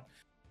cop out,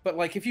 but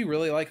like if you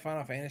really like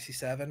Final Fantasy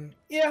VII,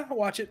 yeah,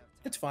 watch it.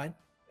 It's fine.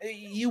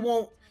 You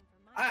won't.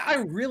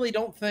 I really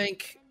don't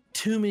think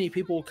too many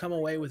people will come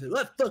away with it.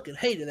 I fucking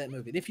hated that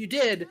movie. And if you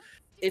did,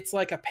 it's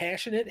like a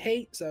passionate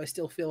hate. So I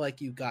still feel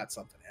like you got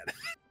something out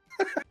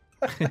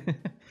of it.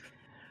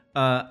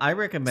 I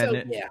recommend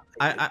it. Yeah,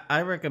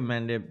 I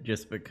recommend it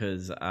just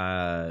because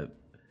I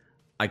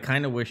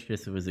kind of wish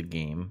this was a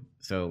game.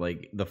 So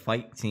like the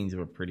fight scenes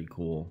were pretty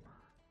cool.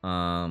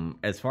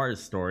 As far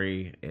as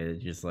story,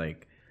 it's just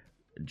like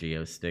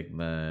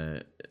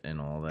Geostigma and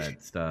all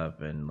that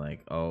stuff, and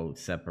like, oh,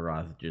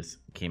 Sephiroth just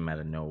came out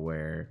of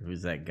nowhere.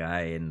 Who's that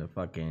guy in the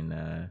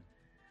fucking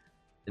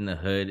in the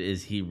hood?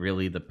 Is he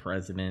really the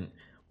president?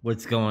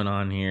 What's going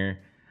on here?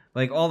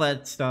 Like all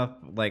that stuff,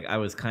 like I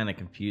was kind of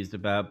confused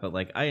about, but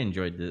like I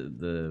enjoyed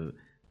the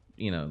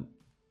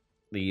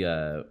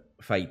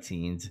fight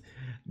scenes.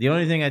 The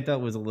only thing I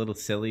thought was a little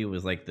silly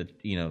was like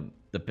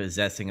the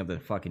possessing of the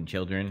fucking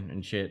children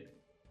and shit.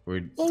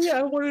 Oh yeah,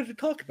 I wanted to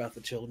talk about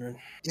the children.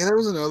 Yeah, there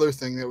was another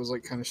thing that was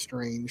like kind of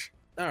strange.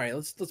 All right,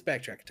 let's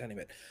backtrack a tiny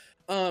bit.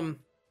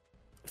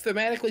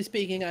 Thematically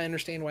speaking, I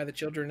understand why the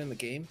children in the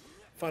game.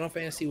 Final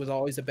Fantasy was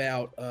always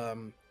about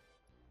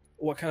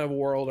what kind of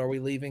world are we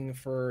leaving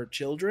for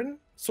children?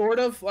 Sort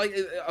of like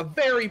a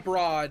very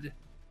broad.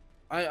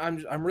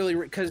 I'm really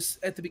because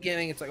at the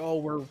beginning it's like, oh,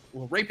 we're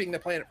raping the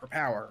planet for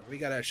power. We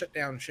gotta shut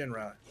down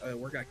Shinra.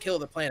 We're gonna kill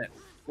the planet.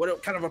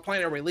 What kind of a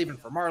planet are we leaving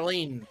for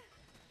Marlene?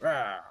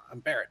 I'm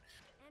Barrett.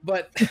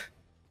 But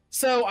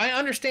so I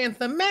understand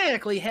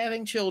thematically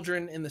having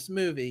children in this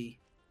movie,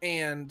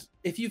 and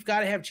if you've got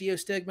to have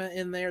Geostigma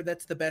in there,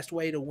 that's the best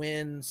way to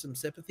win some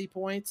sympathy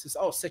points. Is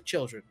sick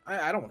children.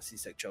 I don't want to see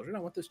sick children. I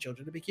want those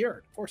children to be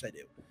cured. Of course I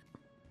do.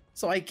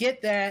 So I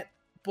get that,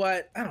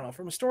 but I don't know.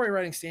 From a story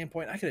writing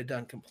standpoint, I could have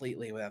done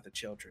completely without the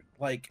children.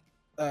 Like,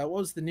 what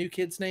was the new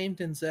kid's name?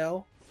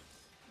 Denzel.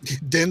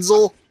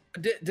 Denzel.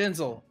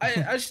 Denzel.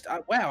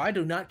 Wow, I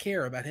do not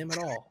care about him at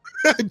all.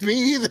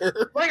 Me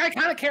either. Like, I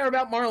kind of care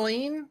about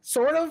Marlene,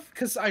 sort of,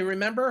 because I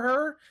remember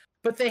her,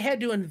 but they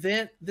had to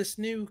invent this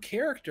new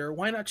character.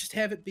 Why not just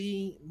have it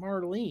be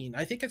Marlene?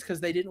 I think it's because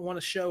they didn't want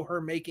to show her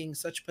making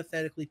such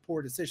pathetically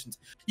poor decisions.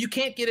 You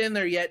can't get in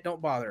there yet.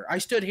 Don't bother. I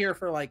stood here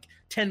for like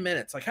 10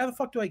 minutes. Like, how the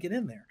fuck do I get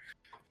in there?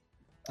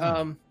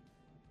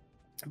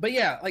 But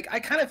yeah, like, I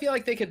kind of feel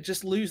like they could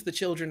just lose the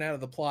children out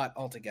of the plot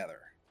altogether.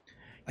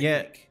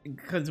 Yeah,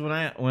 because when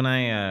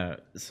I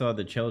saw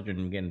the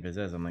children getting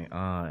possessed, I'm like,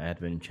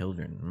 Advent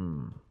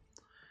Children.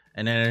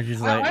 And then it's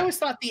just I like, always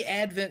thought the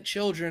Advent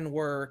children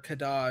were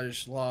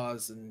Kadaj,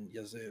 Laz, and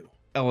Yazoo.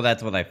 oh, well,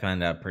 that's what I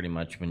found out pretty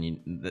much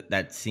when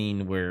that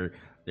scene where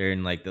they're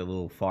in like the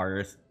little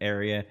forest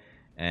area,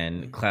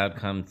 and Cloud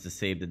comes to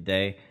save the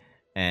day,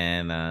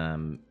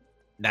 and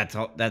that's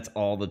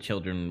all the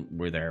children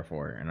were there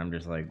for, and I'm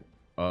just like,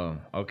 oh,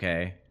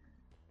 okay.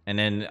 And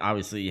then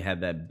obviously you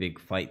had that big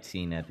fight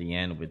scene at the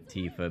end with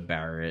Tifa,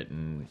 Barrett,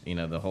 and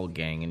the whole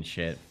gang and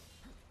shit.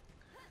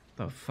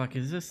 The fuck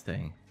is this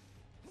thing?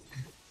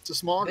 It's a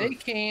small. They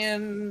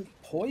can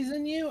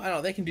poison you. I don't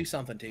know. They can do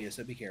something to you,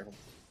 so be careful.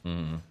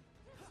 Mm-hmm.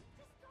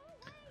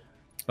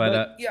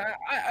 But yeah,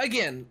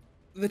 again,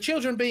 the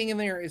children being in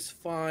there is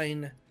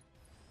fine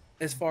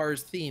as far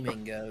as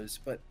theming goes,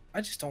 but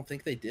I just don't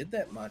think they did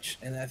that much,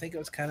 and I think it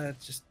was kind of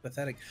just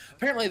pathetic.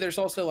 Apparently, there's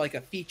also like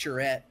a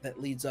featurette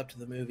that leads up to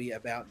the movie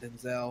about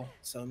Denzel,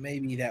 so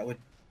maybe that would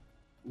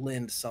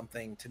lend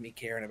something to me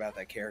caring about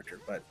that character,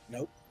 but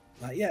nope,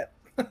 not yet.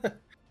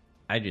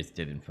 I just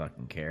didn't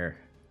fucking care.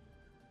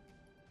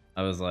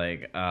 I was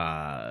like,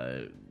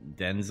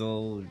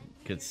 Denzel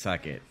could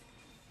suck it.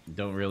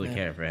 Don't really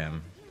care for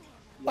him.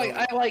 Like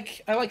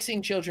I like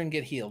seeing children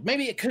get healed.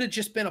 Maybe it could have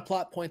just been a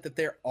plot point that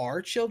there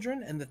are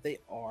children and that they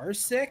are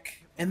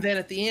sick, and then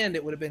at the end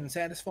it would have been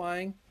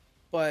satisfying.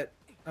 But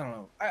I don't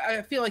know.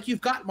 I feel like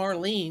you've got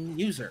Marlene,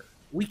 user.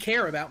 We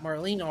care about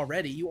Marlene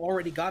already. You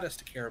already got us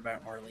to care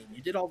about Marlene.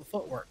 You did all the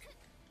footwork.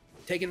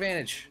 Take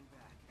advantage.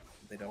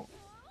 They don't.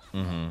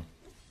 Mm-hmm.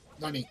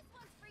 Money.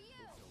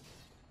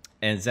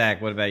 And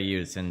Zach, what about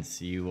you?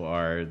 Since you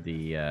are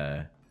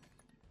the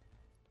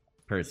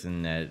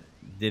person that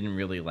didn't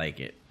really like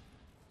it,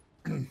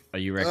 are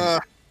you recommending?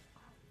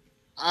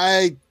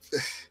 I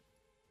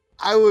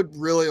would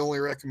really only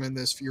recommend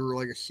this if you were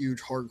like a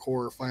huge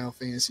hardcore Final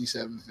Fantasy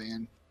VII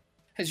fan.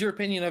 Has your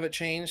opinion of it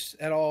changed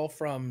at all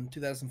from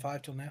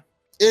 2005 till now?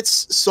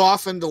 It's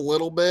softened a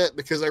little bit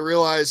because I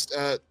realized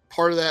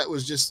part of that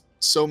was just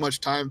so much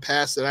time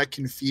passed that I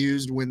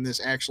confused when this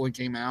actually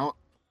came out.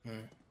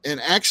 And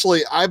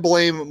actually, I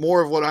blame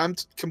more of what I'm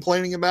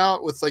complaining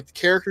about with like the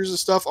characters and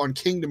stuff on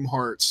Kingdom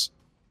Hearts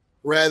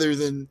rather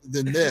than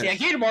this. Yeah,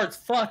 Kingdom Hearts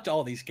fucked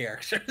all these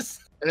characters.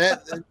 And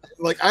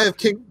like I have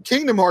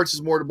Kingdom Hearts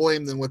is more to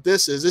blame than what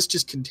this is. This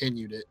just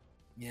continued it.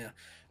 Yeah.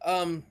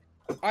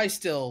 I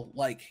still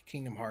like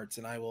Kingdom Hearts,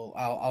 and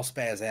I'll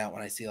spaz out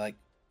when I see like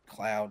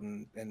Cloud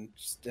and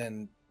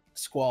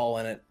Squall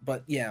in it.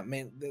 But yeah,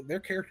 man, their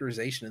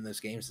characterization in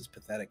those games is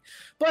pathetic.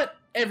 But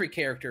every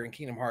character in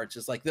Kingdom Hearts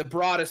is like the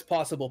broadest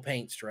possible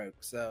paint stroke,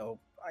 so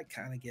I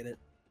kind of get it.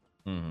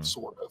 Mm-hmm.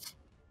 Sort of.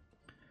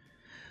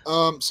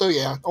 So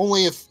yeah,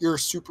 only if you're a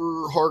super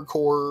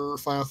hardcore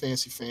Final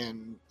Fantasy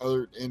fan.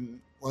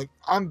 Like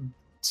I'm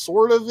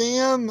sort of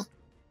am,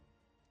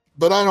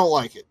 but I don't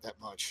like it that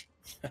much.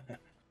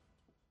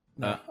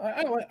 No,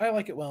 I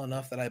like it well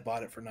enough that I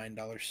bought it for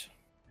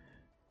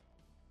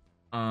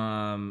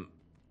 $9.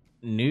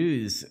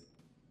 News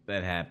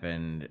that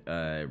happened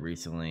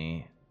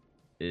recently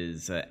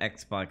is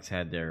Xbox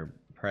had their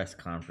press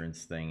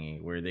conference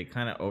thingy where they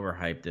kind of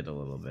overhyped it a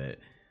little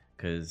bit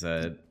because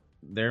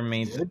their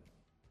main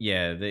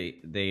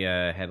they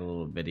had a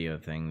little video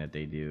thing that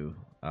they do,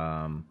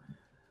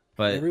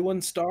 but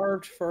everyone's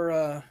starved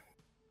for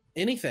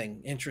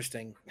anything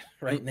interesting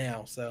right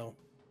now, so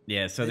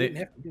yeah, so they didn't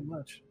have to do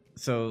much.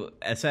 So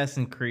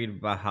Assassin's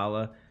Creed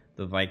Valhalla,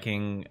 the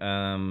Viking,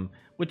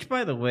 which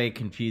by the way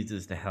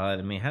confuses the hell out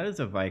of me. How does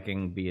a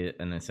Viking be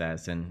an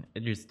assassin?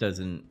 It just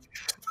doesn't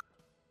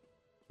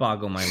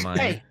boggle my mind.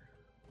 Hey,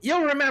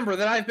 you'll remember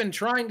that I've been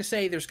trying to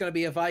say there's going to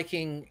be a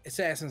Viking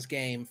Assassins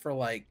game for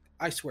like,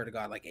 I swear to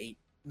God, like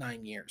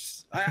 8-9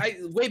 years. I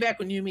way back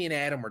when me and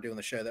Adam were doing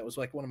the show, that was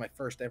like one of my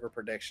first ever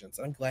predictions.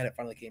 I'm glad it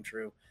finally came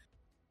true.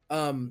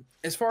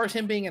 As far as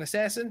him being an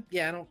assassin,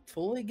 yeah, I don't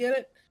fully get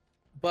it,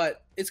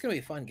 but it's going to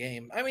be a fun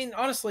game. I mean,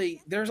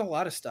 honestly, there's a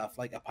lot of stuff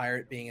like a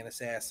pirate being an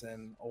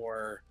assassin,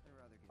 or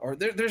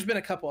there's been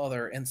a couple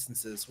other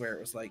instances where it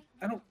was like,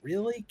 I don't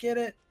really get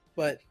it,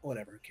 but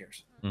whatever, who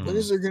cares? Mhm. When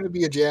is there going to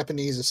be a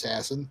Japanese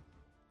assassin?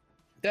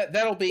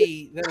 That'll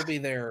be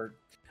their,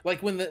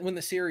 like when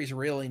the series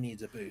really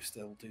needs a boost,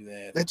 they'll do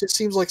that. That just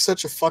seems like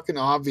such a fucking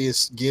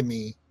obvious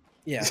gimme.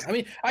 Yeah, I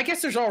mean, I guess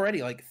there's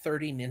already like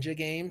 30 ninja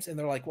games, and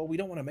they're like, well, we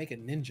don't want to make a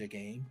ninja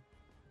game.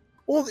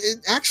 Well,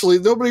 actually,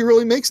 nobody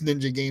really makes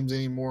ninja games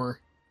anymore.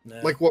 No.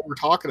 Like what we're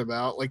talking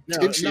about. Like No,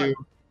 Tenchu.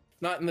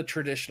 Not in the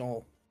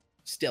traditional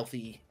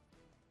stealthy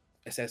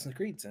Assassin's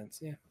Creed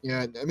sense. Yeah.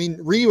 Yeah, I mean,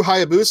 Ryu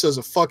Hayabusa is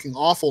a fucking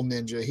awful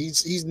ninja.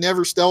 He's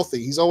never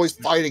stealthy. He's always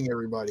fighting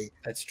everybody.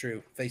 That's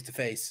true. Face to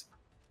face.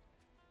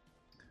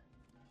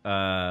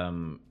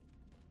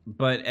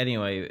 But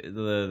anyway,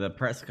 the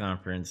press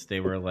conference, they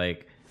were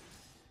like,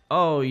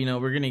 oh,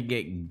 we're gonna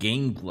get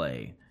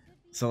gameplay.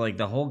 So like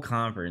the whole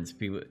conference,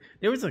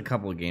 there was a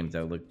couple of games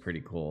that looked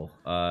pretty cool.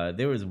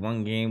 There was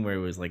one game where it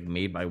was like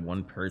made by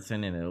one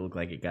person and it looked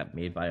like it got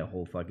made by a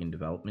whole fucking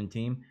development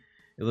team.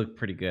 It looked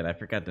pretty good. I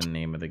forgot the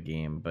name of the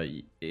game, but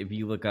if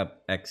you look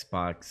up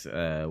Xbox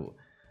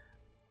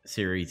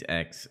Series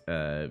X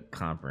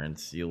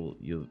conference,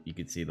 you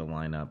could see the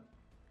lineup.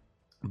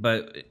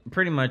 but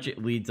pretty much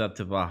it leads up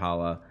to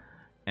Valhalla,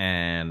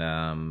 and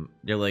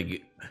they're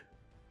like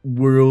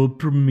world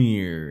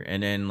premiere,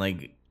 and then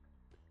like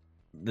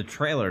the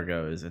trailer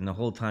goes, and the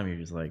whole time you're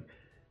just like,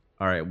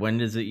 all right, when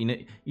does it,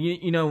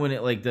 you know when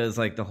it like does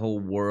like the whole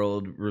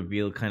world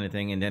reveal kind of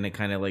thing, and then it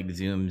kind of like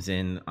zooms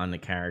in on the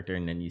character,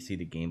 and then you see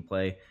the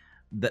gameplay.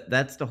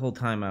 That's the whole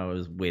time I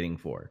was waiting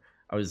for.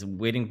 I was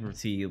waiting to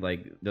see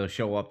like they'll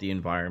show up the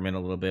environment a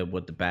little bit,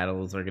 what the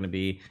battles are gonna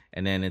be,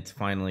 and then it's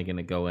finally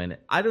gonna go in.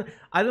 I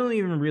don't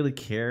even really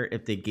care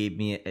if they gave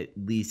me at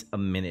least a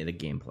minute of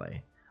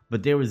gameplay,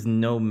 but there was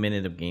no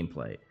minute of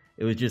gameplay.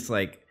 It was just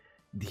like,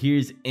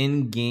 here's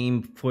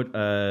in-game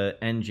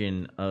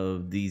engine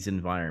of these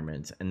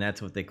environments, and that's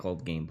what they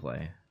called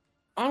gameplay.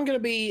 I'm gonna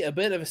be a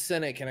bit of a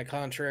cynic and a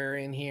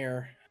contrarian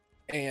here,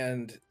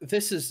 and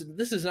this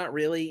is not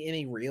really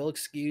any real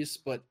excuse,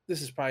 but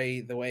this is probably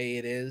the way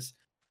it is.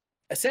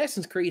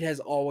 Assassin's Creed has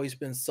always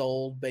been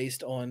sold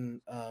based on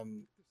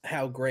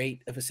how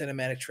great of a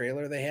cinematic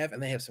trailer they have,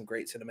 and they have some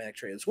great cinematic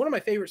trailers. One of my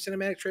favorite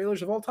cinematic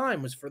trailers of all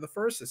time was for the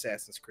first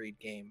Assassin's Creed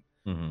game.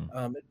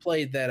 It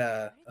played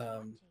that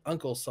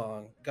Uncle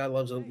song, "God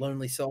Loves a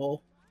Lonely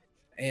Soul,"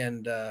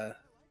 and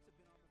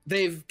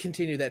they've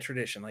continued that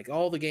tradition. Like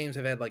all the games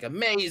have had like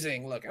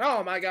amazing look.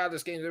 Oh my god,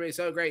 this game's gonna be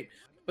so great,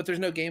 but there's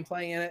no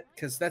gameplay in it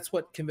because that's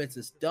what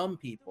convinces dumb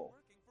people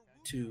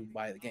to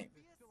buy the game.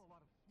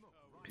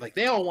 Like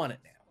they all want it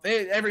now.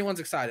 Everyone's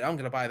excited. I'm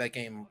gonna buy that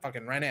game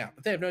fucking right now,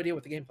 but they have no idea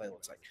what the gameplay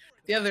looks like.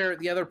 The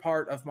other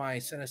part of my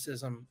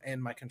cynicism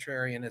and my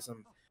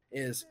contrarianism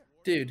is,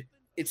 dude,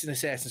 it's an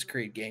Assassin's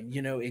Creed game.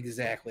 You know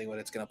exactly what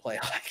it's gonna play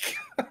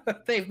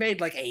like. They've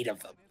made like 8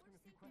 of them.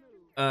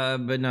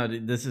 But no,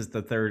 this is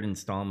the third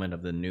installment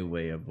of the new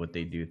way of what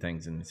they do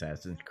things in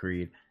Assassin's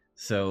Creed.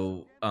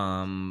 So,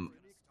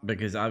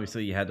 because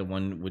obviously you had the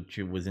one which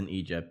was in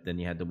Egypt, then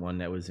you had the one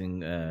that was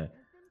in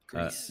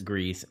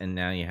Greece, and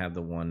now you have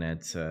the one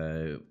that's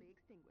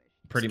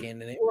pretty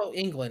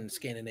England,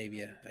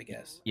 Scandinavia, I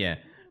guess. Yeah.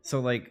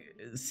 So like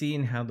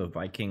seeing how the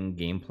Viking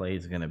gameplay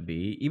is gonna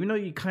be, even though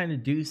you kind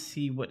of do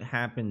see what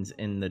happens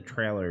in the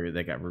trailer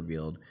that got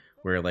revealed,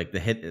 where like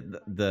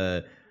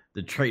the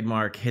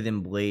trademark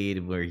hidden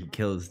blade where he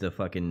kills the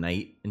fucking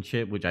knight and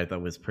shit, which I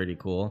thought was pretty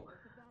cool.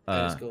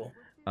 That was cool.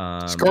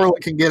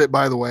 Scarlet can get it,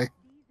 by the way.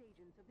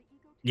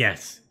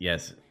 Yes.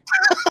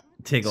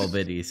 Tickle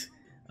bitties.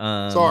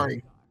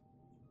 Sorry.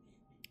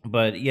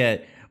 But yeah,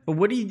 but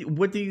what do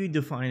you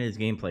define as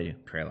gameplay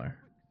trailer?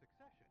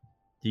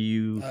 Do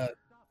you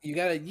you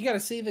gotta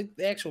see the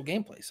actual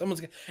gameplay.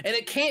 And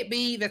it can't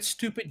be that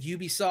stupid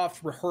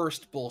Ubisoft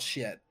rehearsed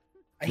bullshit.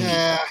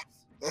 Yeah,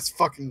 that's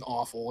fucking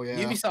awful. Yeah,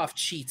 Ubisoft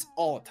cheats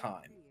all the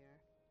time,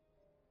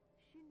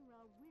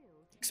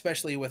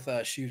 especially with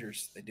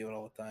shooters. They do it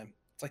all the time.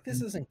 It's like,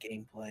 this isn't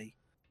gameplay.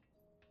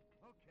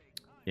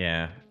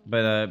 Yeah,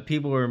 but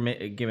people were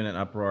giving an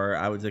uproar.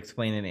 I was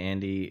explaining to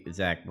Andy,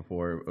 Zach,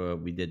 before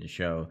we did the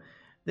show.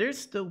 There's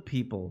still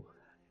people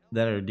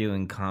that are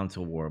doing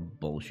console war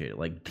bullshit,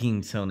 like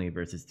Team Sony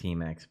versus Team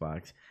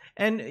Xbox.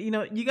 And, you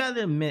got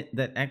to admit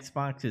that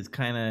Xbox is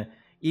kind of,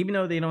 even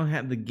though they don't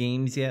have the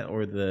games yet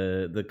or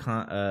the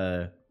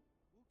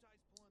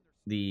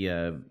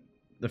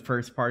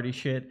first party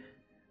shit,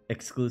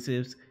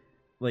 exclusives,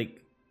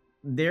 like,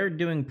 they're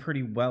doing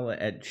pretty well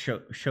at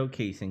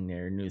showcasing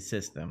their new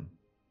system.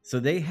 So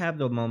they have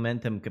the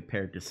momentum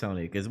compared to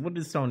Sony, because what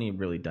has Sony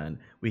really done?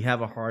 We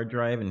have a hard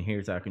drive, and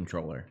here's our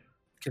controller,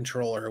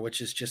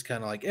 which is just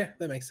kind of like, that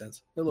makes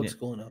sense. It looks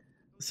cool enough.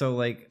 So,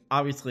 like,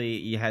 obviously,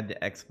 you had the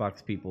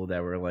Xbox people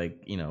that were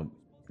like,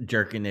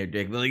 jerking their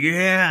dick, like,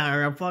 yeah,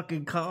 our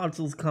fucking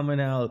console's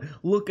coming out.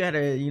 Look at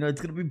it,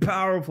 it's gonna be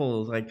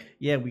powerful. It's like,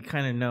 yeah, we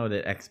kind of know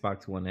that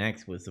Xbox One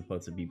X was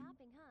supposed to be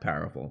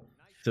powerful.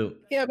 So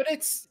yeah, but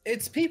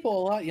it's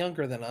people a lot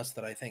younger than us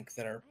that I think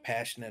that are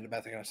passionate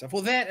about that kind of stuff.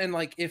 Well, that, and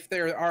like if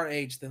they're our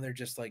age, then they're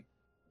just like,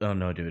 oh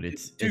no, dude,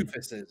 it's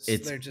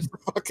doofuses. They're just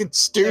fucking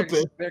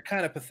stupid. They're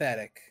kind of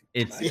pathetic. I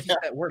use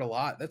that word a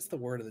lot. That's the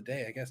word of the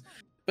day, I guess.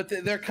 But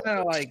they're kind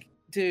of like,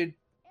 dude,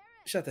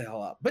 shut the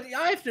hell up. But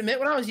I have to admit,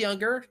 when I was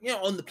younger,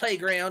 on the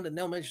playground in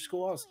elementary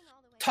school, I was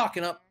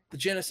talking up the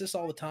Genesis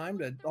all the time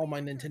to all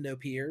my Nintendo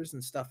peers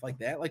and stuff like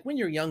that. Like when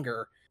you're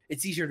younger,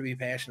 it's easier to be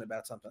passionate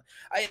about something.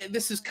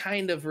 This is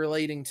kind of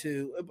relating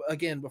to,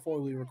 again, before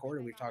we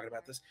recorded, we were talking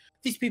about this.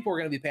 These people are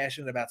going to be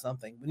passionate about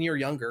something. When you're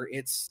younger,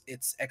 it's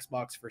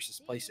Xbox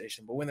versus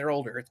PlayStation. But when they're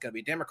older, it's going to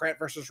be Democrat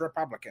versus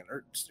Republican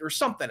or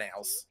something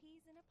else.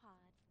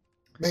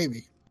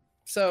 Maybe.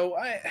 So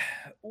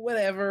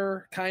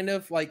whatever, kind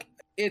of like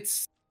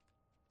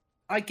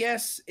I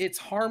guess it's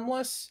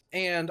harmless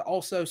and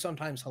also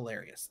sometimes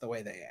hilarious the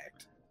way they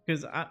act.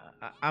 Because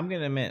I'm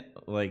going to admit,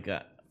 like,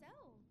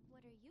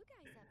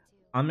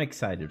 I'm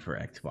excited for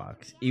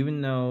Xbox,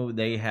 even though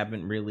they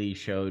haven't really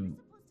showed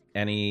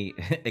any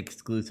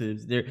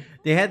exclusives. They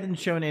haven't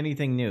shown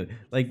anything new.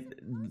 Like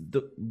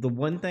the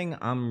one thing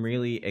I'm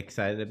really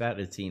excited about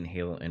is seeing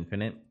Halo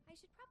Infinite,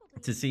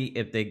 to see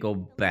if they go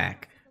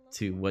back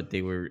to what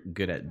they were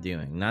good at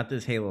doing, not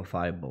this Halo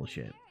 5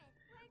 bullshit.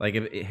 Like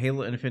if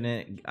Halo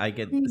Infinite, I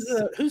get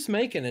Who's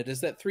making it?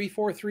 Is that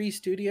 343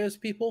 Studios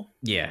people?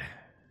 yeah.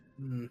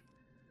 Hmm.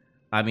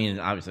 I mean,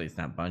 obviously it's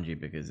not Bungie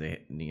because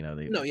they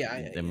No,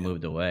 yeah, they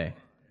moved away.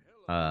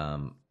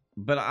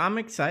 But I'm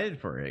excited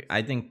for it.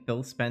 I think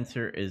Phil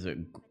Spencer is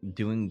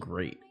doing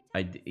great.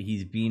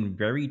 He's being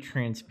very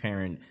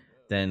transparent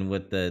than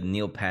with the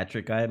Neil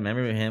Patrick guy.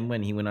 Remember him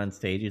when he went on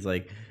stage? He's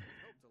like,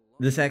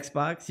 "This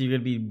Xbox, you're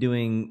gonna be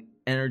doing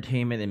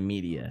entertainment and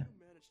media."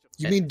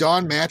 You mean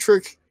Don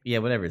Matrick? Yeah,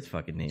 whatever his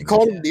fucking name. You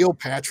called him Neil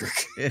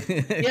Patrick.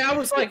 Yeah, I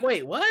was like,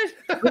 wait, what?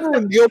 Remember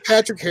when Neil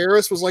Patrick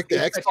Harris was like the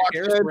Neil Xbox Patrick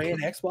Harris head? ran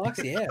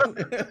Xbox, yeah.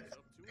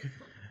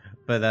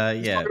 But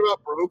He's yeah. talking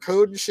about bro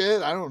code and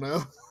shit. I don't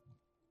know.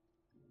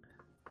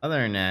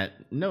 Other than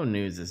that, no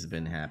news has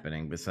been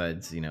happening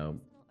besides,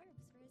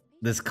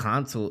 this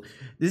console.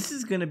 This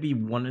is going to be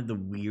one of the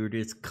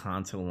weirdest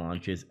console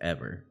launches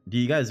ever. Do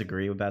you guys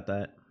agree about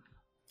that?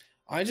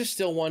 I just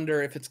still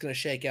wonder if it's going to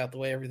shake out the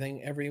way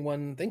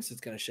everyone thinks it's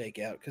going to shake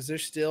out, because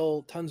there's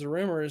still tons of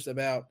rumors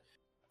about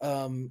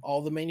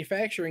all the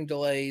manufacturing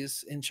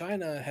delays in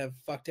China have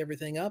fucked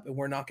everything up, and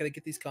we're not going to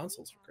get these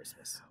consoles for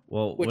Christmas.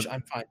 Well, which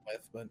I'm fine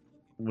with, but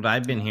what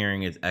I've been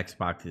hearing is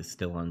Xbox is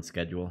still on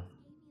schedule.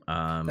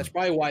 That's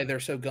probably why they're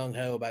so gung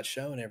ho about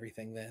showing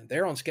everything. Then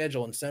they're on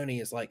schedule, and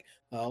Sony is like,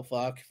 "Oh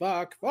fuck."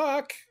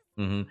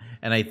 Mm-hmm.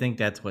 And I think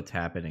that's what's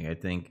happening. I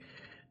think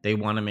they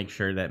want to make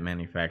sure that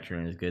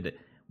manufacturing is good.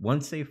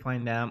 Once they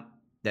find out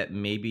that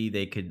maybe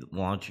they could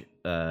launch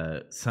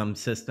some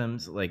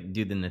systems, like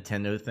do the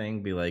Nintendo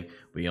thing, be like,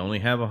 we only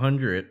have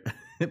 100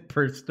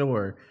 per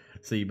store,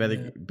 so you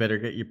better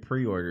get your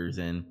pre-orders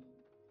in.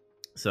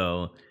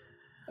 So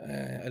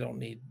I don't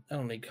need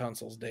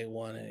consoles day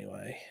one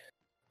anyway.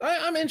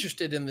 I'm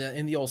interested in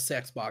the old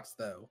Xbox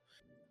though,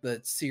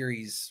 the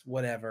Series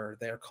whatever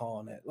they're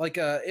calling it. Like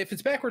if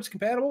it's backwards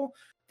compatible,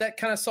 that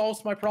kind of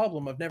solves my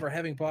problem of never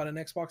having bought an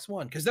Xbox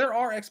One, because there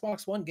are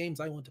Xbox One games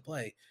I want to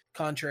play,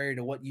 contrary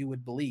to what you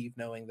would believe,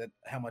 knowing that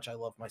how much I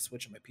love my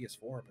Switch and my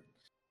PS4.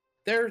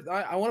 But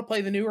I want to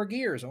play the newer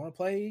Gears. I want to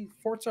play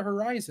Forza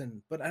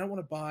Horizon, but I don't want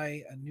to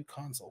buy a new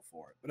console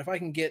for it. But if I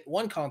can get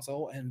one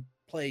console and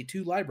play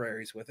 2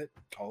 libraries with it,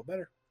 all the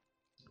better.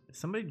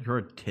 Somebody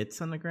drew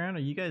tits on the ground.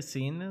 Are you guys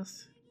seeing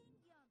this?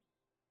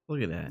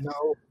 Look at that.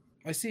 No.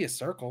 I see a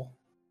circle.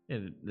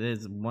 Yeah,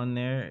 there's one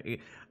there.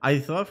 I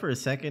thought for a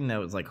second that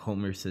was like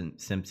Homer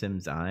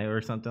Simpson's eye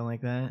or something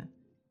like that.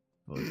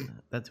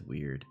 That's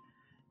weird.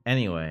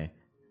 Anyway,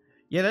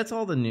 yeah, that's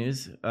all the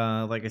news.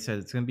 Like I said,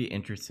 it's going to be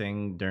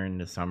interesting during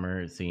the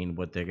summer seeing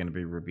what they're going to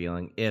be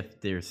revealing.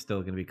 If there's still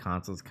going to be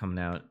consoles coming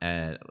out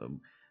at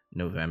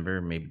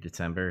November, maybe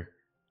December.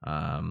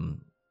 Other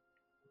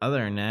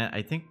than that,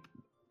 I think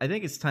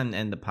it's time to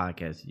end the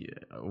podcast.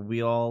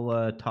 We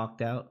all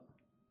talked out?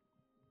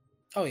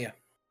 Oh, yeah.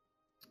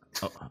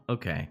 Oh,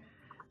 okay.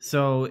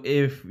 So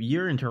if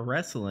you're into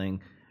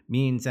wrestling,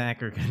 me and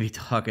Zach are going to be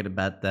talking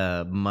about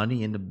the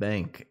Money in the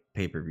Bank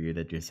pay-per-view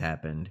that just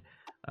happened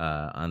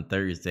on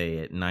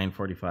Thursday at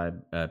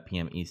 9:45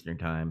 p.m. Eastern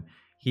Time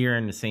here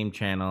in the same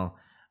channel.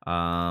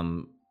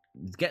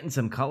 It's getting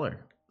some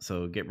color,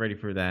 so get ready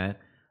for that.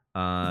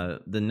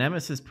 The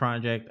Nemesis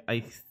Project,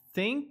 I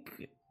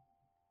think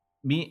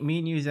me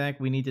and you, Zach,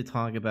 we need to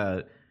talk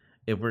about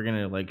if we're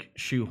going to like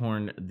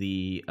shoehorn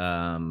the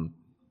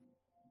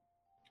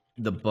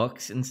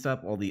books and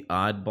stuff, all the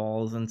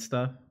oddballs and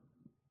stuff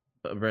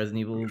of Resident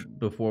Evil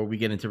before we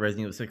get into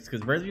Resident Evil 6,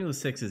 because Resident Evil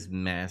 6 is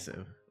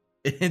massive.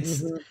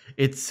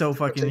 It's so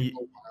fucking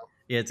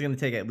yeah, it's gonna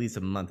take at least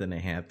a month and a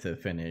half to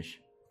finish.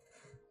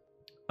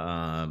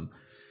 So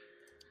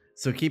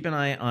keep an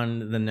eye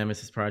on the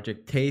Nemesis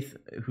Project. Taith,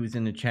 who's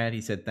in the chat,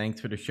 he said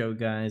thanks for the show,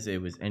 guys. It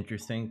was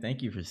interesting.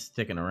 Thank you for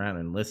sticking around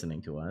and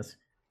listening to us.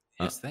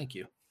 Yes, thank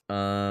you.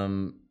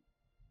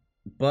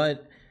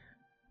 But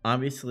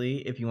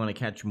obviously, if you want to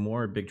catch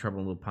more Big Trouble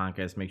in Little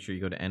Podcast, make sure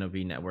you go to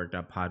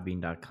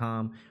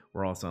novnetwork.podbean.com.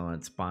 We're also on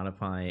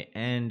Spotify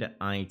and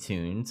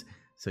iTunes,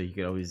 so you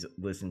can always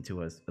listen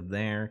to us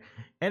there.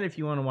 And if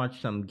you want to watch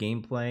some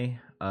gameplay,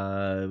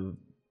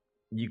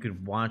 you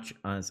could watch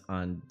us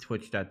on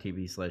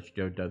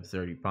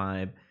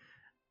twitch.tv/JoeDubs35.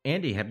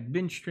 Andy, have you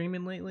been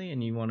streaming lately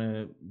and you want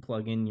to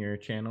plug in your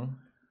channel?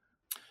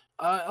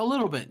 A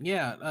little bit,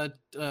 yeah.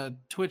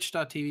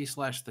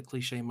 Twitch.tv/the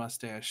cliche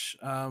mustache.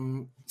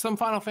 Some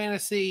Final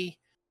Fantasy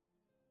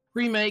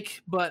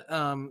remake, but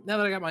now that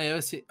I got my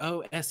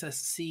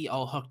OSSC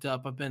all hooked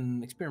up, I've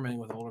been experimenting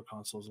with older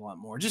consoles a lot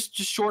more. Just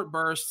short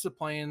bursts of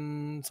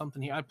playing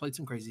something here. I played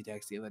some Crazy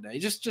Taxi the other day.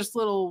 Just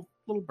little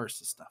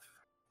bursts of stuff.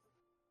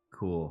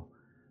 Cool.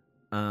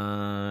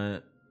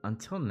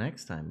 Until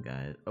next time,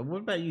 guys. What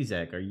about you,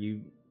 Zach? Are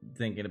you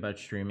thinking about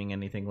streaming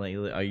anything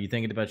lately? Are you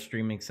thinking about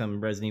streaming some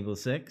Resident Evil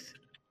 6?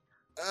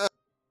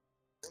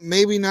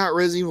 Maybe not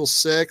Resident Evil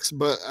 6,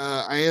 but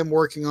I am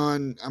working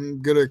on.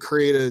 I'm gonna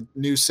create a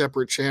new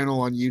separate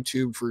channel on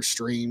YouTube for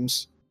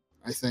streams,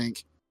 I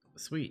think.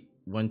 Sweet.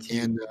 Once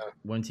you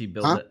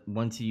build it,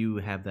 once you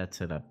have that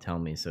set up, tell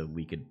me so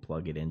we could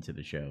plug it into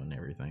the show and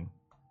everything.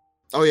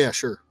 Oh yeah,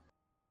 sure.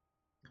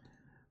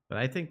 But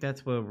I think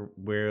that's where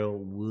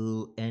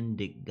we'll end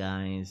it,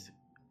 guys.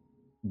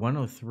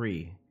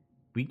 103.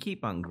 We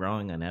keep on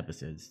growing on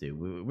episodes, dude.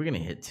 We're gonna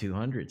hit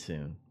 200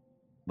 soon.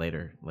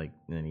 Later, like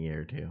in a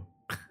year or two.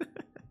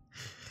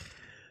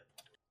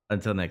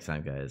 Until next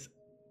time, guys.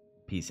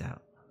 Peace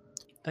out.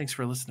 Thanks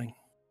for listening.